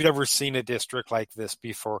 Alex, you've never seen a district like this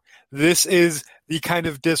before. This is the kind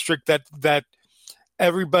of district that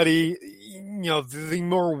everybody, the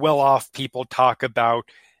more well-off people talk about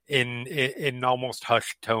in almost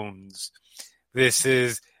hushed tones. This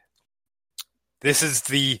is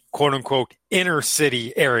the quote unquote inner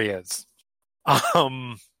city areas,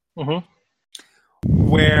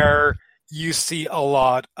 where you see a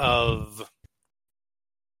lot of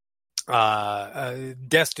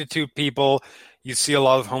destitute people. You see a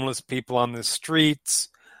lot of homeless people on the streets.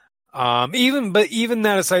 Even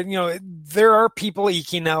that aside, there are people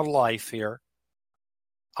eking out life here.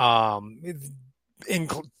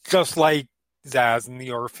 Just like Zaz in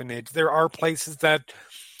the orphanage, there are places that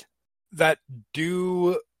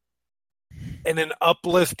do in an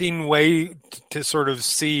uplifting way to sort of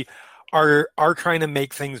see are trying to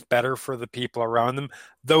make things better for the people around them.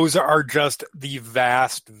 Those are just the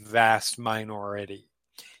vast minority.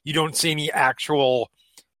 You don't see any actual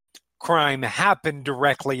crime happen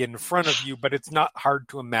directly in front of you, but it's not hard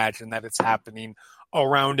to imagine that it's happening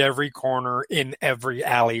around every corner in every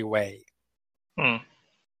alleyway.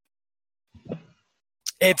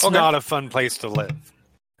 It's not a fun place to live.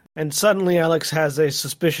 And suddenly Alex has a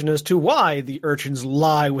suspicion as to why the urchins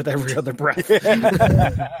lie with every other breath.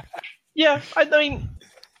 Yeah, I mean,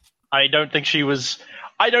 I don't think she is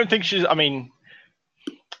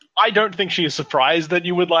surprised that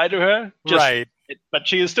you would lie to her. Right. But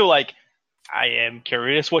she is still like, I am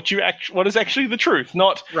curious what is actually the truth,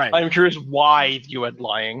 not right. I'm curious why you are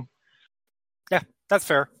lying. Yeah, that's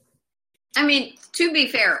fair. I mean, to be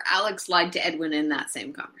fair, Alex lied to Edwin in that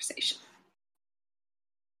same conversation.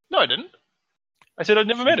 No, I didn't. I said I'd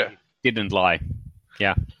never met her. Didn't lie.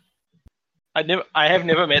 Yeah. I have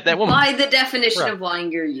never met that woman. By the definition of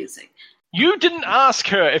lying you're using. You didn't ask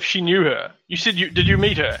her if she knew her. You said, did you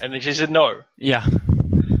meet her? And then she said no. Yeah.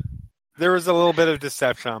 There was a little bit of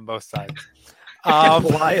deception on both sides.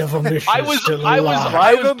 Lie of omission. I was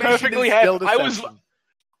perfectly happy.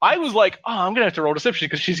 I was like, I'm going to have to roll deception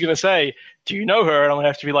because she's going to say, do you know her? And I'm going to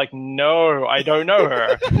have to be like, no, I don't know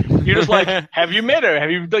her. You're just like, have you met her? Have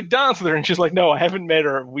you danced with her? And she's like, no, I haven't met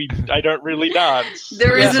her. I don't really dance.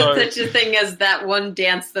 There isn't such a thing as that one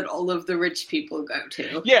dance that all of the rich people go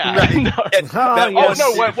to. Yeah. Right.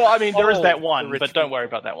 Well, I mean, there is that one, but don't worry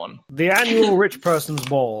about that one. The annual rich person's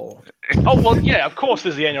ball. Oh, well, yeah, of course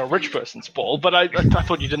there's the annual rich person's ball, but I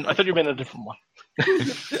thought you didn't. I thought you meant a different one.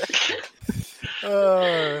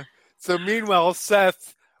 So meanwhile,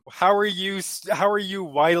 Seth, how are you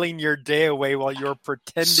whiling your day away while you're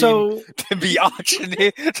pretending to be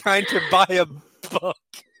auctioneer, trying to buy a book?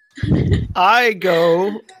 I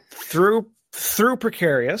go through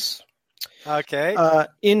Precarious. Okay.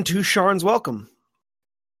 Into Sharn's Welcome.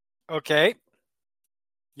 Okay.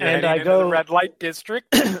 You're and I go to the red light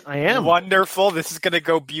district. I am. Wonderful. This is going to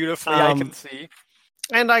go beautifully. I can see.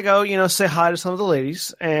 And I go, say hi to some of the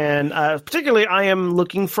ladies. And particularly, I am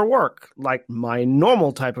looking for work, like my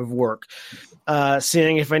normal type of work.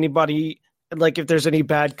 Seeing if anybody, if there's any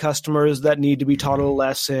bad customers that need to be taught a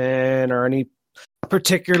lesson, or any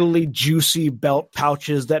particularly juicy belt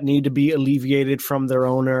pouches that need to be alleviated from their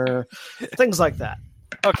owner, things like that.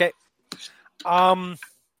 Okay.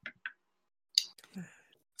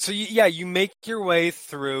 So you make your way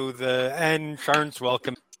through and Sharn's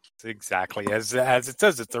Welcome. Exactly as it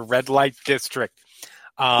says, it's a red light district.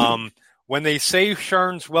 When they say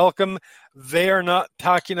Sharn's Welcome, they are not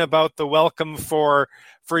talking about the welcome for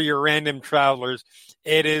your random travelers.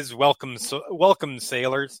 It is welcome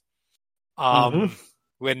sailors.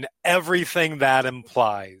 When everything that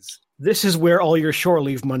implies. This is where all your shore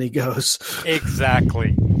leave money goes.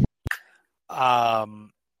 Exactly. I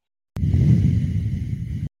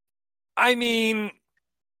mean,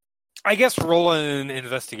 I guess roll an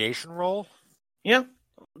investigation roll. Yeah,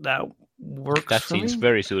 that works. That seems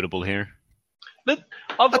very suitable here. A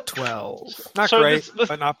 12. Not great,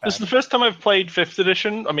 but not bad. This is the first time I've played 5th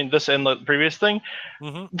edition. I mean, this and the previous thing.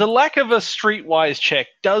 Mm-hmm. The lack of a streetwise check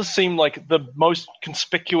does seem like the most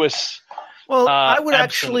conspicuous. Well, I would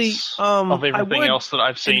actually of everything else that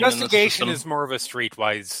I've seen. Investigation in is more of a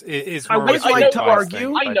streetwise. I would like to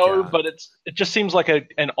argue. I know, but it just seems like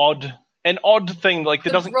an odd thing. Like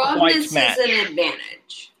it doesn't quite match. Is an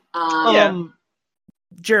advantage.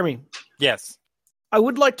 Jeremy. Yes. I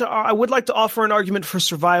would like to offer an argument for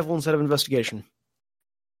survival instead of investigation.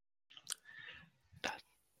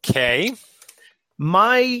 Okay.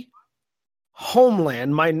 My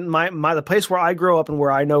homeland, my the place where I grow up and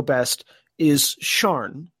where I know best is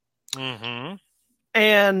Sharn. Mm-hmm.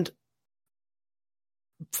 And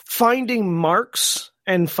finding marks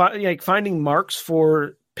finding marks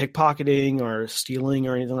for pickpocketing or stealing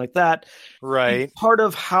or anything like that, right? Part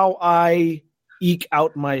of how I eke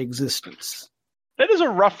out my existence. That is a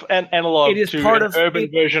rough analog to an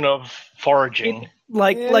urban version of foraging.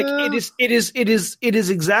 It is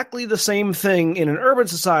exactly the same thing in an urban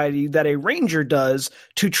society that a ranger does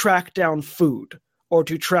to track down food, or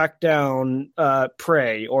to track down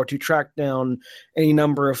prey, or to track down any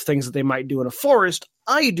number of things that they might do in a forest.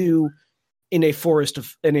 I do in a forest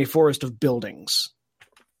of buildings.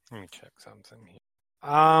 Let me check something here.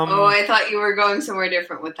 I thought you were going somewhere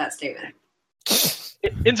different with that statement.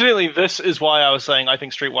 Incidentally, this is why I was saying I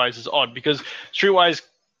think Streetwise is odd, because Streetwise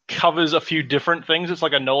covers a few different things. It's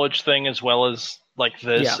like a knowledge thing as well as like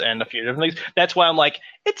this and a few different things. That's why I'm like,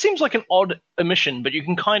 it seems like an odd omission, but you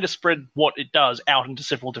can kind of spread what it does out into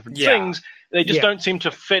several different things. They just don't seem to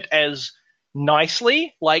fit as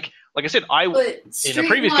nicely. Like I said, in a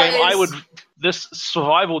previous game, this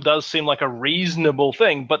survival does seem like a reasonable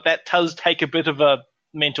thing, but that does take a bit of a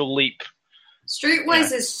mental leap.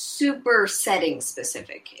 Streetwise is super setting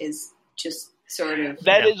specific. Is just sort of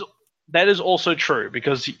that is also true,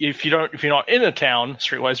 because if you're not in a town,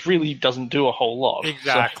 Streetwise really doesn't do a whole lot.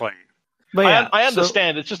 Exactly. So, but I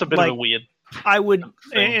understand it's just a bit of a weird. I would,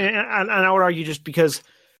 and I would argue just because,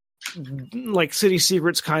 like, City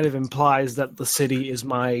Secrets kind of implies that the city is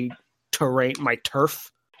my terrain, my turf.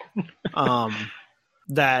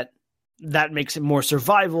 That makes it more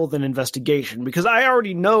survival than investigation, because I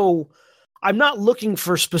already know. I'm not looking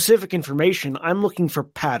for specific information. I'm looking for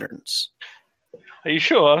patterns. Are you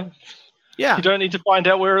sure? Yeah. You don't need to find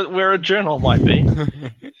out where a journal might be.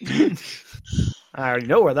 I already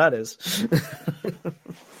know where that is.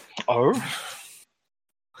 Oh.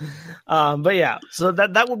 But yeah, so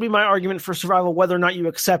that would be my argument for survival. Whether or not you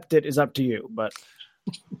accept it is up to you. But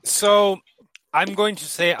so I'm going to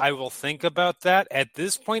say I will think about that. At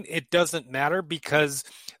this point, it doesn't matter, because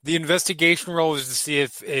the investigation roll is to see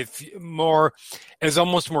if more is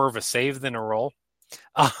almost more of a save than a roll.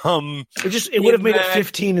 It would have made it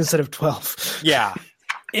 15 instead of 12. Yeah.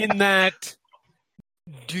 In that,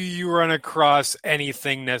 do you run across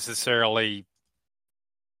anything necessarily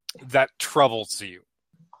that troubles you?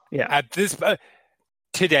 Yeah. At this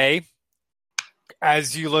today,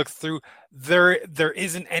 as you look through, there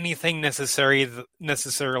isn't anything necessarily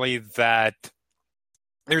that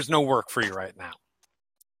there's no work for you right now.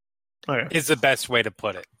 Okay. Is the best way to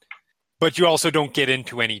put it. But you also don't get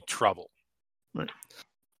into any trouble. Right.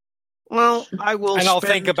 Well, I will, and I'll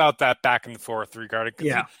think about that back and forth regarding.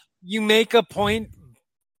 Yeah, you make a point,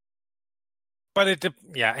 but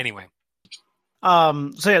anyway.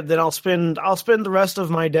 Then I'll spend the rest of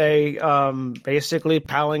my day basically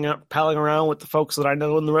palling around with the folks that I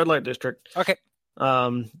know in the red light district. Okay.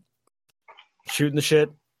 Shooting the shit,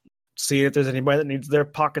 seeing if there's anybody that needs their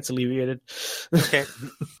pockets alleviated. Okay.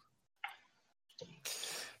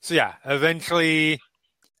 So yeah, eventually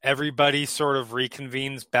everybody sort of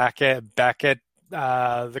reconvenes back at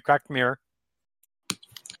the Cracked Mirror.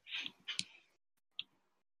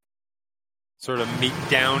 Sort of meet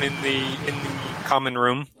down in the common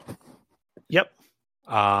room. Yep.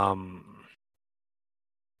 And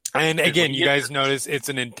again, you guys notice it's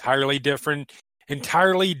an entirely different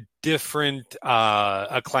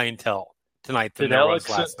a clientele tonight than there was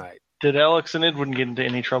last night. Did Alex and Edwin get into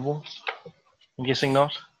any trouble? I'm guessing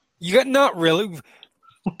not. You got not really.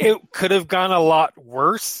 It could have gone a lot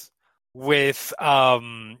worse without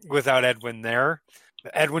Edwin there.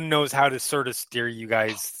 Edwin knows how to sort of steer you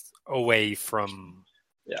guys away from.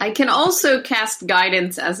 Yeah. I can also cast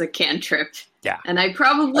guidance as a cantrip. Yeah, and I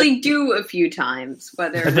probably do a few times.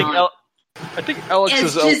 Whether or not, I think Alex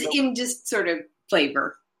is just sort of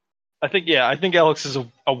flavor. I think Alex is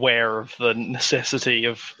aware of the necessity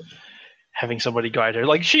of having somebody guide her.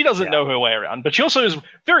 Like, she doesn't know her way around, but she also is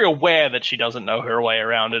very aware that she doesn't know her way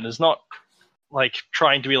around, and is not like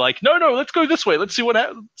trying to be like, no, let's go this way. Let's see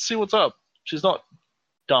what's up. She's not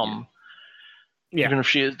dumb, even if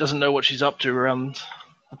she doesn't know what she's up to around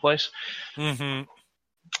the place. Mm-hmm.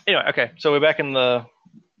 Anyway, okay, so we're back in the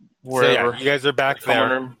wherever. So you guys are back there.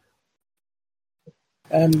 Room.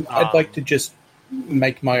 I'd like to just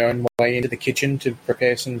make my own way into the kitchen to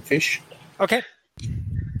prepare some fish. Okay.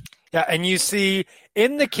 Yeah, and you see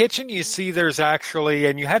in the kitchen, there's actually,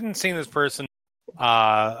 and you hadn't seen this person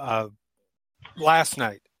last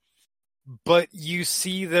night, but you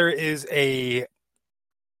see there is a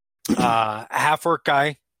half-orc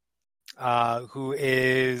guy who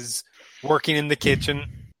is working in the kitchen,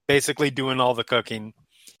 basically doing all the cooking.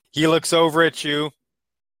 He looks over at you,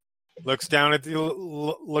 looks down at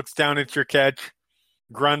your catch,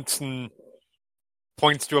 grunts, and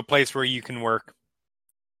points to a place where you can work.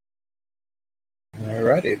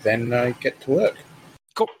 Alrighty, then I get to work.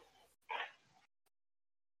 Cool.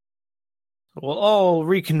 We'll all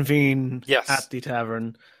reconvene Yes. at the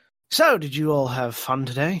tavern. So, did you all have fun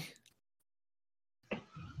today?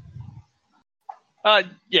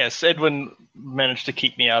 Yes, Edwin managed to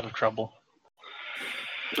keep me out of trouble.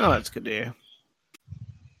 Oh, that's good to hear.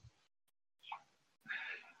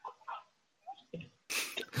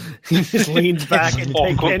 He just leans back and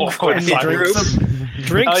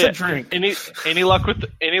drinks a drink. Any luck with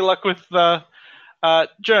the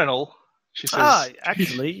journal? She says.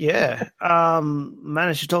 Actually, yeah.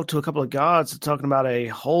 Managed to talk to a couple of guards. They're talking about a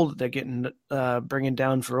hole that they're getting bringing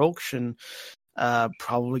down for auction.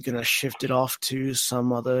 Probably going to shift it off to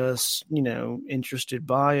some other, interested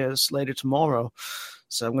buyers later tomorrow.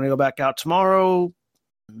 So I'm going to go back out tomorrow.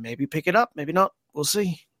 Maybe pick it up. Maybe not. We'll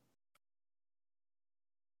see.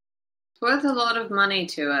 It's worth a lot of money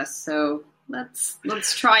to us, so let's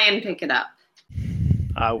try and pick it up.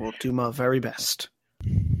 I will do my very best.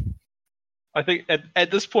 I think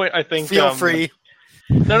at this point, feel free.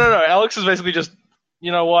 No. Alex is basically just,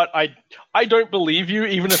 you know what? I don't believe you,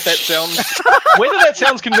 even if that sounds whether that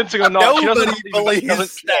sounds convincing or not. Nobody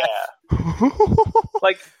doesn't care.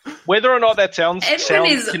 Like whether or not that sounds.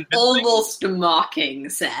 Edwin is convincing. almost mocking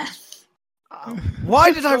Seth.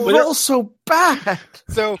 Why did I roll so bad?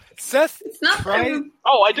 So Seth, It's not tried.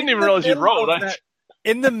 Oh, I didn't even realize you'd rolled.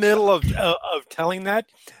 In the middle of telling that,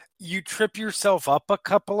 you trip yourself up a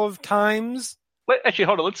couple of times. Actually,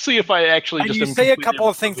 hold on. Let's see if I actually And just you am say a completely couple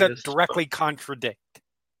of things that oblivious. directly contradict.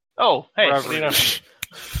 Oh, hey, Whatever.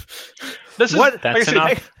 this is What? That's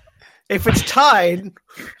enough. If it's tied,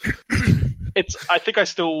 I think I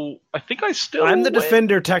still. I'm the win.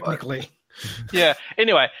 defender technically. Yeah.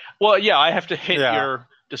 Anyway, well, yeah, I have to hit Yeah. your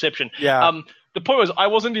deception. Yeah. The point was, I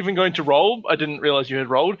wasn't even going to roll. I didn't realize you had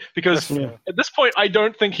rolled because Yeah. at this point, I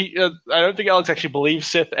don't think Alex actually believes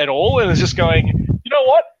Seth at all, and is just going, you know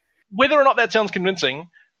what? Whether or not that sounds convincing,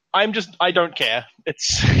 I don't care.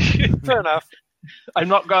 It's Fair enough. I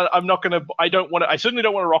certainly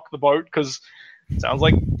don't want to rock the boat because it sounds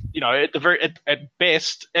like,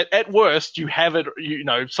 at worst, you have it,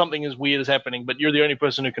 something as weird is happening, but you're the only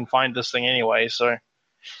person who can find this thing anyway, so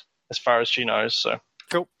as far as she knows, so.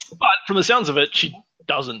 Cool. But from the sounds of it, she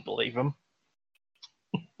doesn't believe him.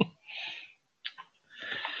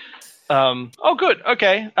 Oh, good.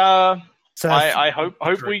 Okay. Seth, I hope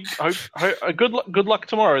good luck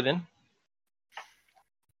tomorrow then.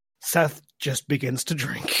 Seth just begins to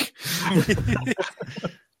drink.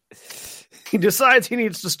 He decides he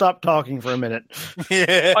needs to stop talking for a minute.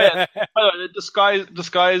 Yeah. Oh yeah. By the way, the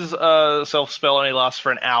disguise self spell only lasts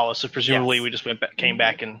for an hour, so presumably we just came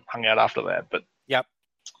back and hung out after that. But Yep.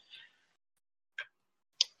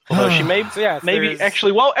 although she may So maybe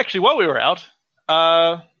actually while we were out,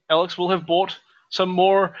 Alex will have bought some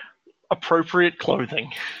more appropriate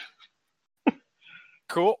clothing.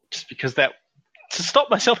 Cool. Just because to stop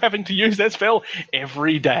myself having to use that spell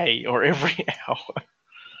every day or every hour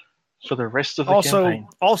for the rest of the campaign.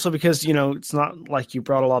 Also because, it's not like you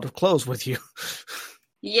brought a lot of clothes with you.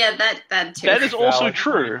 Yeah, that too. That is also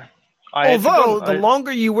true. Although the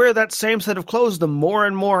longer you wear that same set of clothes, the more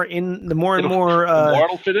and more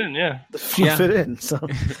it'll fit in, yeah. You fit in. So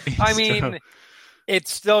I mean,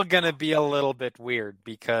 it's still going to be a little bit weird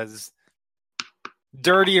because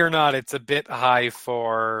dirty or not, it's a bit high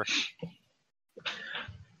for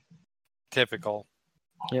typical.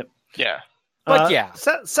 Yep. Yeah. But yeah.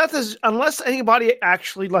 Seth is, unless anybody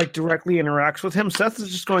actually directly interacts with him, Seth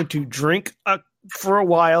is just going to drink for a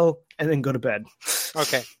while and then go to bed.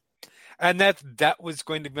 Okay. And that was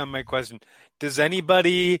going to be my question. Does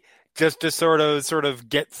anybody, just to sort of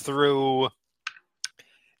get through,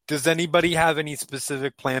 does anybody have any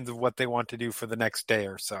specific plans of what they want to do for the next day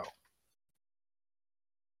or so?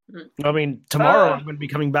 I mean, tomorrow I'm going to be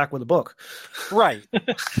coming back with a book. Right.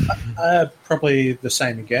 Probably the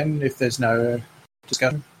same again if there's no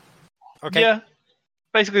discussion. Okay. Yeah.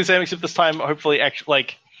 Basically the same, except this time, hopefully,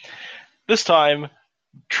 this time,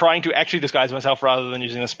 trying to actually disguise myself rather than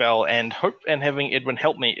using a spell, and having Edwin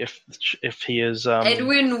help me if he is.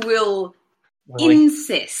 Edwin will willing.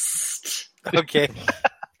 insist. Okay.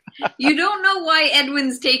 You don't know why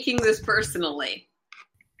Edwin's taking this personally.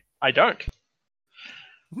 I don't.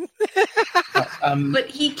 But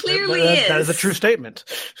he clearly is. That is a true statement.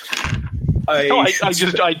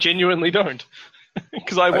 I genuinely don't.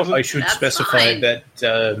 Because I wasn't. I should That's specify fine. that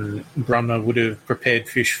Branma would have prepared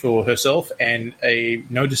fish for herself and a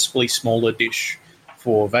noticeably smaller dish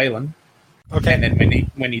for Vaelin. Okay. And then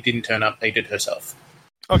when he didn't turn up, they did herself.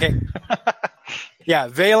 Okay. Yeah,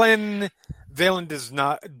 Vaelin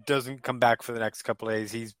doesn't come back for the next couple of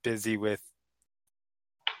days. He's busy with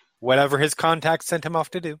whatever his contacts sent him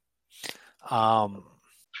off to do.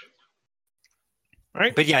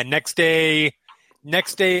 Right? But yeah, next day,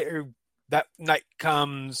 that night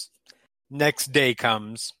comes. Next day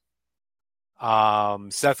comes.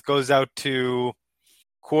 Seth goes out to,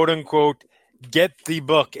 quote unquote, get the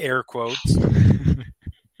book, air quotes.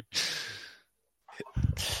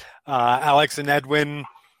 Alex and Edwin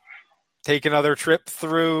take another trip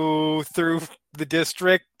through the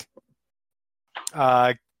district.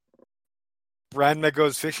 Branma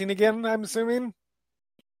goes fishing again, I'm assuming.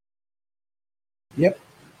 Yep.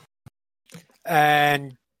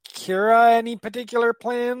 And Kira, any particular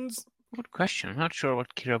plans? Good question. I'm not sure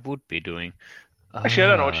what Kira would be doing. Actually, I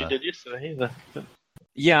don't know what she did yesterday either.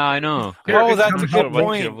 Yeah, I know. Oh, that's I'm a sure good what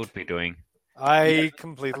point. Kira would be doing. I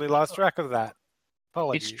completely lost track of that.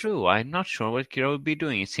 Apologies. It's true. I'm not sure what Kira would be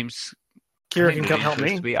doing. It seems Kira can come help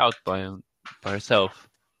dangerous me. to be out by herself.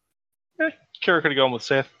 Kira could have gone with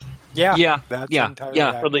Seth. Yeah, that's entirely yeah.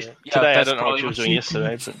 accurate. Or at least Yeah, today. I that's don't know what she probably was what doing she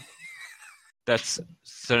yesterday. But That's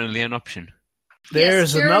certainly an option.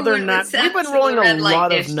 There's Yes, Kira another went with nat. Seth We've been to rolling the a red light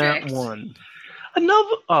lot of nat district. 1. another.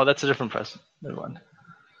 Oh, that's a different person. Never mind.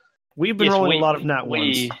 We've been Yes, rolling a lot of nat 1s.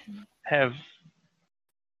 We have.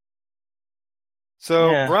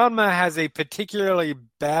 So Yeah. Branma has a particularly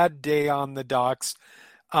bad day on the docks.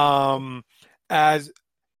 As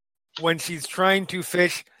when she's trying to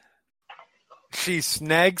fish, she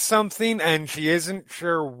snags something and she isn't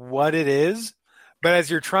sure what it is. But as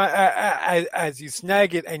you're as you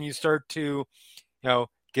snag it and you start to,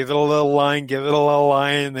 give it a little line,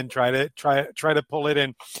 and then try to pull it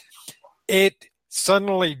in, it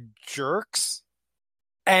suddenly jerks,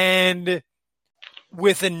 and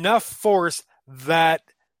with enough force that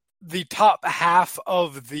the top half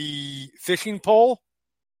of the fishing pole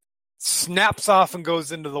snaps off and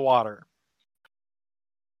goes into the water.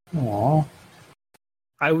 Aww.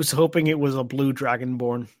 I was hoping it was a blue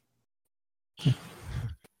dragonborn.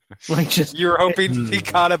 You're hoping he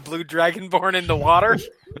caught a blue dragonborn in the water?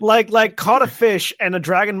 like caught a fish and a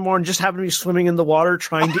dragonborn just happened to be swimming in the water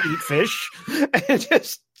trying to eat fish, and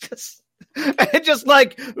just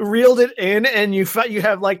like reeled it in, and you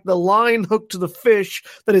have like the line hooked to the fish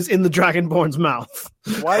that is in the dragonborn's mouth.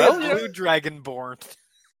 Why a blue dragonborn?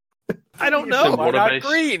 I don't know. Why not Water-based.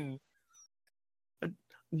 green?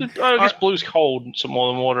 I guess blue's cold some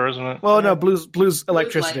more than water, isn't it? Well, no, blue's Blue's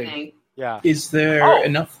electricity. lightning. Yeah. Is there Oh.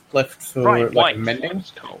 enough left for Right, white. mending?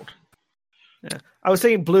 It's cold. I was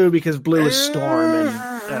thinking blue because blue is storm,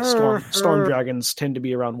 and storm dragons tend to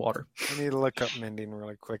be around water. I need to look up mending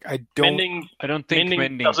really quick. I don't think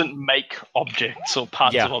Mending doesn't make objects or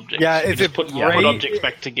parts Yeah. of objects. Yeah, You if just it put break- objects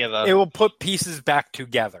back together. it will put pieces back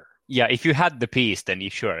together. Yeah, if you had the piece, then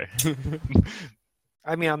you sure.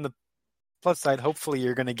 I mean, on the plus side, hopefully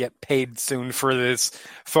you're going to get paid soon for this,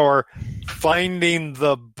 for finding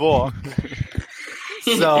the book.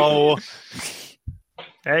 So,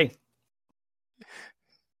 Hey,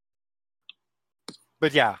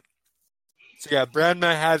 but yeah. So yeah,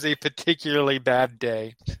 Branma has a particularly bad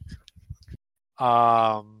day.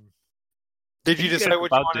 Did you decide what you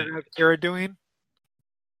about wanted to have Kira doing?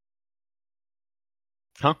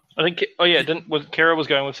 I think. Oh yeah, Kara was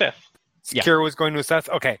going with Seth. Yeah. Kira was going with Seth?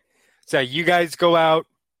 Okay. So you guys go out,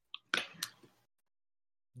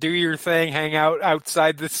 do your thing, hang out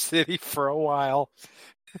outside the city for a while.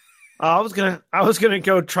 I was gonna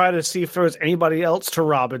go try to see if there was anybody else to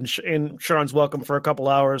rob in Sharon's Welcome for a couple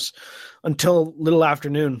hours until little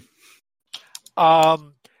afternoon.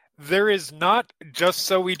 There is not, just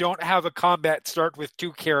so we don't have a combat start with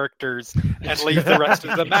 2 characters and leave the rest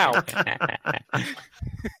of them out.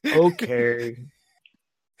 Okay.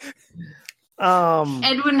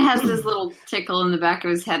 Edwin has this little tickle in the back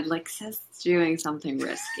of his head, like Seth's doing something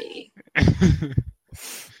risky.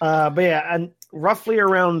 But yeah, and roughly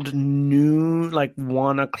around noon, like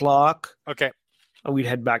 1 o'clock, Okay. we'd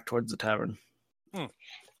head back towards the tavern.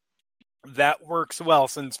 That works well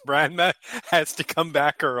since Branma has to come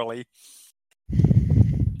back early.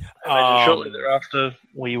 Shortly thereafter,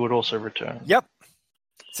 we would also return. Yep.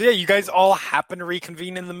 So yeah, you guys all happen to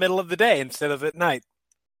reconvene in the middle of the day instead of at night.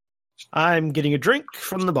 I'm getting a drink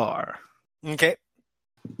from the bar, Okay.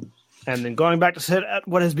 and then going back to sit at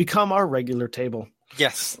what has become our regular table.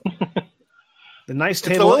 Yes. The nice It's a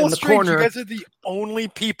table little in the strange. corner. You guys are the only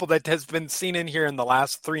people that has been seen in here in the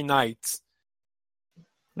last 3 nights.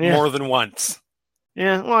 Yeah. More than once.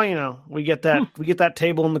 Yeah, well, we get that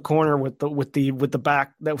table in the corner with the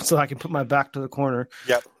back so I can put my back to the corner.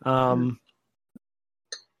 Yep.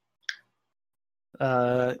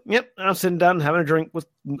 Yep. I'm sitting down and having a drink with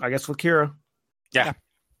Kira. Yeah.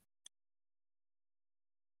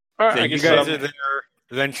 All right, So I you guess guys are there.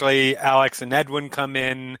 Eventually, Alex and Edwin come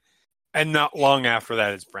in, and not long after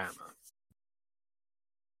that is Branma.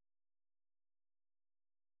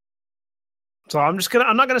 So I'm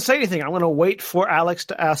not gonna say anything. I'm gonna wait for Alex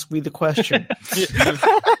to ask me the question.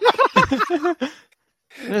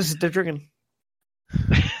 They're drinking.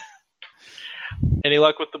 Any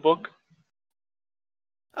luck with the book?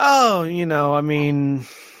 Oh,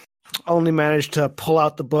 only managed to pull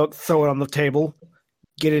out the book, throw it on the table,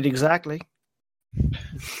 get it exactly.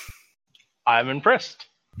 I'm impressed.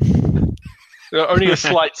 Only a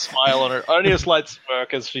slight smile on her, only a slight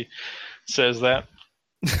smirk as she says that.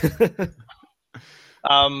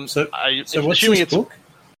 So what's this book?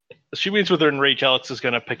 Assuming it's within reach, Alex is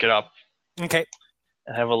going to pick it up. Okay.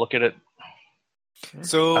 And have a look at it.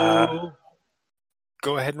 So,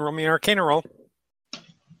 go ahead and roll me an Arcana roll.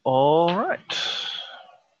 All right.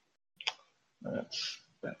 That's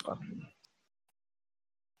that button.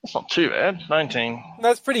 That's not too bad. 19.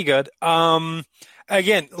 That's pretty good.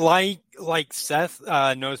 Again, like Seth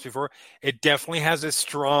noticed before, it definitely has a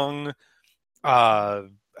strong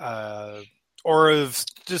aura of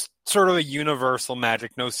just sort of a universal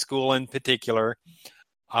magic, no school in particular.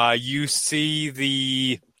 You see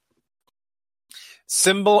the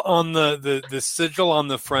symbol on the sigil on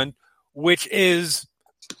the front, which is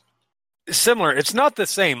similar. It's not the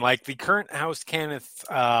same. Like the current House Cannith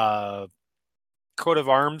coat of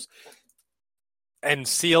arms and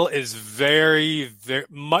seal is very, very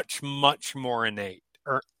much more innate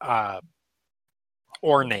or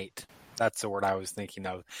ornate. That's the word I was thinking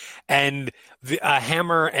of. And the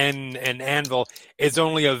hammer and anvil is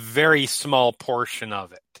only a very small portion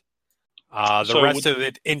of it. The rest of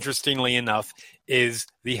it, interestingly enough, is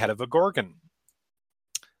the head of a gorgon.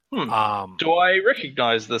 Do I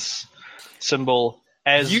recognize this symbol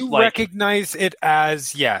as you recognize it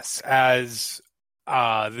as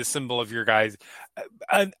the symbol of your guys,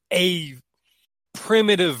 a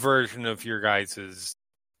primitive version of your guys's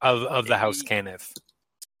of the House Cannith.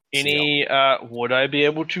 Would I be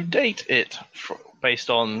able to date it based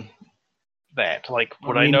on that? Like,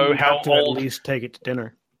 would I know how old? At least take it to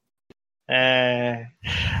dinner.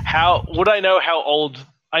 How would I know how old?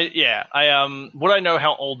 Would I know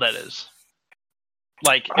how old that is?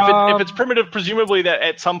 Like, if it's primitive, presumably that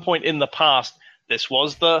at some point in the past, this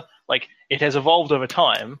was it has evolved over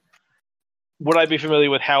time. Would I be familiar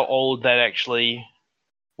with how old that actually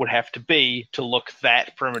would have to be to look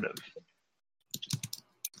that primitive?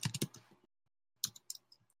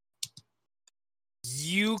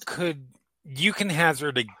 You can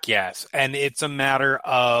hazard a guess, and it's a matter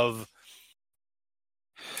of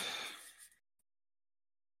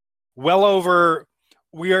well over.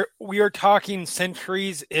 We are talking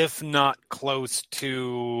centuries, if not close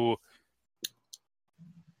to,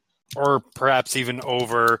 or perhaps even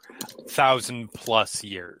over 1,000+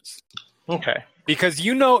 years. Okay, because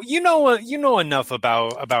you know enough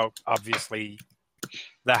about obviously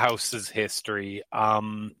the house's history.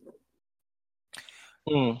 And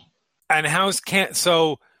House can't.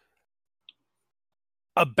 So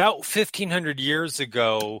about 1,500 years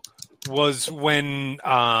ago was when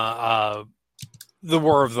the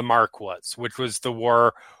War of the Mark was, which was the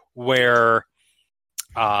war where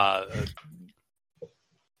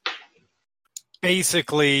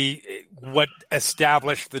basically what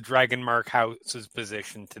established the Dragon Mark House's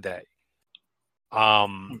position today.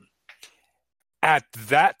 At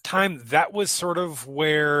that time, that was sort of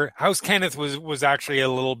where House Cannith was actually a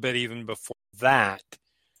little bit even before that.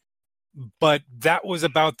 But that was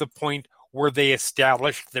about the point where they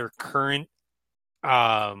established their current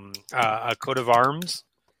coat of arms.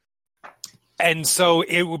 And so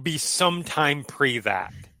it would be sometime pre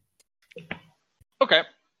that. Okay.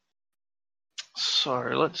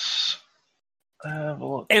 Sorry, let's have a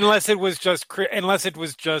look. Unless it was just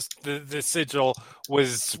the sigil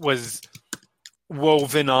was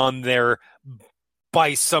woven on there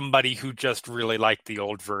by somebody who just really liked the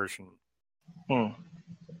old version.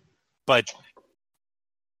 But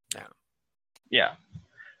yeah.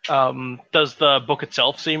 Does the book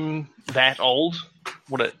itself seem that old?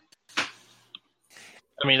 Would it?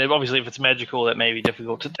 I mean, obviously, if it's magical, that may be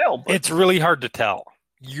difficult to tell. But it's really hard to tell.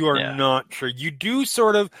 You are not sure. You do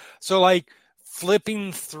sort of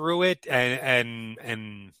flipping through it and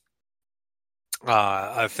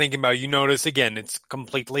thinking about. You notice again, it's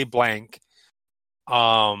completely blank,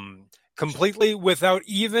 completely without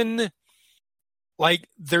even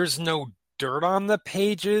there's no dirt on the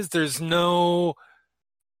pages. There's none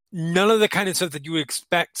of the kind of stuff that you would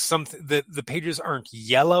expect. Something that the pages aren't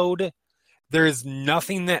yellowed. There is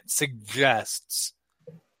nothing that suggests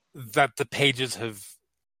that the pages have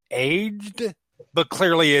aged, but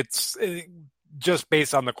clearly it's just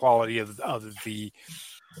based on the quality of the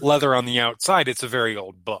leather on the outside. It's a very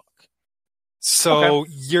old book. So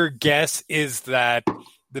your guess is that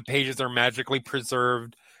the pages are magically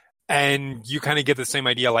preserved, and you kind of get the same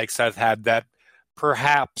idea like Seth had, that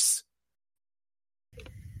perhaps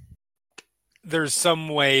there's some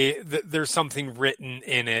way that there's something written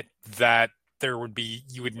in it that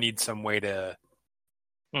you would need some way to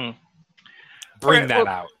bring that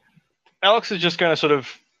out. Alex is just going to sort of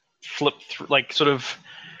flip through, like sort of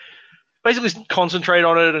basically concentrate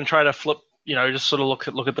on it and try to flip, just sort of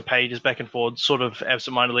look at the pages back and forth, sort of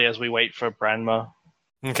absentmindedly as we wait for Branma.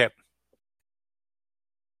 Okay.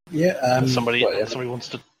 Yeah. Somebody wants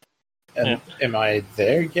to. Am I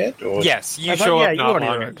there yet? Or? Yes, you show up not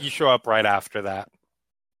long. You show up right after that.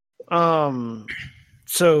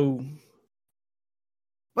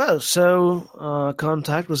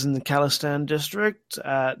 Contact was in the Khalistan district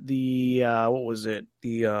at the what was it?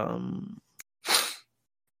 The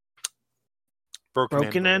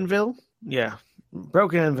Broken Anvil? Yeah.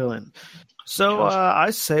 Broken Anvil Inn. So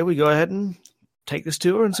I say we go ahead and take this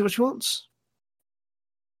to her and see what she wants.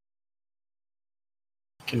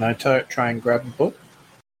 Can I try and grab a book?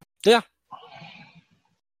 Yeah.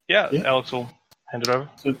 Yeah, Alex will hand it over.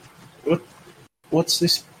 So, what's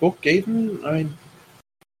this book even? I mean,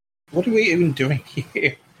 what are we even doing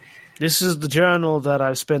here? This is the journal that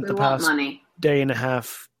I've spent the past day and a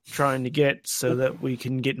half trying to get so that we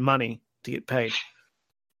can get money to get paid.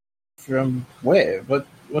 From where?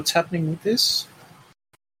 What's happening with this?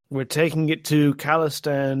 We're taking it to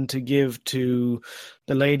Khalistan to give to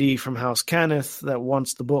the lady from House Cannith that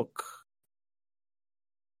wants the book.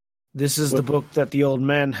 This is the book that the old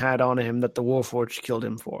man had on him that the Warforged killed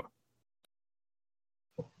him for.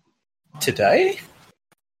 Today?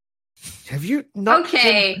 Have you not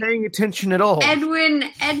been paying attention at all? Edwin.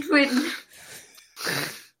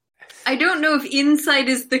 I don't know if insight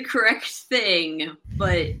is the correct thing,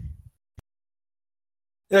 but...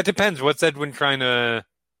 It depends. What's Edwin trying to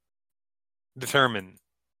determine?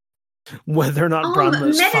 Whether or not Branma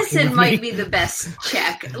is medicine might be the best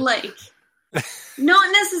check. Like,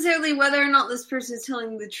 not necessarily whether or not this person is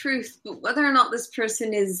telling the truth, but whether or not this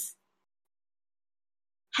person is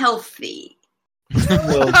healthy.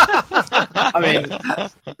 Well, I mean,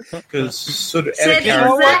 because sort of said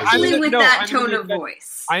exactly with that tone of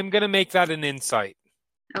voice. I'm going to make that an insight.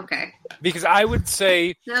 Okay. Because I would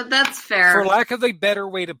say, no, that's fair. For lack of a better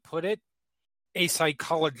way to put it, a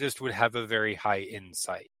psychologist would have a very high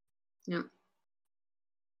insight. Yeah.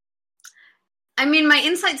 I mean, my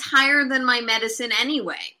insight's higher than my medicine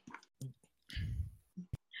anyway.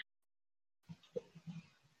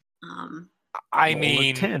 I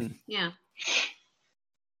mean, 10. Yeah.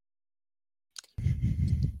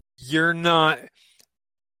 You're not.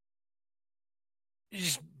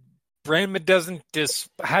 Branma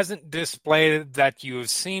hasn't displayed that you have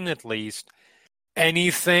seen at least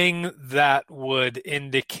anything that would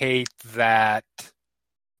indicate that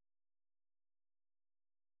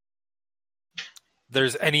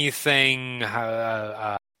there's anything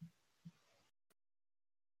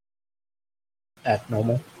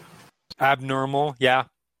abnormal. Yeah.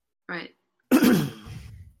 Right.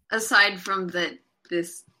 Aside from that,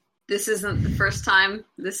 this isn't the first time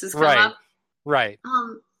this has come up. Right.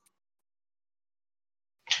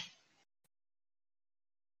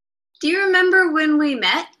 Do you remember when we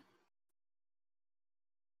met?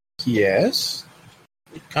 Yes.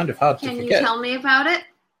 It's kind of hard to forget. Can you tell me about it?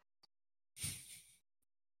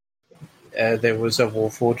 There was a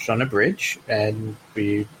Warforged on a bridge, and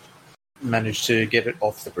we managed to get it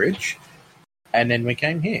off the bridge, and then we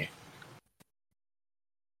came here.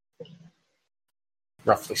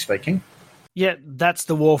 Roughly speaking. Yeah, that's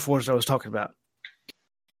the Warforged I was talking about.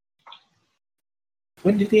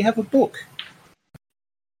 When did he have a book?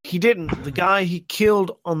 He didn't. The guy he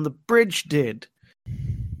killed on the bridge did.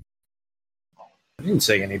 I didn't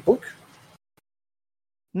see any book.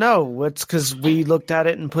 No, it's because we looked at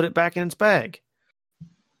it and put it back in its bag.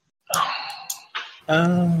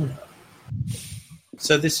 So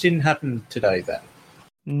this didn't happen today, then?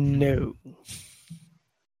 No.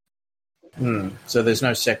 So there's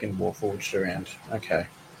no second Warforged around. Okay.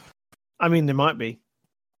 I mean, there might be.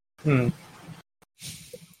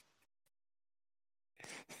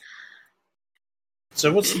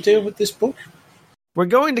 So what's the deal with this book? We're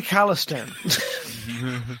going to Khalistan.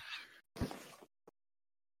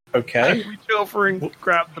 Okay. We go over and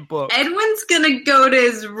grab the book. Edwin's gonna go to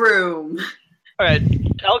his room. All right,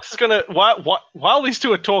 Alex is gonna. While these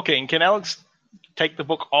two are talking, can Alex take the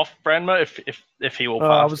book off Branma if he will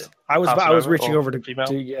pass it? I was reaching over to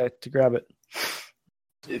grab it.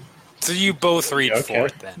 So you both reach for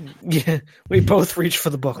it then? Yeah, we both reach for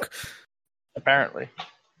the book. Apparently.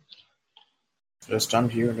 First time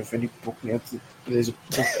hearing of any book now. There's a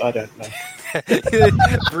book I don't know.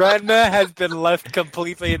 Branma has been left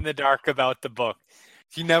completely in the dark about the book.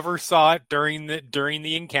 She never saw it during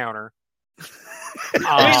the encounter.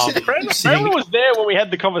 Branma was there when we had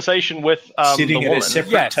the conversation with sitting the at woman. a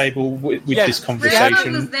separate table with this Branma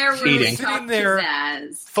conversation, was there when eating we talked there. to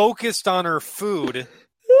Zaz. Focused on her food.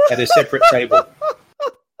 at a separate table.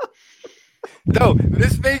 No,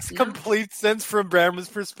 this makes complete sense from Branma's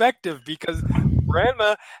perspective because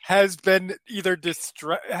Branma has been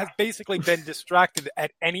has basically been distracted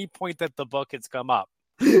at any point that the book has come up.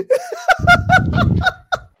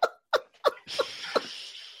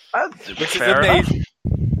 Which is amazing.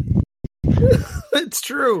 It's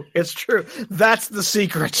true. It's true. That's the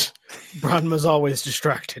secret. Branma's always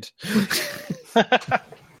distracted.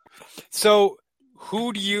 So,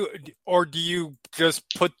 who do you just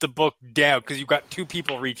put the book down because you've got two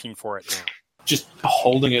people reaching for it now? Just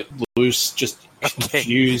holding it loose, just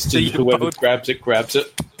confused, So and you whoever both- grabs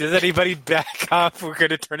it. Does anybody back off? We're going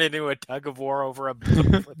to turn into a tug of war over a book.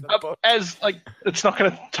 With the book. It's not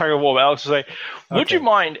going to tug of war. But Alex will say, "Would Okay. you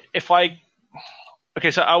mind if I?"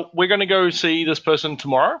 Okay, so we're going to go see this person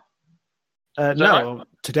tomorrow. Is that No,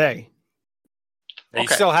 today. You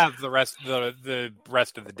Okay. still have the rest of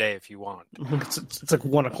the day if you want. It's like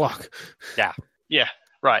 1 o'clock. Yeah,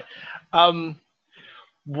 right.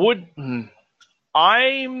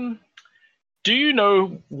 Do you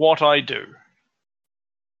know what I do?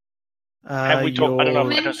 Have we talked? I don't know.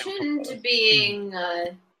 You I don't think- mentioned being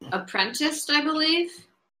apprenticed, I believe.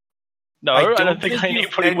 No, I I don't don't think think you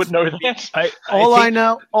anybody would know that. All I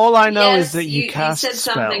know Yes, is that you cast said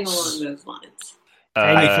something spells. along those lines.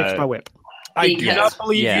 And you fix my whip. I do Because- not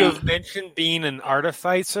believe Yeah. you have mentioned being an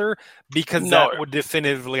artificer because No. that would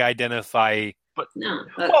definitively identify. No,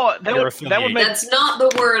 Well, that Your would make. that's not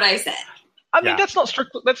the word I said. I mean, Yeah. that's not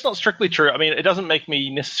strictly true. I mean, it doesn't make me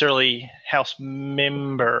necessarily house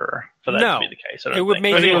member for that No, to be the case. I don't It would think.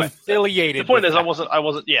 make But you anyway, affiliated. the point with is, that. I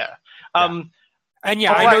wasn't. Yeah. And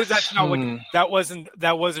yeah, But I know what- that's not what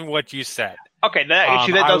that wasn't what you said. Okay, that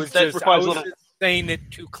requires a little. Just saying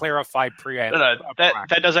it to clarify No,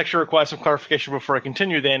 that does actually require some clarification before I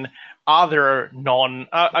continue. Then, are there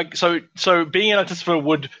so being an anticipator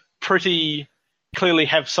would pretty clearly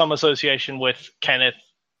have some association with Kenneth.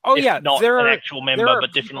 Oh if yeah, not there an are actual member, there are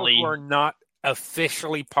but people definitely who are not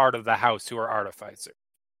officially part of the house who are artificers.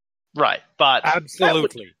 right. But Absolutely, that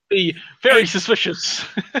would be very And- suspicious.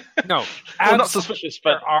 no, Well, not absolutely suspicious,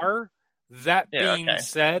 but there are. That Yeah, being okay.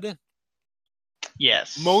 said,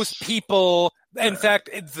 yes, most people, in fact,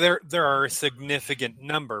 there are a significant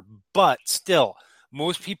number, but still,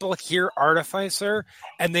 most people hear artificer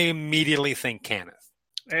and they immediately think Kenneth.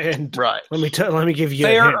 And right. let me give you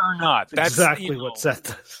Fair a hint. or not, that's Exactly what Seth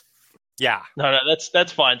does. Yeah, No,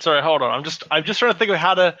 that's fine. Sorry, hold on. I'm just trying to think of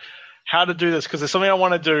how to do this because there's something I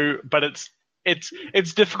want to do, but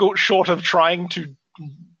it's difficult short of trying to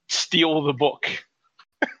steal the book.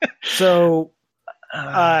 So,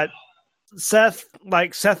 Seth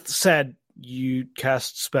said, you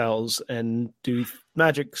cast spells and do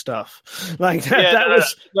magic stuff. Like that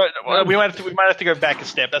was. No, we might have to go back a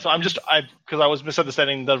step. That's why because I was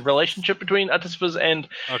misunderstanding the relationship between Anticipus and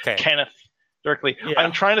okay. Kenneth directly. Yeah.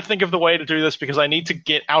 I'm trying to think of the way to do this because I need to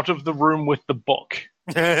get out of the room with the book.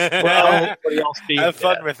 Well, Everybody else being have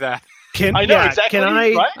fun there. with that. I know exactly. Can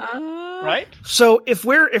I? Right? So if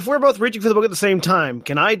we're both reaching for the book at the same time,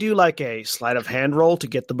 can I do like a sleight of hand roll to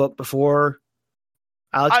get the book before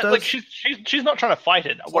Alex does? Like she's not trying to fight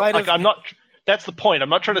it. Sleight of- I'm not. That's the point. I'm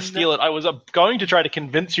not trying to steal it. I was going to try to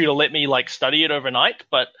convince you to let me study it overnight,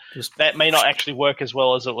 but that may not actually work as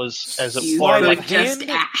well as it was You Sleight would of just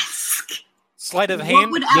hand? ask. Sleight of What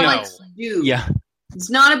hand. would No. Alex do? Yeah. It's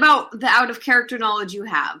not about the out of character knowledge you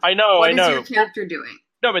have. I know. What I is know. your character doing?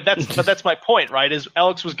 No, but that's my point, right? Is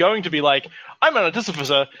Alex was going to be like, I'm an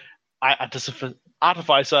artificer.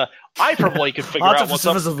 Artificer. I probably could figure out what's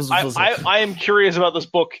up. I am curious about this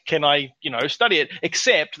book. Can I, study it?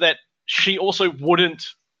 Except that she also wouldn't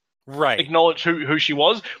Right. acknowledge who she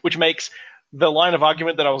was, which makes the line of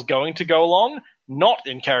argument that I was going to go along not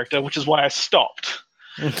in character, which is why I stopped.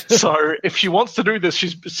 So if she wants to do this,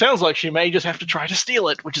 it sounds like she may just have to try to steal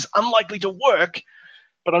it, which is unlikely to work.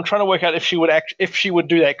 But I'm trying to work out if she would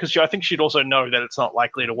do that, because I think she'd also know that it's not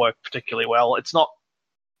likely to work particularly well. It's not.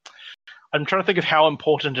 I'm trying to think of how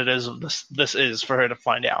important it is. This is for her to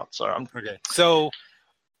find out. So I'm Okay. So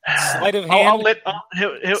sleight of hand.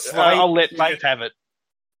 I'll let Seth have it.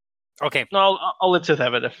 Okay. No, I'll let Seth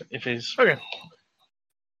have it if he's Okay.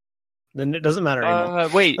 Then it doesn't matter anymore.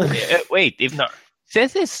 Wait. If no.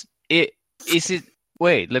 Seth is it?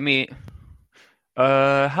 Wait, let me.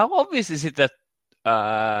 How obvious is it that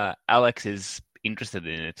Alex is interested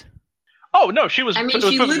in it. Oh no, she was. I mean, it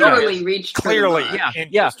was she perfectly literally obvious. reached Clearly, for the book.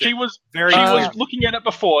 Yeah. She was very. she was looking at it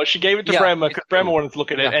before. She gave it to Branma because it's true. Branma wanted to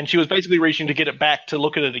look at it, and she was basically reaching to get it back to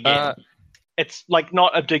look at it again. It's like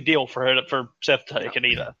not a big deal for her for Seth to take it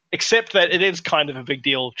either, except that it is kind of a big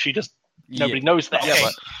deal. She just nobody knows that. Yeah,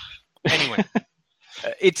 but Anyway,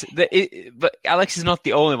 but Alex is not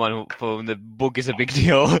the only one for whom the book is a big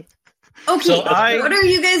deal. Okay, So what are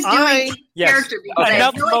you guys doing yes. character? Because I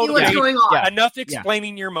Enough have no idea what's motivation. going on. Yeah. enough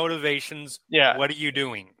explaining your motivations. Yeah. What are you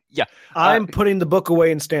doing? I'm putting the book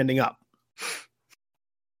away and standing up.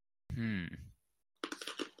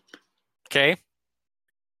 Okay.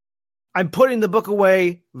 I'm putting the book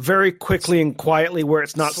away very quickly and quietly where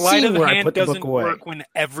it's not Sleight seen of where I hand put the doesn't book away. work when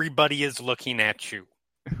everybody is looking at you.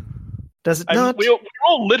 Does it And not? we're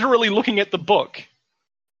all literally looking at the book.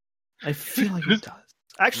 I feel like it does.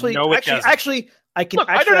 Actually, No, it doesn't. I can. Look,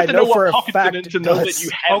 I actually, don't have to know know for what a pocket's fact in it to it know does. that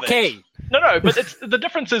you have Okay. it. No, but it's the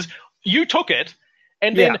difference is you took it,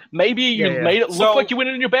 and then maybe you made it look So- like you went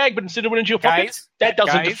in your bag, but instead it went into your pocket. Guys, That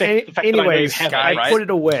doesn't guys, affect the fact that I know you Anyways, have guys, it, right? I put it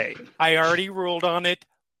away. I already ruled on it.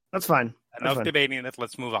 That's fine. That's Enough fine. debating it.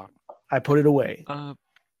 Let's move on. I put it away,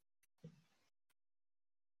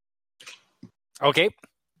 Okay.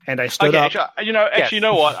 and I stood up. Actually, you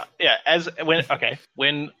know what? Yeah,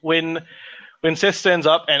 when Seth stands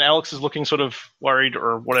up and Alex is looking sort of worried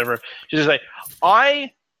or whatever, she just say,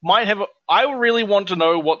 I really want to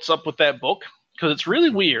know what's up with that book because it's really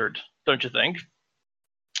weird, don't you think?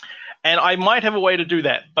 And I might have a way to do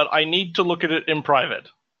that, but I need to look at it in private.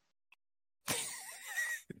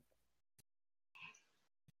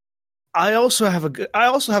 I also have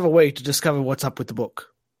a way to discover what's up with the book.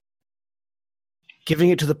 Giving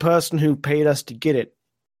it to the person who paid us to get it.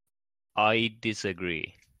 I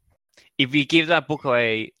disagree. If we give that book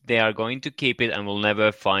away, they are going to keep it and we'll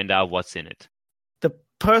never find out what's in it. The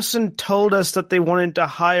person told us that they wanted to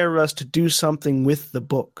hire us to do something with the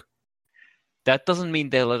book. That doesn't mean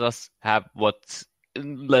they let us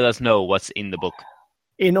know what's in the book.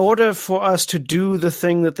 In order for us to do the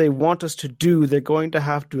thing that they want us to do, they're going to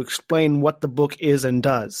have to explain what the book is and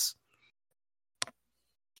does.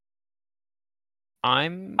 They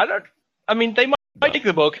might take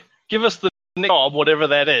the book, give us the job, whatever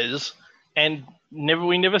that is, and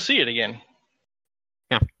we never see it again.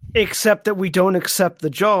 Yeah. Except that we don't accept the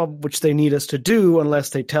job which they need us to do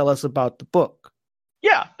unless they tell us about the book.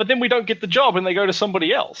 Yeah, but then we don't get the job and they go to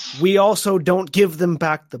somebody else. We also don't give them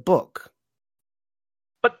back the book.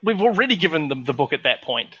 But we've already given them the book at that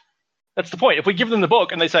point. That's the point. If we give them the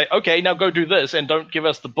book and they say, okay, now go do this and don't give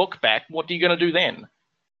us the book back, what are you going to do then?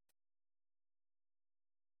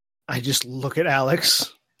 I just look at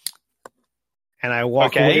Alex and I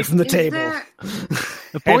walk away from the table,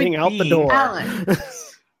 heading out the door.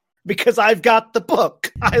 Alex. Because I've got the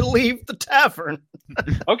book. I leave the tavern.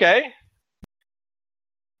 Okay.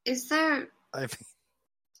 Is there a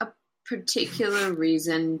particular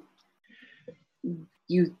reason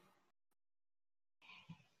you...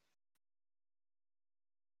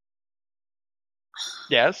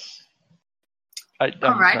 Yes. All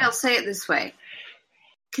right, I'll say it this way.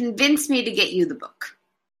 Convince me to get you the book.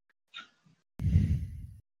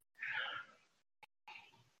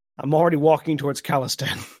 I'm already walking towards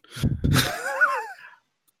Calistan.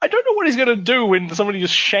 I don't know what he's going to do when somebody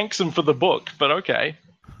just shanks him for the book, but okay.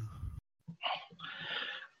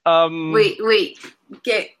 Wait.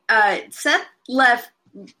 Seth left.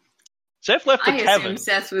 Seth left the I tavern. assume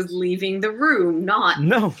Seth was leaving the room, not...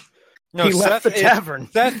 No, he left the tavern.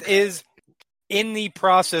 Seth is in the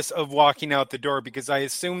process of walking out the door because I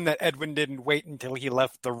assume that Edwin didn't wait until he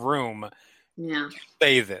left the room to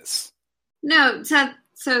say this. No, Seth.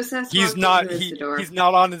 So Seth He's the door. He's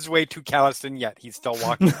not on his way to Caliston yet. He's still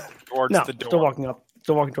walking towards the door.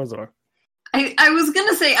 Still walking towards the door. I was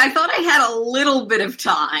gonna say I thought I had a little bit of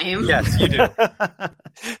time. Yes, you do.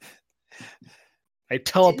 I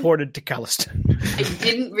teleported to Caliston. I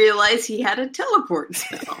didn't realize he had a teleport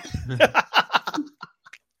spell.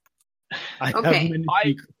 Okay.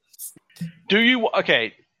 Do you?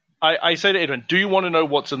 Okay. I say to Edwin, do you want to know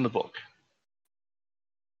what's in the book?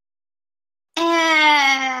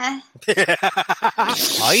 I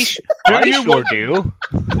sure do.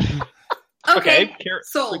 Okay.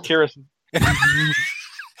 Sold.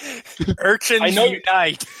 Urchins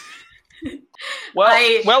unite.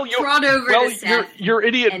 Trot over to Seth your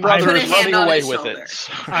idiot and brother put a is running hand on away his with shoulder. it.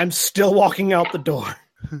 I'm still walking out the door.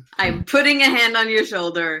 I'm putting a hand on your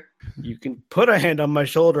shoulder. You can put a hand on my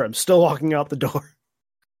shoulder. I'm still walking out the door.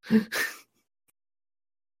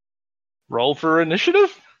 Roll for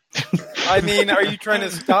initiative? I mean, are you trying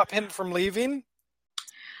to stop him from leaving?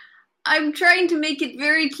 I'm trying to make it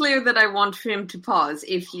very clear that I want him to pause.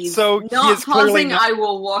 If he's So not he is clearly pausing, not- I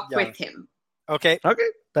will walk Yeah. with him. Okay. Okay,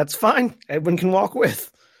 that's fine. Edwin can walk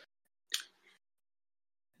with.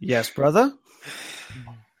 Yes, brother?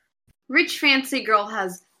 Rich fancy girl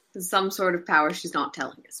has some sort of power she's not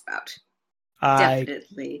telling us about. I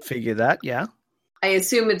Definitely. figure that, yeah. I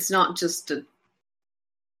assume it's not just a...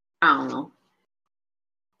 I don't know.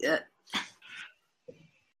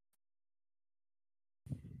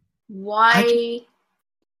 Why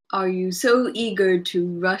are you so eager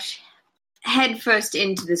to rush headfirst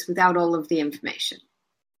into this without all of the information?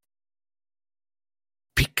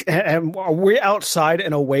 And are we outside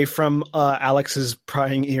and away from Alex's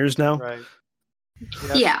prying ears now? Right.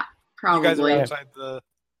 Yeah, You guys are probably. outside the...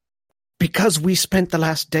 Because we spent the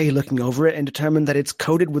last day looking over it and determined that it's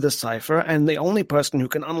coded with a cipher, and the only person who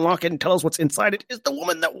can unlock it and tell us what's inside it is the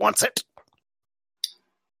woman that wants it.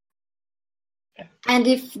 And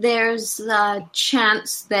if there's a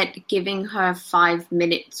chance that giving her 5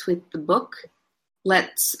 minutes with the book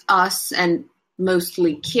lets us and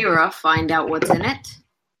mostly Kira find out what's in it?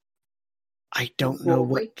 I don't know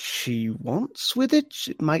what she wants with it.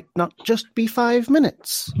 It might not just be 5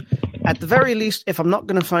 minutes. At the very least, if I'm not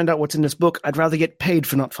going to find out what's in this book, I'd rather get paid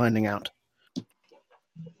for not finding out.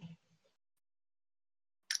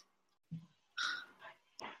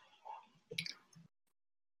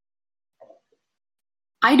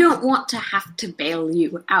 I don't want to have to bail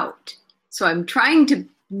you out. So I'm trying to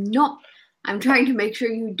make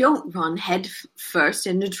sure you don't run head first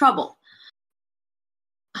into trouble.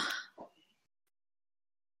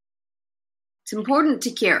 It's important to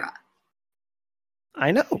Kira.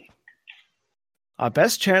 I know. Our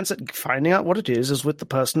best chance at finding out what it is with the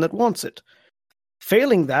person that wants it.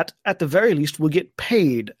 Failing that, at the very least, we'll get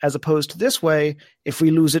paid, as opposed to this way, if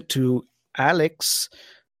we lose it to Alex,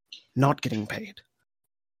 not getting paid.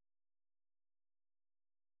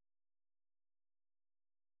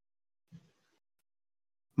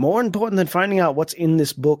 More important than finding out what's in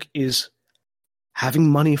this book is having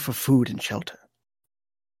money for food and shelter.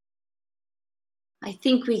 I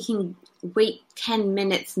think we can wait 10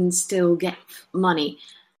 minutes and still get money.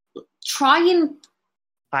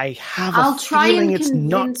 I have I'll a try feeling and it's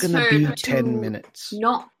not convince going to her be to 10 minutes.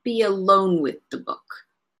 not be alone with the book.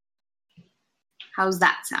 How's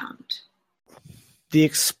that sound? The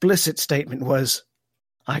explicit statement was,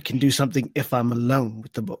 I can do something if I'm alone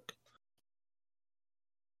with the book.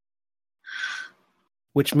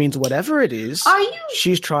 Which means whatever it is,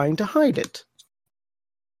 she's trying to hide it.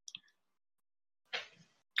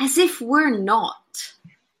 As if we're not.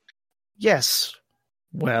 Yes.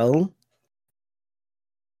 Well,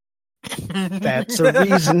 that's a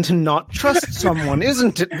reason to not trust someone,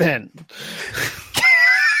 isn't it, then?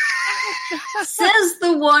 Says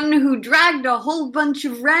the one who dragged a whole bunch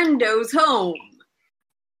of randos home.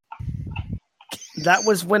 That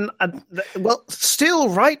was when, still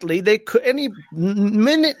rightly, they could any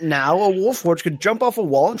minute now, a Warforged could jump off a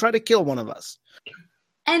wall and try to kill one of us.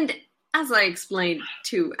 And as I explained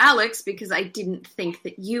to Alex, because I didn't think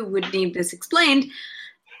that you would need this explained,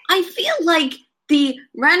 I feel like the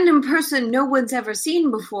random person no one's ever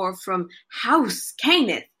seen before from House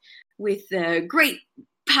Caneth, with great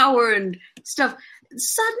power and stuff,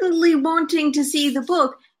 suddenly wanting to see the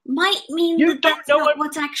book might mean that's not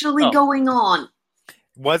what's actually going on.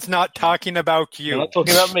 Was not talking about you. You're not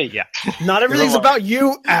talking about me. Yeah. Not everything's about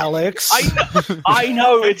you, Alex. I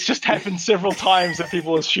know. It's just happened several times that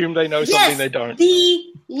people assume they know something they don't. The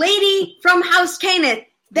lady from House Caneth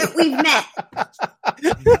that we've met.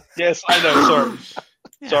 Yes, I know.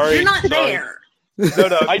 Sorry. You're not there.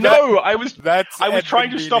 No. I know. I was Edwin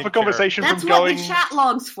trying to stop a conversation That's from what going. the chat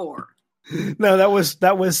log's for. No, that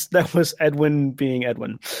was Edwin being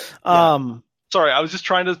Edwin. Sorry, I was just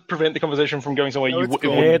trying to prevent the conversation from going somewhere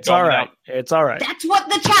It's all right. It's all right. That's what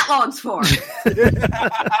the chat log's for.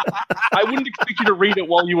 I wouldn't expect you to read it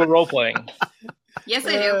while you were role playing. Yes,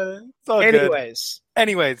 I do. It's all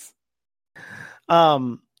Anyways.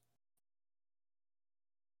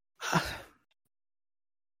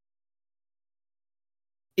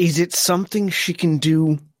 Is it something she can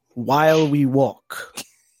do while we walk?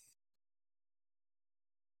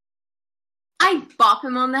 I bop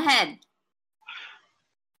him on the head.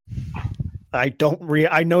 I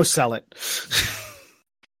know sell it.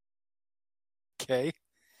 Okay.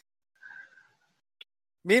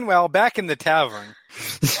 Meanwhile, back in the tavern.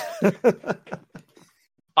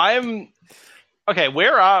 Okay,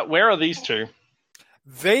 where are these two?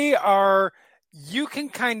 They are, you can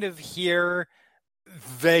kind of hear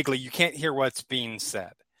vaguely, you can't hear what's being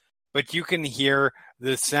said, but you can hear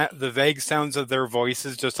the vague sounds of their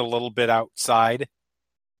voices just a little bit outside.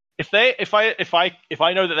 If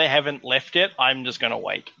I know that they haven't left yet, I'm just gonna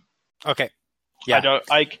wait. Okay. Yeah.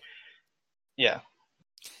 Yeah.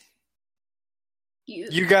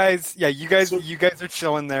 You guys are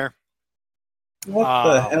chilling there.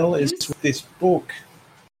 What the hell is with this book?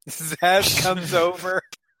 Zaz comes over.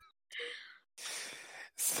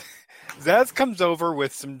 Zaz comes over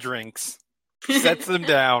with some drinks, sets them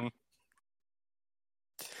down.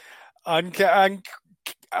 Uncaps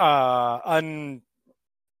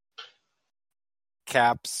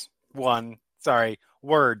one. Sorry,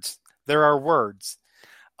 words. There are words.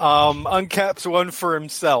 Uncaps one for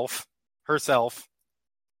herself.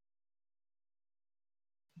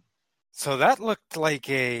 So that looked like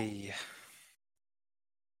a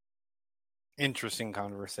interesting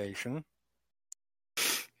conversation.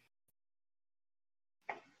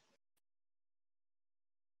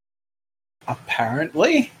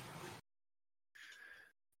 Apparently.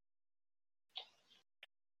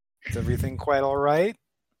 Is everything quite all right?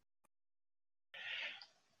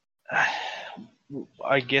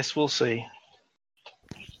 I guess we'll see.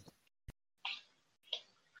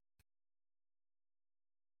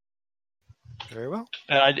 Very well.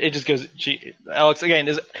 And it just goes. Alex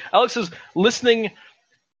is listening.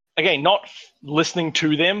 Again, not listening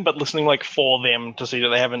to them, but listening like for them to see that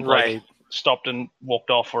they haven't like stopped and walked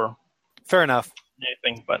off or. Fair enough.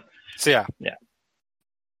 Anything, but so yeah.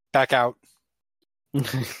 Back out.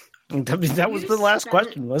 That was the last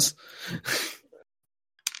question. Was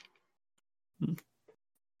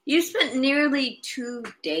you spent nearly 2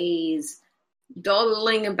 days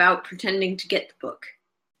dawdling about pretending to get the book.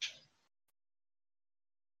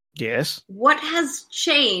 Yes. What has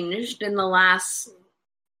changed in the last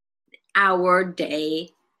hour, day,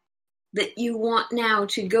 that you want now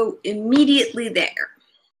to go immediately there?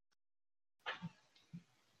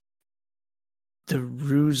 The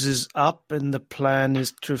ruse is up and the plan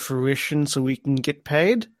is to fruition so we can get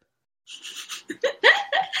paid?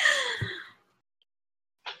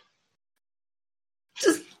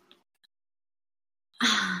 Just...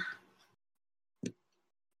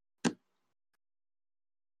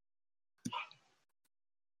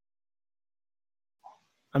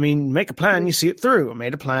 I mean, make a plan, you see it through. I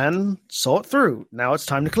made a plan, saw it through. Now it's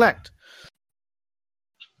time to collect.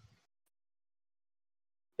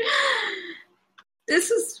 This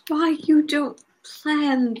is why you don't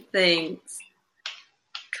plan things.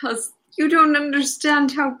 Because you don't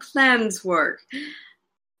understand how plans work.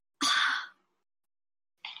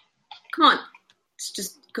 Come on, let's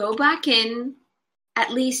just go back in,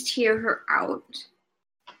 at least hear her out.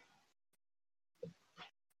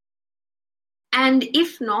 And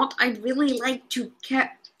if not, I'd really like to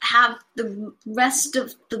have the rest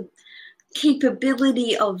of the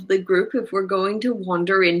capability of the group if we're going to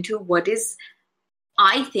wander into what is,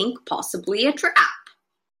 I think, possibly a trap.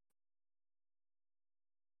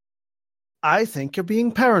 I think you're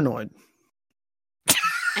being paranoid.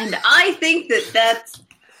 And I think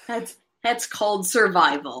that's called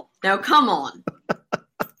survival. Now, come on.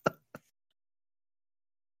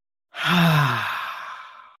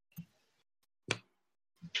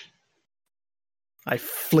 I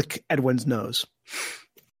flick Edwin's nose.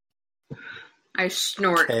 I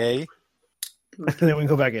snort. Okay. And then we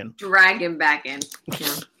go back in. Drag him back in.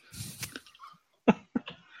 Yeah.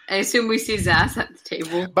 I assume we see Zaz at the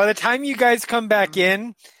table. By the time you guys come back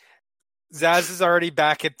in, Zaz is already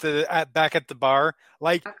back at the bar.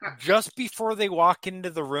 Like, just before they walk into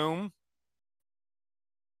the room,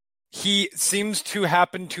 he seems to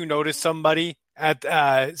happen to notice somebody at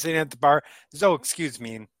sitting at the bar. Oh, excuse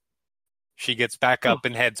me. She gets back up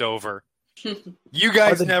and heads over. You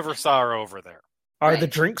guys never saw her over there. Are the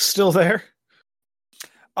drinks still there?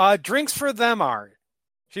 Drinks for them are.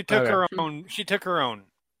 She took her own. She took her own.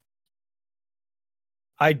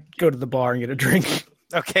 I go to the bar and get a drink.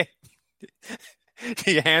 Okay.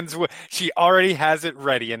 She already has it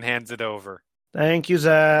ready and hands it over. Thank you,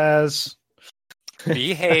 Zaz.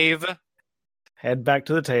 Behave. Head back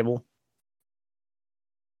to the table.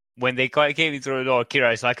 When they came through the door,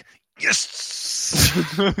 Kira is like, yes!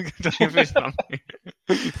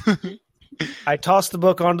 I toss the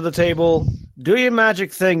book onto the table. Do your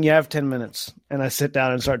magic thing. You have 10 minutes. And I sit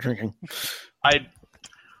down and start drinking.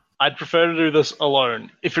 I'd prefer to do this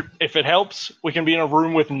alone. If it helps, we can be in a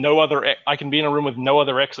room with no other. I can be in a room with no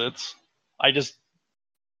other exits. I just,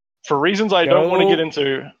 for reasons I don't want to get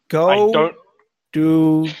into. I don't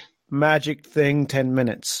do magic thing. 10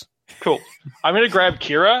 minutes. Cool. I'm gonna grab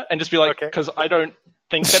Kira and just be like, because I don't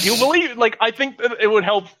think that he'll believe. Like, I think that it would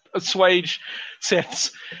help assuage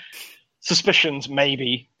Seth's suspicions.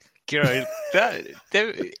 Maybe. Kira,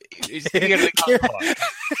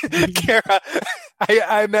 Kira,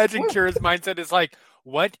 I imagine Kira's mindset is like,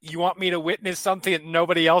 what? You want me to witness something that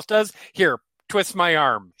nobody else does? Here, twist my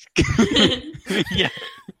arm. Yeah.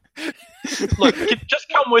 Look, just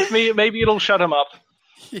come with me. Maybe it'll shut him up.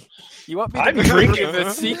 You want me to I'm give drinking. you the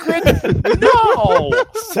secret? No!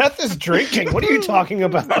 Seth is drinking. What are you talking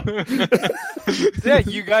about? Yeah,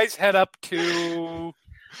 you guys head up to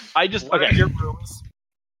your rooms.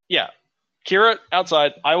 Yeah. Kira,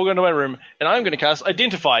 outside, I will go into my room, and I'm going to cast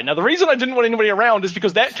Identify. Now, the reason I didn't want anybody around is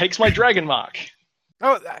because that takes my dragon mark.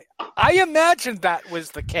 Oh, I imagined that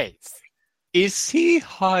was the case. Is he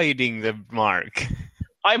hiding the mark?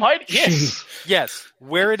 I'm hiding. Yes. Yes.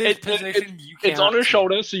 Where it is positioned, you can't. It's on her see.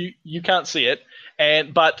 shoulder, so you can't see it.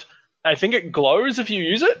 But I think it glows if you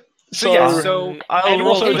use it. So And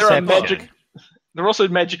also, there are also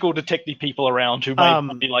magical detective people around who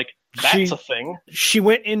might be like, that's a thing. She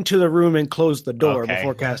went into the room and closed the door Okay.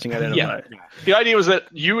 before casting Identify. Yeah. The idea was that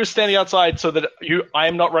you were standing outside so that I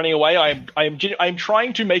am not running away. I am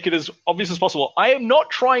trying to make it as obvious as possible. I am not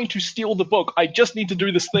trying to steal the book. I just need to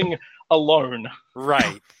do this thing alone.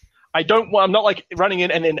 Right. I'm not like running in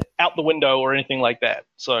and then out the window or anything like that.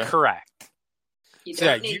 So Correct. You So,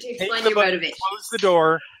 don't yeah, need to you take explain the your book, motivation. close the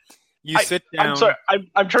door. You sit down. I'm sorry.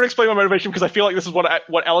 I'm trying to explain my motivation because I feel like this is what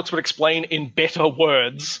Alex would explain in better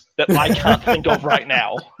words that I can't think of right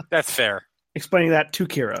now. That's fair. Explaining that to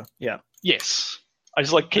Kira. Yeah. Yes. I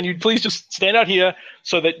just can you please just stand out here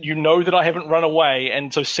so that you know that I haven't run away,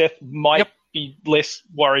 and so Seth might be less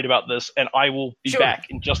worried about this, and I will be back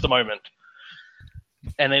in just a moment.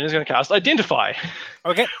 And then he's going to cast Identify.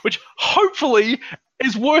 Okay. Which hopefully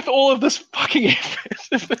is worth all of this fucking effort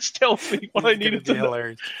if this tells me what I needed to know.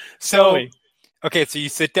 Hilarious. So, okay, so you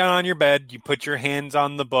sit down on your bed, you put your hands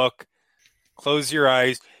on the book, close your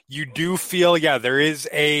eyes. You do feel, there is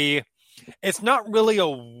it's not really a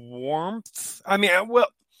warmth. I mean, well,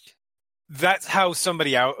 that's how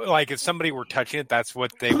somebody if somebody were touching it, that's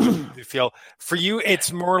what they would feel. For you,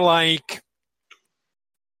 it's more like,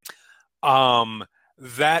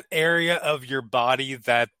 that area of your body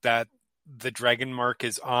that the dragon mark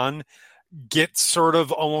is on gets sort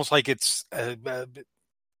of almost like it's an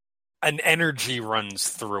energy runs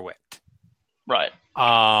through it. Right.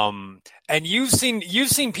 And you've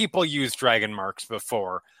seen people use dragon marks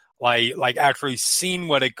before, like actually seen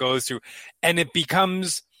what it goes through, and it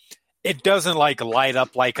doesn't light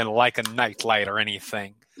up like a night light or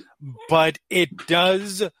anything, but it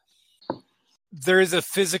does. There is a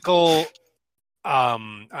physical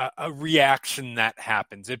a reaction that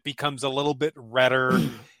happens. It becomes a little bit redder.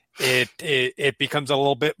 It becomes a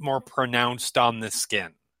little bit more pronounced on the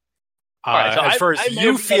skin. Right, so as far as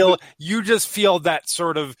you feel, you just feel that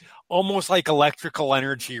sort of almost like electrical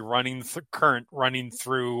energy current running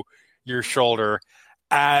through your shoulder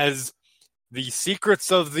as the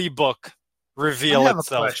secrets of the book reveal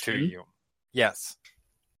itself to you. Yes.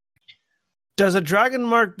 Does a dragon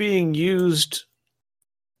mark being used?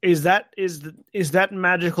 Is that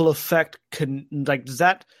magical effect? Does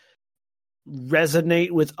that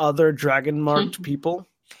resonate with other dragon marked people?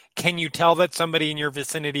 Can you tell that somebody in your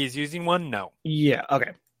vicinity is using one? No. Yeah.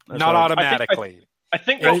 Okay. Not automatically. I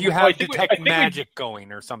think if you have detect magic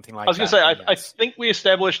going or something like that. I was going to say, I think we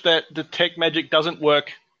established that detect magic doesn't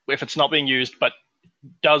work if it's not being used, but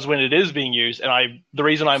does when it is being used. And the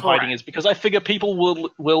reason I'm hiding is because I figure people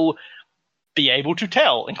will be able to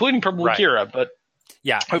tell, including probably Kira, but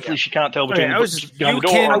hopefully she can't tell between the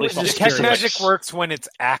door. Detect magic works when it's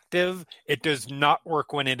active. It does not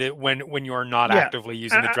work when when you are not actively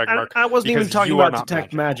using the dragon mark. I wasn't even talking about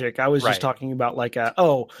detect magic. I was just talking about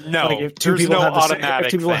if two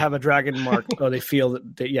people have a dragon mark, they feel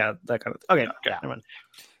that that kind of okay. Never mind.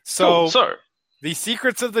 So the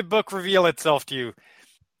secrets of the book reveal itself to you.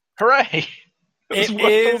 Hooray! It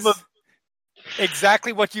is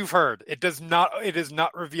exactly what you've heard. It does not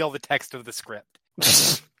reveal the text of the script.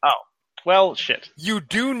 Oh, well, shit. You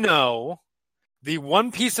do know the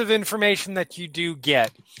one piece of information that you do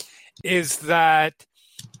get is that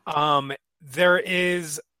there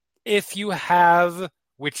is, if you have,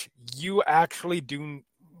 which you actually do,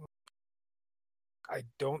 I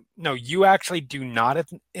don't know, you actually do not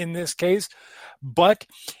in this case, but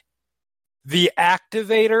the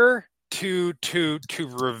activator to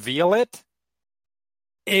reveal it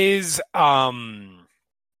is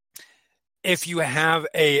if you have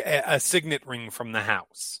a signet ring from the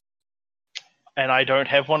house. And I don't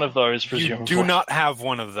have one of those, presumably. You do not have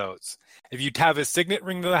one of those. If you have a signet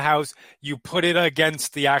ring to the house, you put it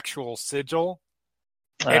against the actual sigil.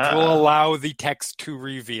 It will allow the text to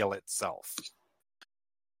reveal itself.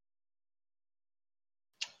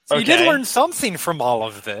 So you did learn something from all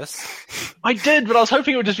of this. I did, but I was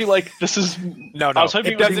hoping it would just be like, this is... No. I was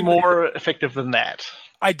hoping it would be more effective than that.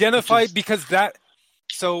 Identified because that...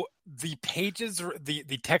 So the pages,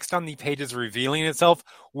 the text on the pages revealing itself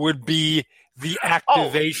would be the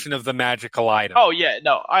activation of the magical item. Oh, yeah,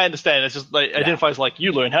 no, I understand. It's just like identifies like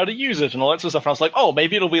you learn how to use it and all that sort of stuff. And I was like, oh,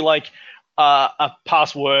 maybe it'll be like a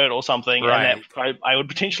password or something. Right. And I would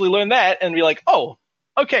potentially learn that and be like, oh,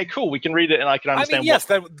 okay, cool, we can read it and I can understand. I mean, yes,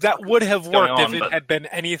 that would have worked if it had been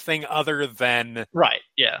anything other than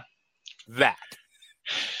that.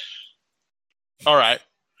 All right.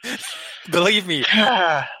 Believe me.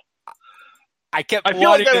 I kept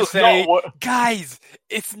wanting to say, guys,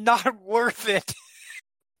 it's not worth it.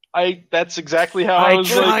 That's exactly how I was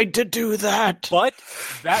tried to do that. But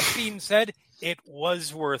that being said, it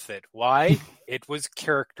was worth it. Why? It was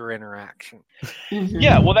character interaction.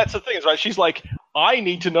 Yeah, well, that's the thing, right? She's like, I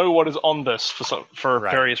need to know what is on this for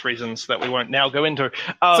various reasons that we won't now go into.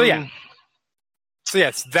 So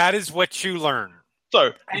yes, that is what you learn.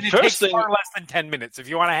 So, and it takes far less than 10 minutes if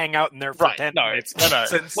you want to hang out in there for 10 minutes. No.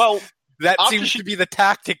 Well, that seems to be the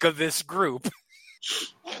tactic of this group.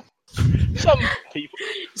 Some people.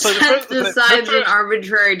 So Seth decides an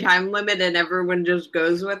arbitrary time limit and everyone just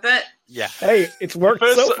goes with it. Yeah. Hey, it's worked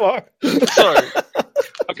so far.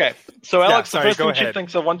 Okay. So Alex, the first thing she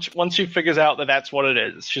thinks of once she figures out that that's what it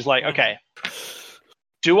is, she's like, okay,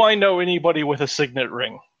 do I know anybody with a signet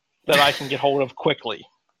ring that I can get hold of quickly?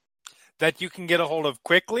 That you can get a hold of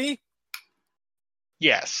quickly?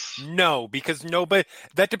 Yes. No, because nobody...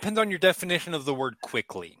 That depends on your definition of the word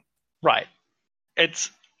quickly. Right.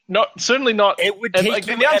 It's certainly not... It would take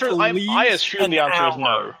the answer is, I assume the answer is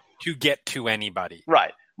no. To get to anybody.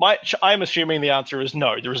 Right. I'm assuming the answer is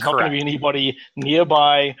no. There is not going to be anybody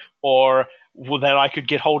nearby or that I could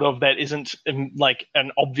get hold of that isn't like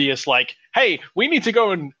an obvious like, hey, we need to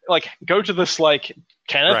go and like go to this like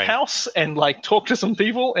Kenneth house and like talk to some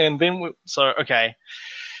people and then okay.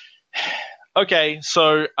 Okay,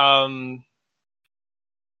 so all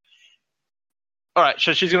right,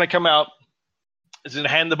 so she's going to come out, is going to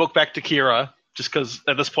hand the book back to Kira just because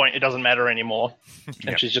at this point it doesn't matter anymore,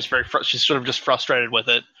 and she's just she's sort of just frustrated with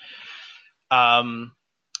it,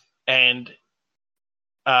 and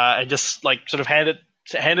just like sort of hand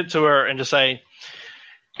it to her and just say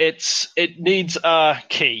it needs a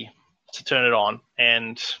key to turn it on,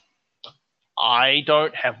 and I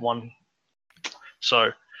don't have one,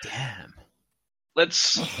 so damn.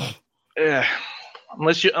 Let's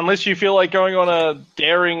unless you feel like going on a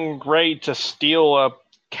daring raid to steal a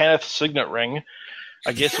Kenneth signet ring,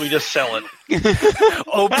 I guess we just sell it.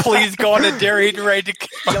 Oh, please go on a daring raid to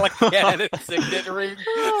steal a Kenneth signet ring.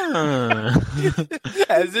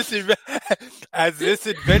 As this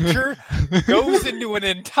adventure goes into an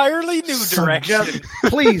entirely new direction.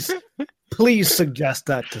 Please suggest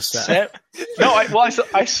that to Seth. No,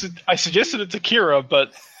 I suggested it to Kira,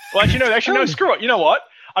 but actually no, screw it. You know what?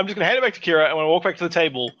 I'm just going to hand it back to Kira, and I'm going to walk back to the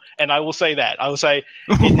table, and I will say that. I will say,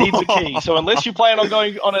 it needs a key. So unless you plan on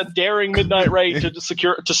going on a daring midnight raid to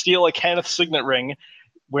steal a Kenneth signet ring,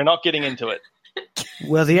 we're not getting into it.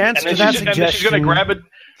 Well, the answer to that suggestion... she's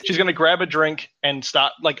going to grab a drink and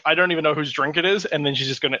start, like, I don't even know whose drink it is, and then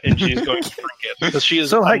she's going to drink it, because she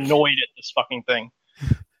is annoyed at this fucking thing.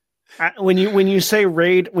 When you say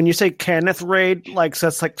raid, when you say Kenneth raid, like, so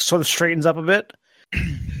that's like sort of straightens up a bit.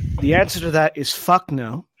 The answer to that is fuck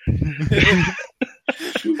no.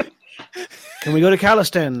 Can we go to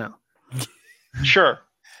Calistan now? Sure.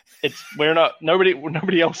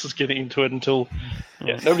 Nobody else is getting into it until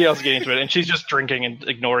nobody else is getting into it, and she's just drinking and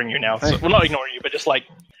ignoring you now. So, well, not ignoring you, but just like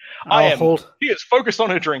she is focused on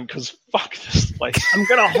her drink because fuck this place. I'm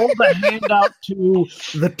gonna hold a hand out to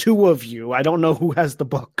the two of you. I don't know who has the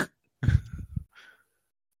book.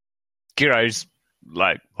 Kira's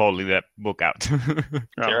like holding that book out.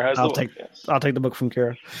 Kira has I'll take the book from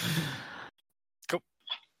Kira. Cool.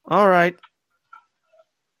 All right.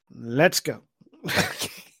 Let's go.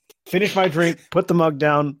 Finish my drink, put the mug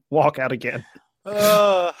down, walk out again.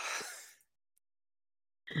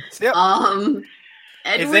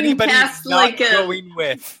 Edwin cast like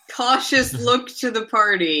a cautious look to the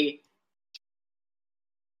party.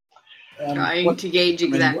 Trying to gauge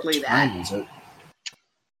exactly that. Is it?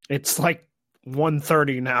 It's like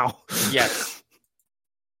 1:30 now. Yes.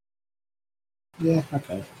 Yeah,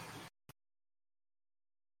 okay.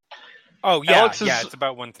 Oh, yeah, it's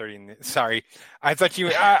about 1:30. Sorry. I thought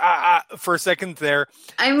you... for a second there...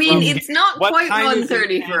 I mean, it's not quite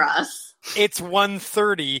 1:30 for us. It's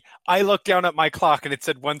 1:30. I looked down at my clock and it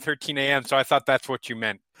said 1:13 a.m., so I thought that's what you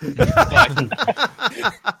meant.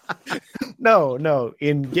 No,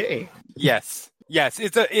 in game. Yes. Yes,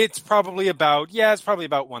 it's probably about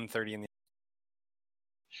 1:30 in the.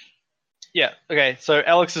 Yeah. Okay. So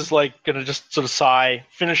Alex is like gonna just sort of sigh,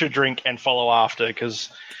 finish her drink, and follow after because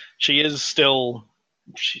she does still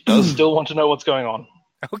want to know what's going on.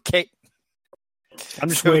 Okay. I'm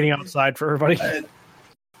just waiting outside for everybody.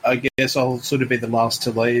 I guess I'll sort of be the last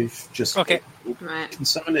to leave. Just okay. Right. Can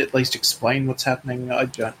someone at least explain what's happening? I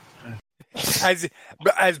don't. As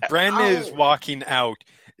Branma is walking out,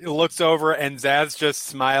 he looks over and Zaz just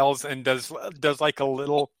smiles and does like a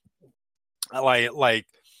little like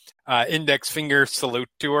index finger salute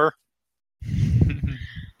to her.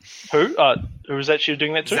 Who? Who was that she was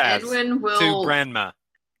doing that to? Zaz, Edwin will to Branma.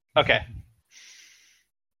 Okay.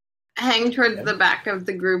 hang towards the back of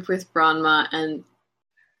the group with Branma and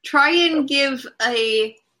try and give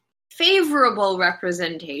a favorable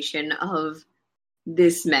representation of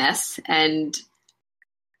this mess and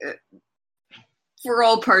for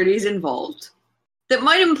all parties involved. That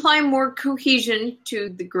might imply more cohesion to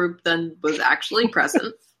the group than was actually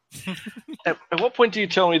present. At what point do you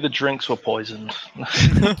tell me the drinks were poisoned?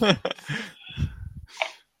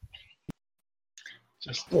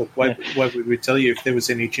 Why would we tell you if there was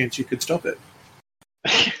any chance you could stop it?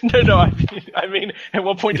 No, I mean, at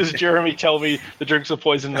what point does Jeremy tell me the drinks were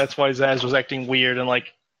poisoned? That's why Zaz was acting weird and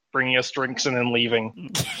like bringing us drinks and then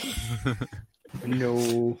leaving.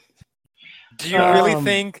 No. Do you really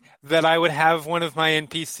think that I would have one of my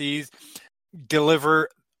NPCs deliver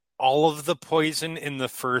all of the poison in the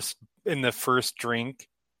first drink?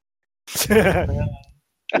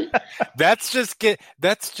 That's just to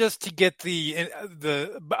get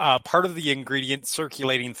the part of the ingredient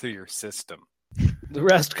circulating through your system. The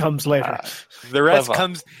rest comes later. The rest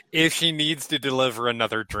comes if she needs to deliver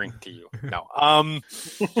another drink to you. No.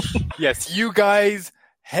 Yes, you guys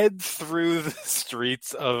head through the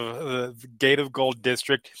streets of the Gate of Gold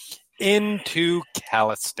district into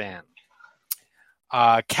Khalistan.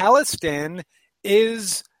 Khalistan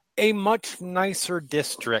is a much nicer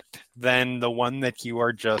district than the one that you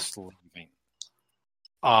are just leaving.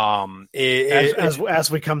 As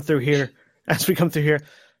we come through here,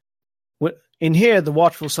 in here, the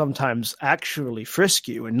watch will sometimes actually frisk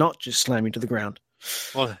you and not just slam you to the ground.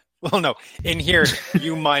 Well, no. In here,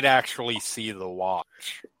 you might actually see the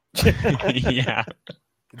watch. Yeah.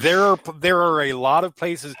 There are a lot of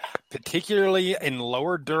places, particularly in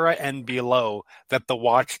Lower Dura and below, that the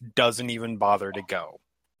watch doesn't even bother to go.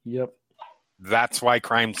 Yep. That's why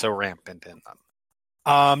crime's so rampant in them.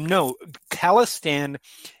 No, Khalistan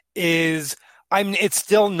is. I mean, it's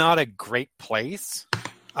still not a great place.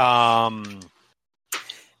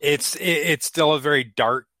 It's still a very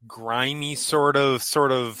dark, grimy sort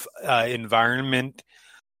of environment.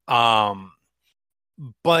 But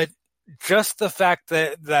just the fact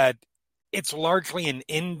that it's largely an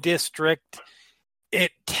in-district,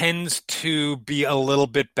 it tends to be a little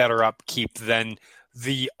bit better upkeep than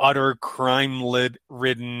the utter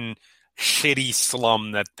crime-ridden, shitty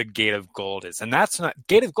slum that the Gate of Gold is. And that's not...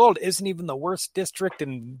 Gate of Gold isn't even the worst district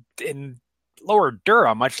in Lower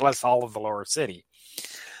Dura, much less all of the Lower City.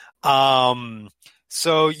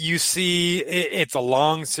 So you see, it's a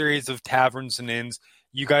long series of taverns and inns.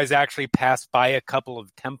 You guys actually pass by a couple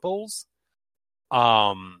of temples.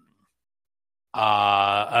 A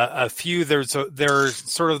few. There's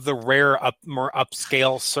sort of the rare more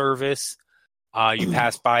upscale service. You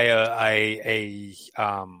pass by a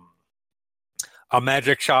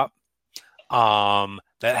magic shop that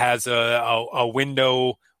has a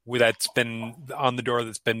window that's been on the door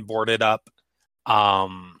that's been boarded up.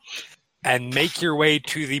 And make your way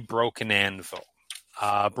to the Broken Anvil.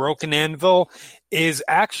 Broken Anvil is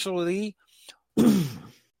actually,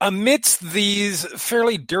 amidst these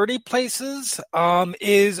fairly dirty places,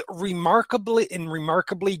 is in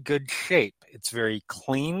remarkably good shape. It's very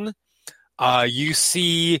clean. You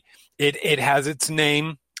see it has its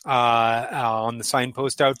name on the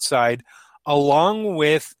signpost outside, along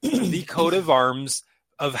with the coat of arms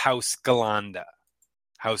of House Galanda.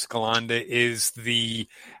 House Galanda is the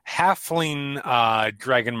halfling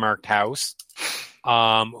dragon-marked house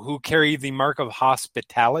who carry the mark of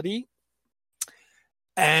hospitality,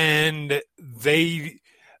 and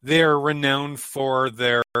they're renowned for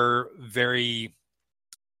their very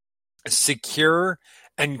secure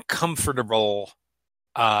and comfortable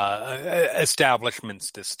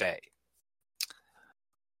establishments to stay.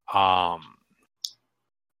 You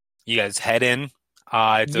guys head in.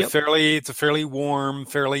 It's a fairly warm,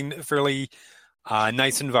 fairly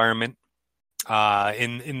nice environment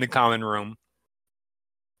in the common room.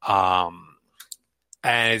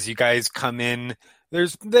 As you guys come in,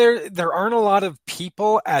 there aren't a lot of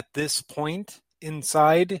people at this point.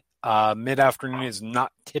 inside. Mid-afternoon is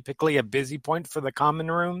not typically a busy point for the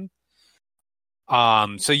common room.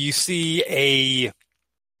 So you see a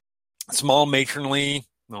small matronly,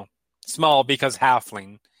 no, small because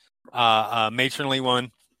halfling, matronly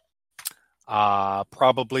one.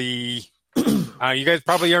 Probably, you guys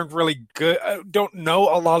probably aren't really good, don't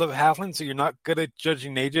know a lot of halflings, so you're not good at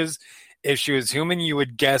judging ages. If she was human, you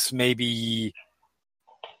would guess maybe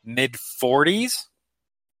mid-40s.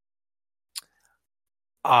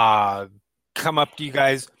 Come up to you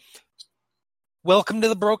guys. Welcome to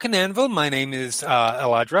the Broken Anvil. My name is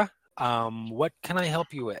Eladra. What can I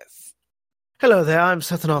help you with? Hello there, I'm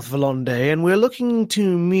Seth Valonde, and we're looking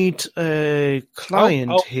to meet a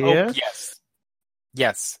client here. Oh, yes.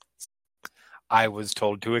 Yes. I was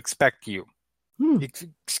told to expect you.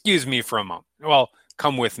 Excuse me for a moment. Well,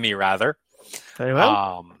 come with me, rather. Very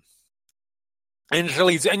well.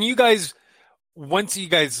 And you guys, once you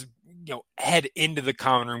guys head into the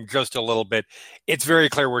common room just a little bit, it's very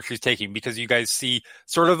clear where she's taking, because you guys see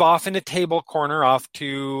sort of off in a table corner off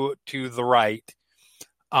to the right,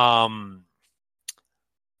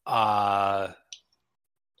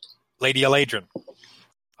 Lady Eladrin.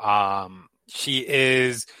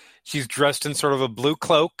 She's dressed in sort of a blue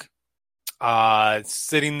cloak,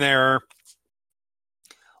 sitting there,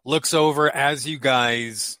 looks over as you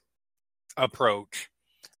guys approach.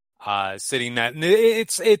 Sitting at, and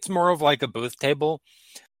it's more of like a booth table,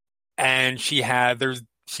 and she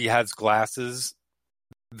has glasses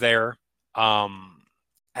there,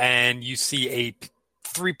 and you see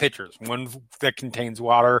three pitchers, one that contains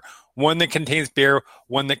water, one that contains beer,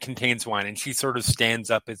 one that contains wine, and she sort of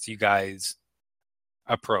stands up as you guys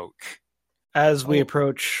approach. As we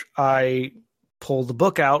approach, I pull the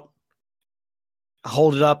book out,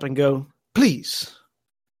 hold it up, and go, "Please,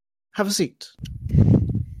 have a seat."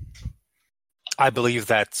 I believe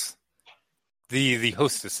that's the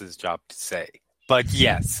hostess's job to say. But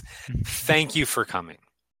yes, thank you for coming.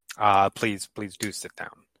 Please do sit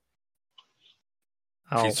down.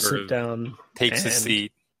 I'll sit down. Takes a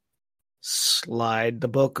seat. Slide the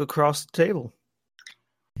book across the table.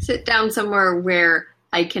 Sit down somewhere where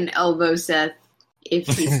I can elbow Seth if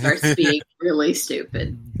he starts being really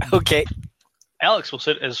stupid. Okay. Alex will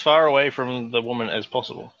sit as far away from the woman as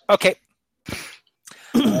possible. Okay.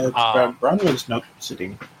 Branma's not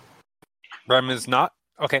sitting. Branma's not?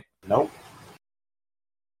 Okay. Nope.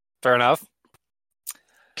 Fair enough.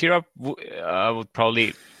 Kira would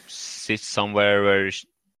probably sit somewhere where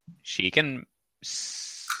she can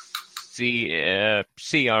see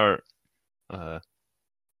our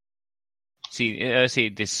see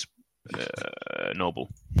this noble.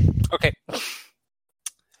 Okay.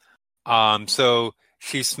 So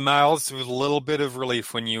she smiles with a little bit of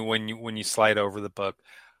relief when you slide over the book.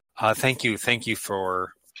 Thank you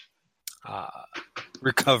for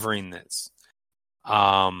recovering this.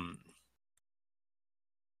 And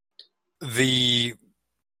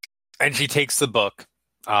she takes the book,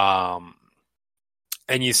 and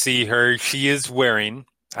you see her. She is wearing,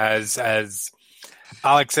 as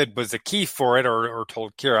Alex said, was a key for it, or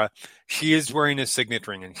told Kira. She is wearing a signet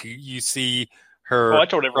ring, and you see her. Oh, I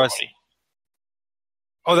told everybody.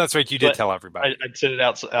 Oh, that's right. You did tell everybody. I said it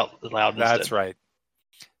out loud. That's right.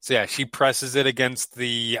 So yeah, she presses it against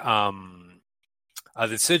the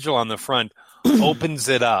sigil on the front, opens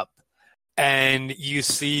it up, and you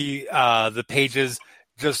see the pages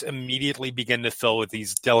just immediately begin to fill with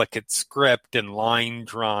these delicate script and line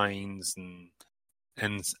drawings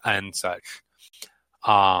and such.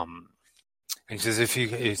 And she says, "If you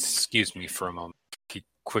excuse me for a moment," he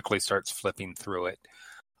quickly starts flipping through it.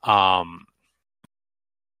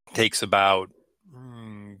 Takes about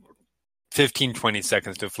 15-20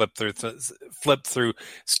 seconds to flip through,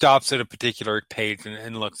 stops at a particular page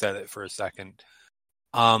and looks at it for a second.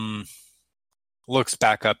 Looks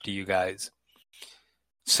back up to you guys.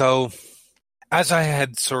 So, as I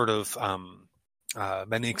had sort of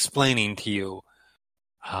been explaining to you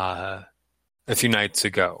a few nights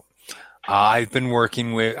ago, I had been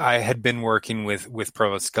working with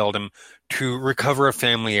Provost Skeldum to recover a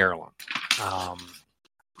family heirloom.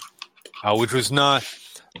 Which was not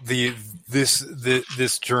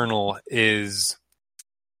this journal is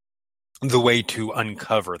the way to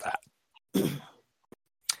uncover that.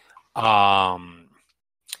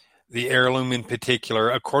 The heirloom in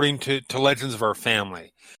particular, according to legends of our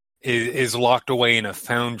family, is locked away in a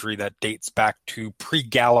foundry that dates back to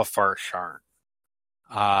pre-Galifar Sharn.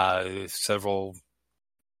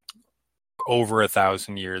 Over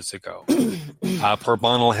 1,000 years ago.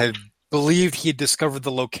 Porbonal had believed he had discovered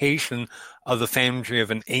the location of the foundry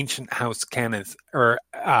of an ancient house Cannith, or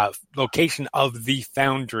location of the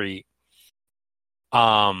foundry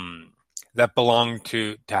that belonged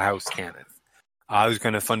to House Cannith. I was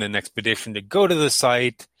going to fund an expedition to go to the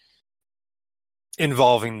site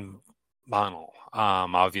involving Bonal.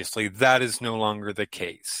 Obviously, that is no longer the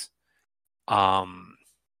case. I'm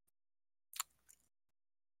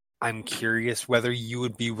curious whether you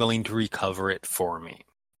would be willing to recover it for me.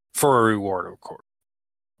 For a reward, of course.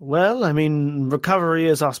 Well, I mean, recovery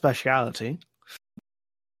is our speciality.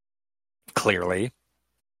 Clearly.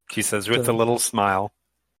 She says with a little smile.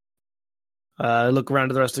 I look around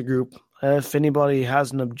to the rest of the group. If anybody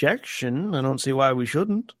has an objection, I don't see why we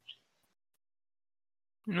shouldn't.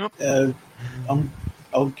 Nope.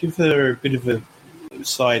 I'll give her a bit of a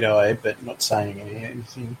side eye, but not saying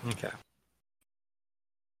anything. Okay.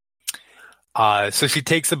 So she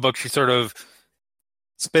takes the book, she sort of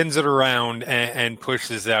spins it around and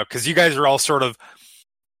pushes it out, because you guys are all sort of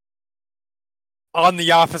on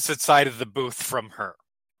the opposite side of the booth from her.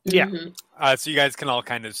 Yeah. Mm-hmm. So you guys can all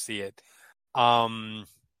kind of see it.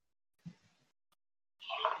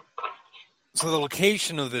 So the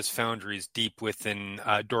location of this foundry is deep within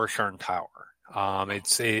Dorsharn Tower.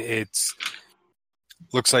 It's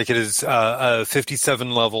looks like it is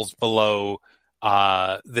 57 levels below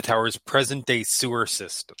the tower's present-day sewer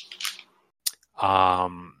system.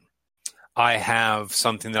 I have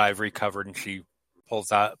something that I've recovered, and she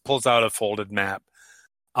pulls out a folded map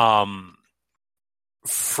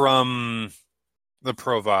from the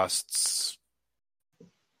provost's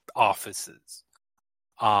offices.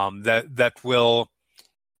 That will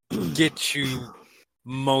get you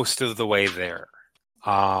most of the way there.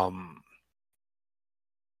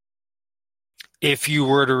 If you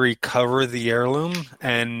were to recover the heirloom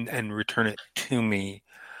and return it to me,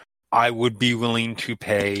 I would be willing to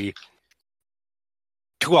pay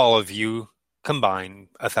to all of you combined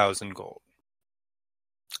 1,000 gold.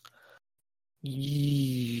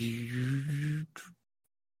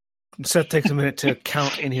 Seth takes a minute to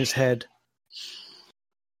count in his head.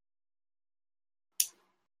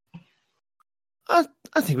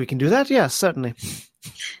 I think we can do that. Yes, certainly.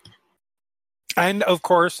 And of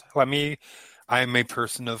course, I am a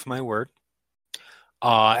person of my word.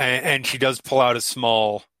 And she does pull out a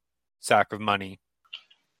small sack of money,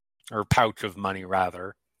 or pouch of money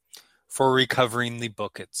rather, for recovering the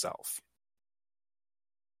book itself.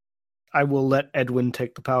 I will let Edwin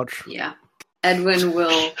take the pouch. Yeah. Edwin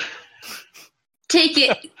will take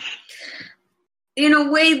it in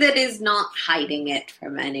a way that is not hiding it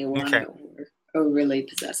from anyone or really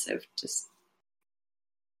possessive. Just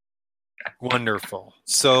wonderful.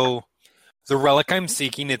 So the relic I'm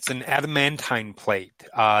seeking, it's an adamantine plate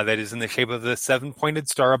that is in the shape of the 7-pointed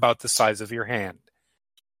star about the size of your hand.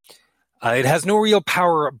 It has no real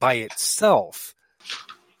power by itself,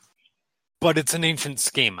 but it's an ancient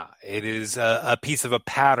schema. It is a piece of a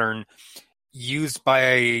pattern used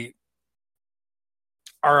by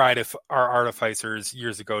our artificers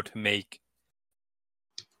years ago to make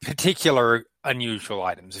particular unusual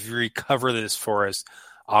items. If you recover this for us,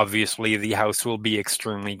 obviously the house will be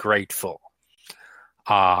extremely grateful.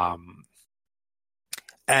 And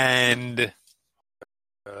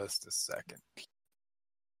just a second.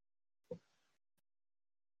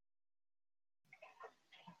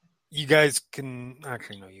 You guys can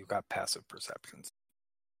actually no, you've got passive perceptions.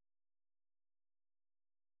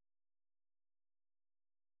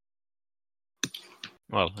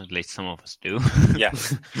 Well, at least some of us do.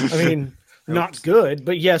 Yes. I mean, not good,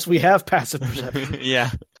 but yes, we have passive perception.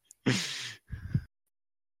 Yeah.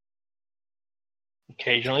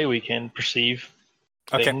 Occasionally we can perceive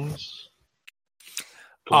things.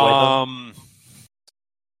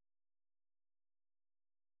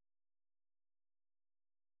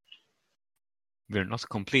 We're not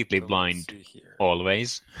completely blind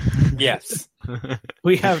always. Yes.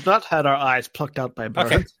 We have not had our eyes plucked out by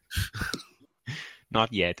birds. Okay.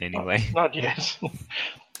 Not yet, anyway. Not yet.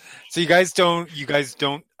 So you guys don't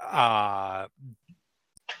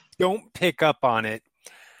pick up on it.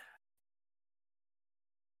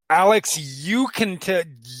 Alex, you can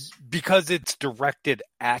because it's directed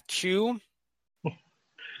at you.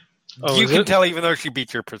 You can tell, even though she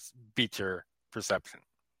beat your perception.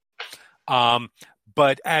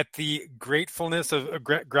 But at the gratefulness of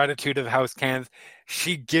gratitude of House Cannith,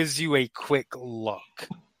 she gives you a quick look.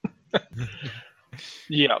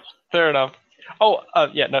 Yeah, fair enough. Oh,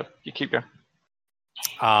 yeah, no, you keep going.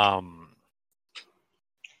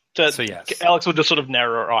 So yes, Alex will just sort of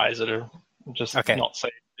narrow her eyes at her, just not say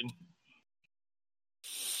anything.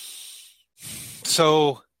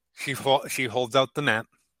 So she holds out the map.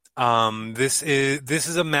 This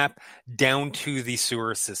is a map down to the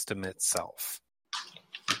sewer system itself.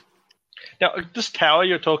 Now, this tower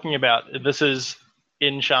you're talking about, this is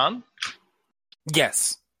in Sharn?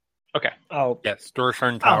 Yes. Okay. Oh, Yes,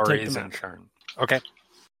 Dorsharn I'll Tower take the is in map. Sharn. Okay.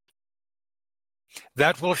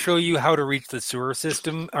 That will show you how to reach the sewer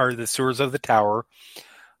system, or the sewers of the tower.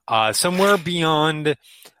 Somewhere beyond,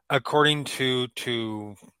 according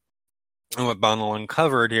to what Bonnell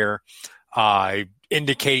uncovered here,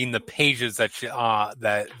 indicating the pages that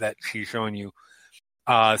that she's showing you,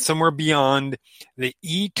 somewhere beyond the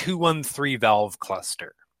E213 valve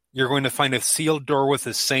cluster, you're going to find a sealed door with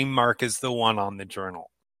the same mark as the one on the journal.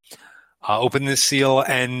 Open the seal,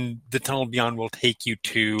 and the tunnel beyond will take you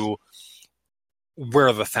to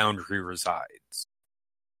where the foundry resides.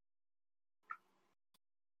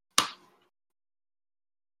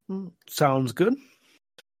 sounds good.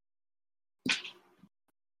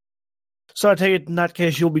 So I take it in that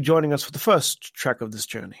case you'll be joining us for the first trek of this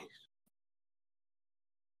journey.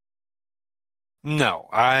 No,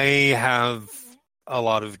 I have a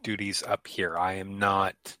lot of duties up here. I am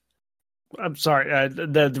not. I'm sorry.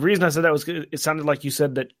 The reason I said that was it sounded like you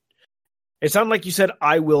said that. It sounded like you said,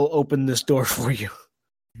 "I will open this door for you."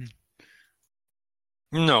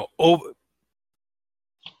 No.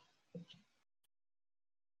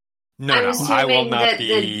 No, I'm no. assuming I will not that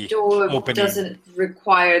be the door opening. doesn't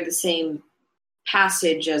require the same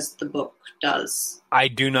passage as the book does. I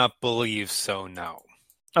do not believe so. No.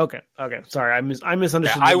 Okay. Sorry, I misunderstood.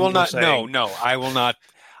 Yeah, what I you will were not. saying. No, I will not.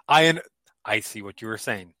 I see what you were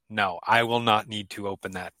saying. No, I will not need to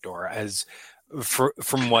open that door, as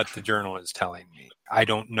from what the journal is telling me. I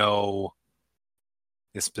don't know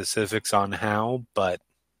the specifics on how, but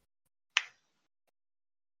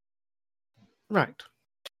Right.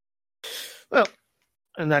 Well,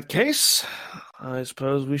 in that case, I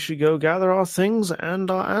suppose we should go gather our things and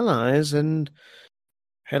our allies and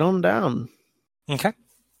head on down. okay.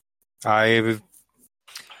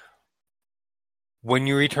 When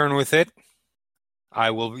you return with it,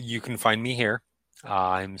 you can find me here.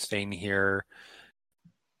 I'm staying here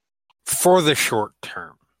for the short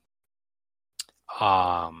term.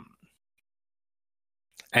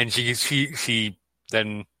 And she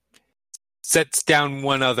then sets down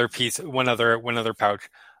one other pouch.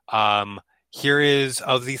 Here is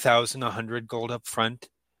of the 1,100 gold up front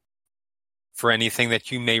for anything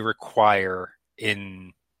that you may require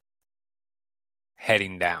in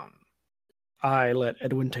heading down. I let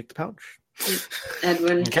Edwin take the pouch.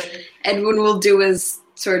 Edwin Okay. Edwin will do as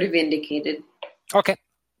sort of indicated. Okay.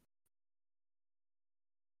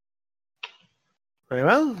 Very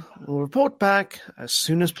well. We'll report back as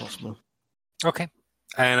soon as possible. Okay.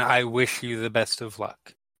 And I wish you the best of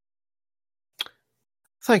luck.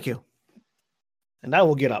 Thank you. And I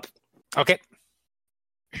will get up. Okay.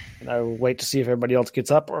 And I will wait to see if everybody else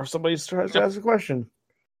gets up or somebody tries to ask a question.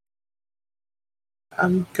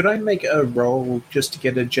 Could I make a roll just to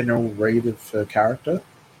get a general read of character?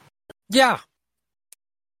 Yeah.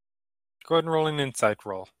 Go ahead and roll an insight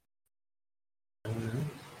roll.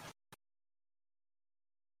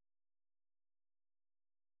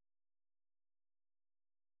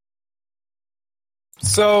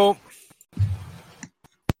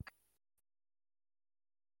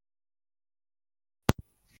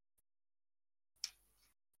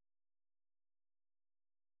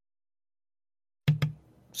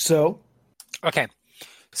 So, okay.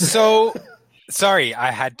 So, sorry, I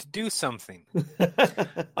had to do something.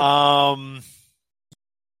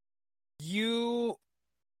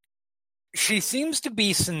 She seems to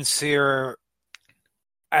be sincere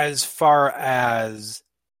as far as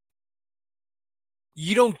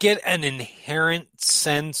you don't get an inherent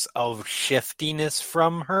sense of shiftiness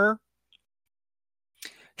from her.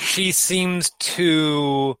 She seems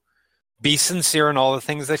to be sincere in all the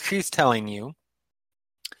things that she's telling you.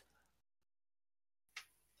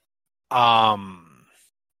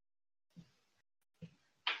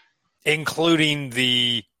 Including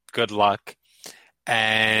the good luck,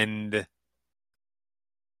 and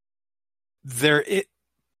there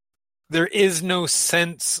is no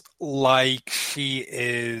sense like she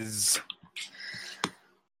is.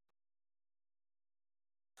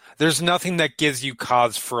 There's nothing that gives you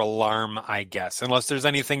cause for alarm, I guess, unless there's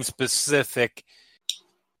anything specific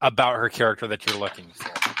about her character that you're looking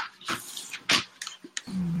for.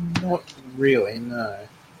 Not really, no.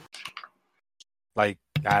 Like,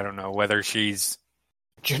 I don't know whether she's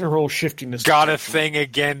General shiftiness. got a thing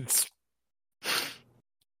against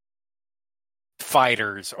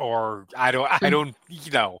fighters, or I don't,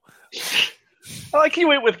 you know. I like you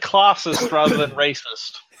went with classist rather than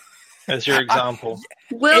racist as your example.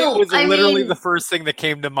 Well, it was literally mean, the first thing that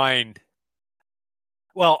came to mind.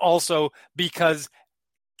 Well, also because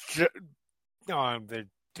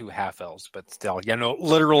 2 half-elves, but still,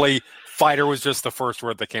 literally, fighter was just the first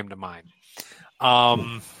word that came to mind.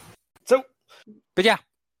 So, but yeah.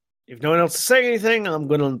 If no one else is saying anything, I'm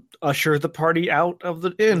going to usher the party out of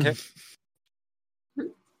the inn. Okay.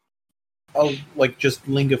 I'll just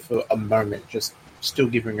linger for a moment, just still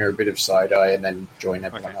giving her a bit of side eye, and then join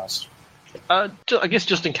everyone else. I guess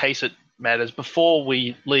just in case it matters, before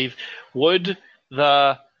we leave, would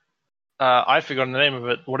the I've forgotten the name of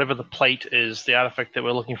it, whatever the plate is, the artifact that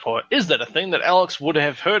we're looking for, is that a thing that Alex would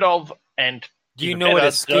have heard of and do you know what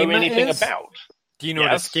a schema anything is? About? Do you know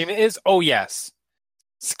what a schema is? Oh, yes.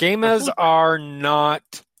 Schemas are not...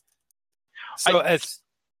 Sorry,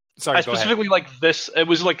 I specifically this. It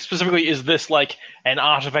was specifically, is this an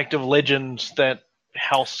artifact of legend that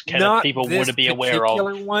House Kenneth people would be aware of? Not this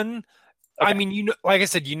particular one. Okay. I mean, like I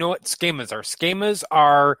said, you know what schemas are. Schemas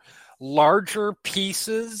are larger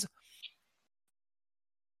pieces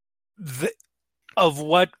of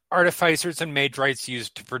what artificers and mage rights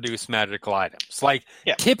use to produce magical items.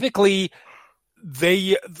 Typically,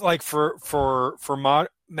 they for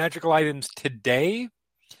magical items today,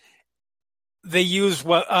 they use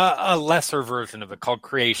a lesser version of it called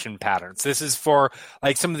creation patterns. This is for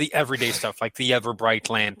some of the everyday stuff, like the Everbright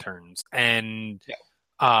lanterns and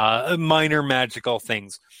minor magical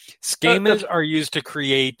things. Schemas are used to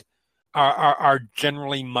create are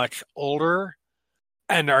generally much older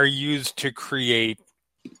and are used to create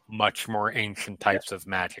much more ancient types of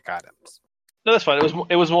magic items. No, that's fine.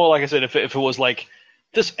 It was more like I said, if it was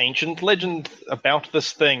this ancient legend about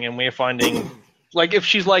this thing, and we're finding if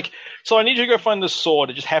she's so I need you to go find this sword.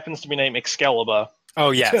 It just happens to be named Excalibur.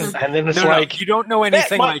 Oh yes, and then it's you don't know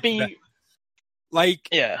anything that.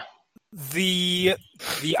 The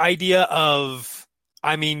idea of.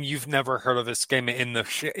 I mean, you've never heard of a schema in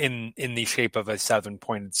the shape of a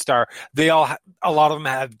 7-pointed star. A lot of them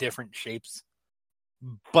have different shapes,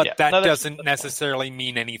 but that doesn't necessarily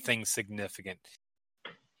mean anything significant.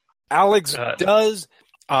 Alex does.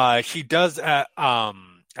 She does.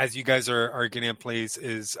 As you guys are getting up, please,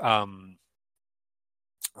 is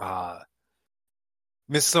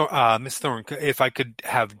Miss Thorne. If I could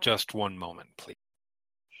have just one moment, please.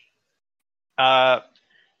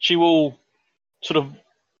 She will sort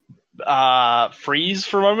of freeze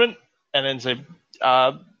for a moment and then say,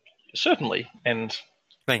 certainly, and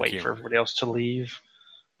wait for everybody else to leave,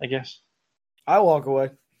 I guess. I walk away.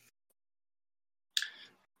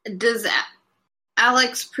 Does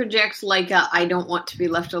Alex project I don't want to be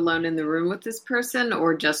left alone in the room with this person,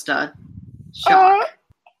 or just a shock?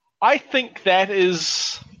 I think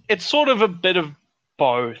it's sort of a bit of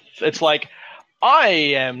both. It's I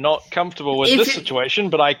am not comfortable with this situation,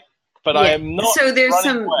 but I am not. So there's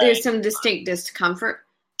some distinct discomfort.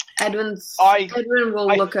 Edwin will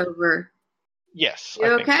look over. Yes.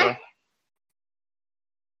 You okay?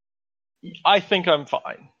 So. I think I'm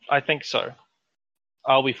fine. I think so.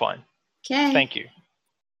 I'll be fine. Okay. Thank you.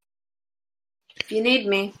 If you need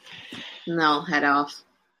me, and I'll head off.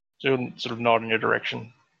 So sort of nod in your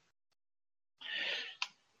direction.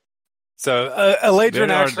 So Eladrin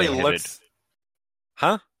actually looks.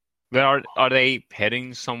 Huh? Where are they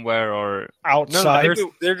heading somewhere or outside?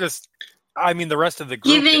 No, they're just. I mean, the rest of the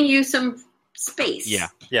group giving you some space. Yeah.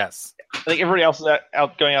 Yes. I think everybody else is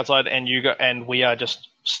out going outside, and and we are just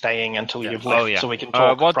staying until you've left, so we can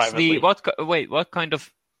talk privately. What kind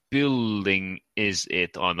of building is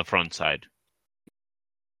it on the front side?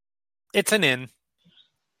 It's an inn.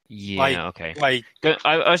 Yeah. Okay. I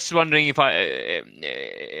was wondering if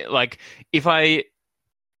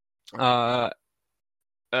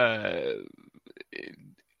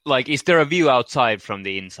is there a view outside from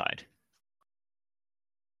the inside?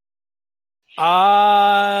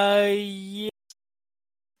 Yeah.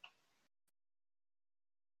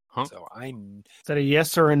 Huh? So I'm. Is that a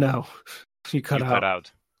yes or a no? You cut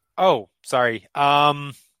out. Oh, sorry.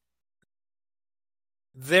 There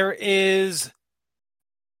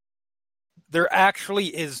actually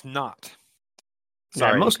is not.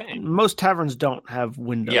 Sorry. Yeah, most taverns don't have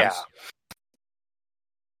windows. Yeah.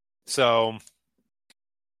 So,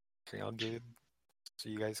 I'll do so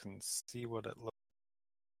you guys can see what it looks.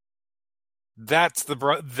 That's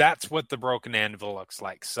what the broken anvil looks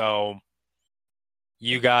like. So,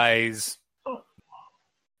 you guys,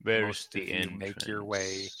 where's the entrance? Make your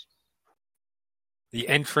way. The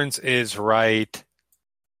entrance is right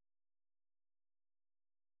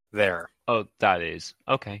there. Oh, that is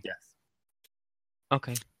okay. Yes.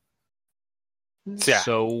 Okay. Yeah.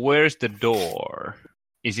 So where's the door?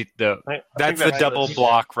 Is it that's the double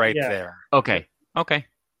block right there. Okay. I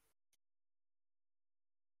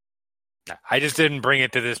just didn't bring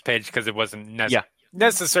it to this page because it wasn't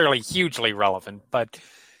necessarily hugely relevant, but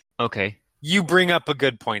Okay. You bring up a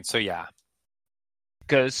good point, so yeah.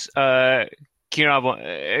 Because Kira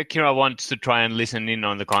wants to try and listen in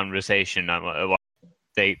on the conversation while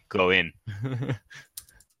they go in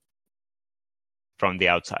from the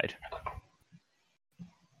outside.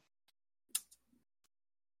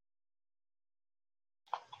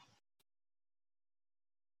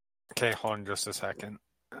 Okay, hold on just a second.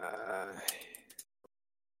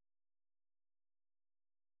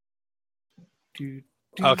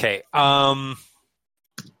 Okay.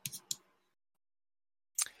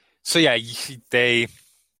 So yeah, they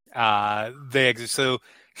exit. So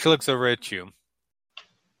she looks over at you.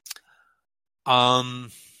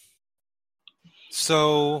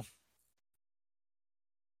 So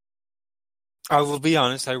I will be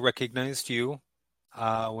honest. I recognized you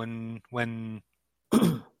when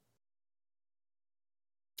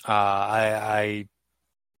I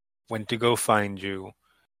went to go find you.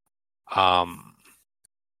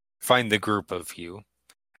 Find the group of you.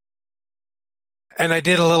 And I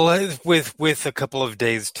did a little with a couple of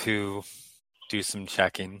days to do some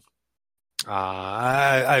checking.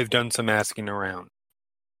 I've done some asking around.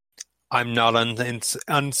 I'm not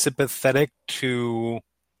unsympathetic to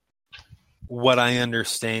what I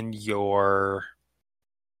understand your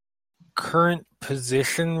current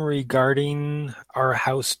position regarding our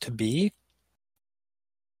house to be.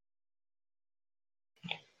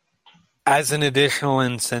 As an additional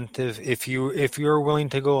incentive, if you're willing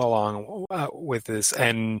to go along with this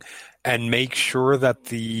and make sure that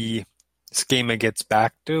the schema gets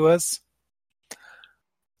back to us,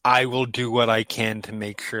 I will do what I can to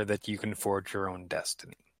make sure that you can forge your own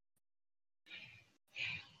destiny.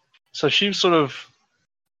 So she's sort of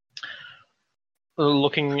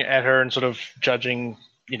looking at her and sort of judging,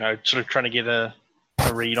 sort of trying to get a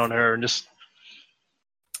read on her and just,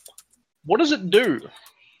 what does it do?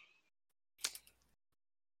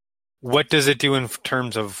 What does it do in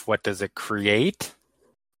terms of what does it create?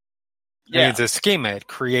 Yeah. I mean, it's a schema. It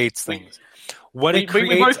creates things. We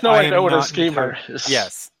both know I know what a schema is.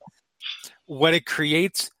 Yes. What it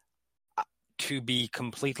creates, to be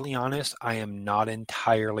completely honest, I am not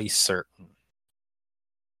entirely certain.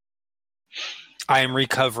 I am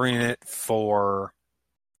recovering it for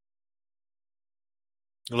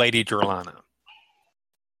Lady Drolana.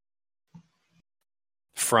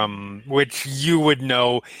 From which you would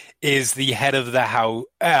know is the head of the house,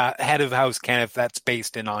 head of House Kenneth, that's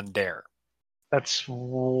based in Ondare. That's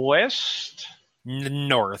west,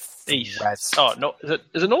 north, east, west. Oh no,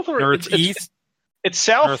 is it north or northeast? It's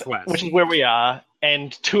south, northwest, which is where we are,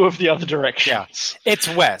 and two of the other directions. Yeah, it's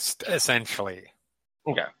west essentially.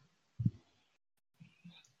 Okay.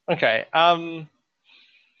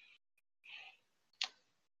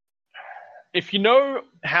 If you know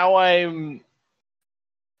how I'm.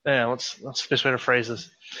 What's the best way to phrase this?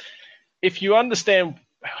 If you understand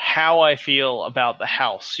how I feel about the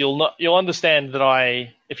house, you'll understand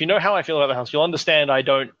that if you know how I feel about the house, you'll understand I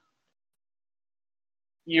don't.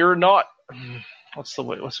 You're not. What's the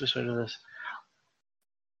best way to do this?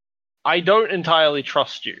 I don't entirely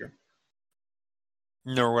trust you.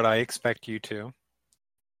 Nor would I expect you to.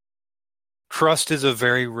 Trust is a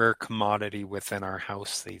very rare commodity within our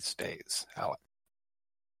house these days, Alec.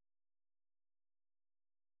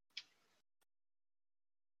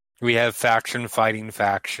 We have faction fighting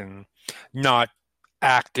faction, not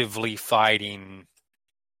actively fighting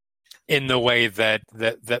in the way that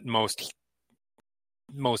most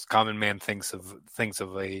common man thinks of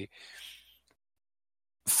a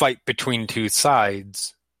fight between two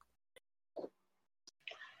sides.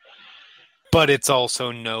 But it's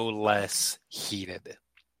also no less heated.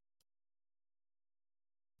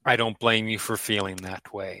 I don't blame you for feeling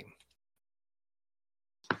that way.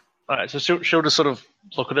 All right, so she'll just sort of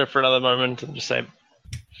look at her for another moment and just say,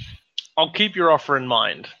 I'll keep your offer in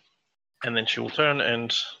mind. And then she will turn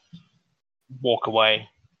and walk away.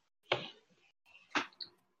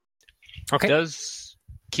 Okay. Does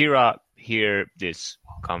Kira hear this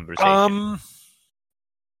conversation?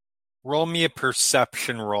 Roll me a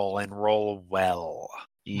perception roll and roll well.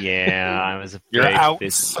 Yeah, I was afraid. You're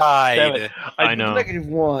outside. I know.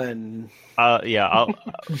 -1. Yeah,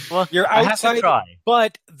 well, you're I outside, have to try.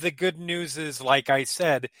 But the good news is, like I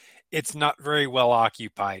said, it's not very well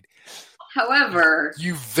occupied. However,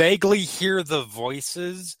 you vaguely hear the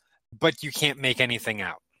voices, but you can't make anything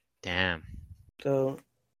out. Damn. So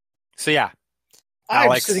yeah. I'm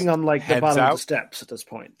Alex sitting on the bottom out. of the steps at this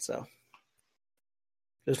point, so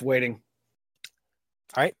just waiting.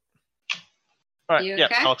 All right. All right. You Yeah,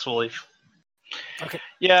 okay? Alex will leave. Okay.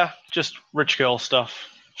 Yeah, just rich girl stuff.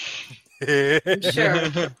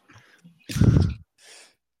 Sure.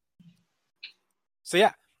 So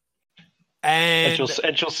yeah, And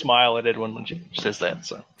she'll smile at Edwin when she says that.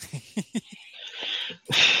 So,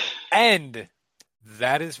 and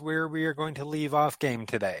that is where we are going to leave off game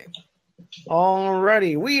today.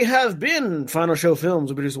 Alrighty, we have been Final Show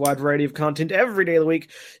Films. We produce a wide variety of content every day of the week.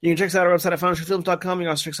 You can check us out on our website at finalshowfilms.com. You can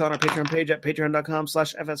also check us out on our Patreon page at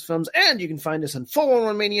patreon.com/fsfilms. And you can find us on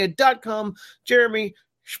 411mania.com. Jeremy,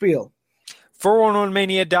 spiel.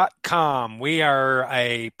 411mania.com. We are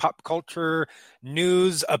a pop culture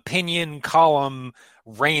news opinion column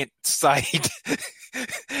rant site.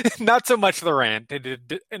 Not so much the rant,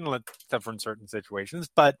 except for in certain situations,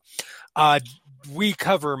 but we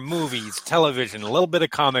cover movies, television, a little bit of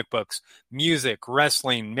comic books, music,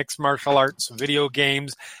 wrestling, mixed martial arts, video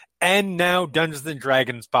games, and now Dungeons &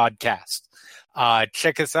 Dragons podcast.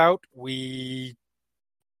 Check us out. We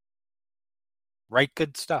write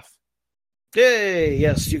good stuff. Yay!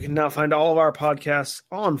 Yes, you can now find all of our podcasts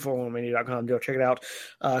on 411mania.com. Go check it out.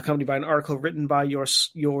 Accompanied by an article written by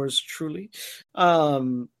yours truly.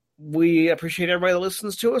 We appreciate everybody that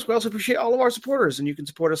listens to us. We also appreciate all of our supporters, and you can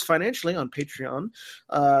support us financially on Patreon.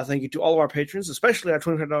 Thank you to all of our patrons, especially our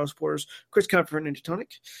 $25 supporters, Chris Comfort and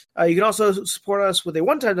Antitonic. You can also support us with a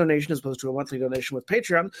one-time donation as opposed to a monthly donation with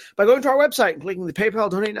Patreon by going to our website and clicking the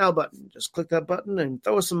PayPal Donate Now button. Just click that button and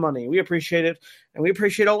throw us some money. We appreciate it, and we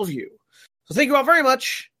appreciate all of you. So thank you all very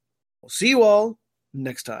much. We'll see you all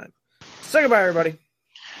next time. Say goodbye, everybody.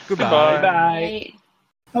 Goodbye. Bye.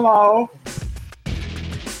 Hello.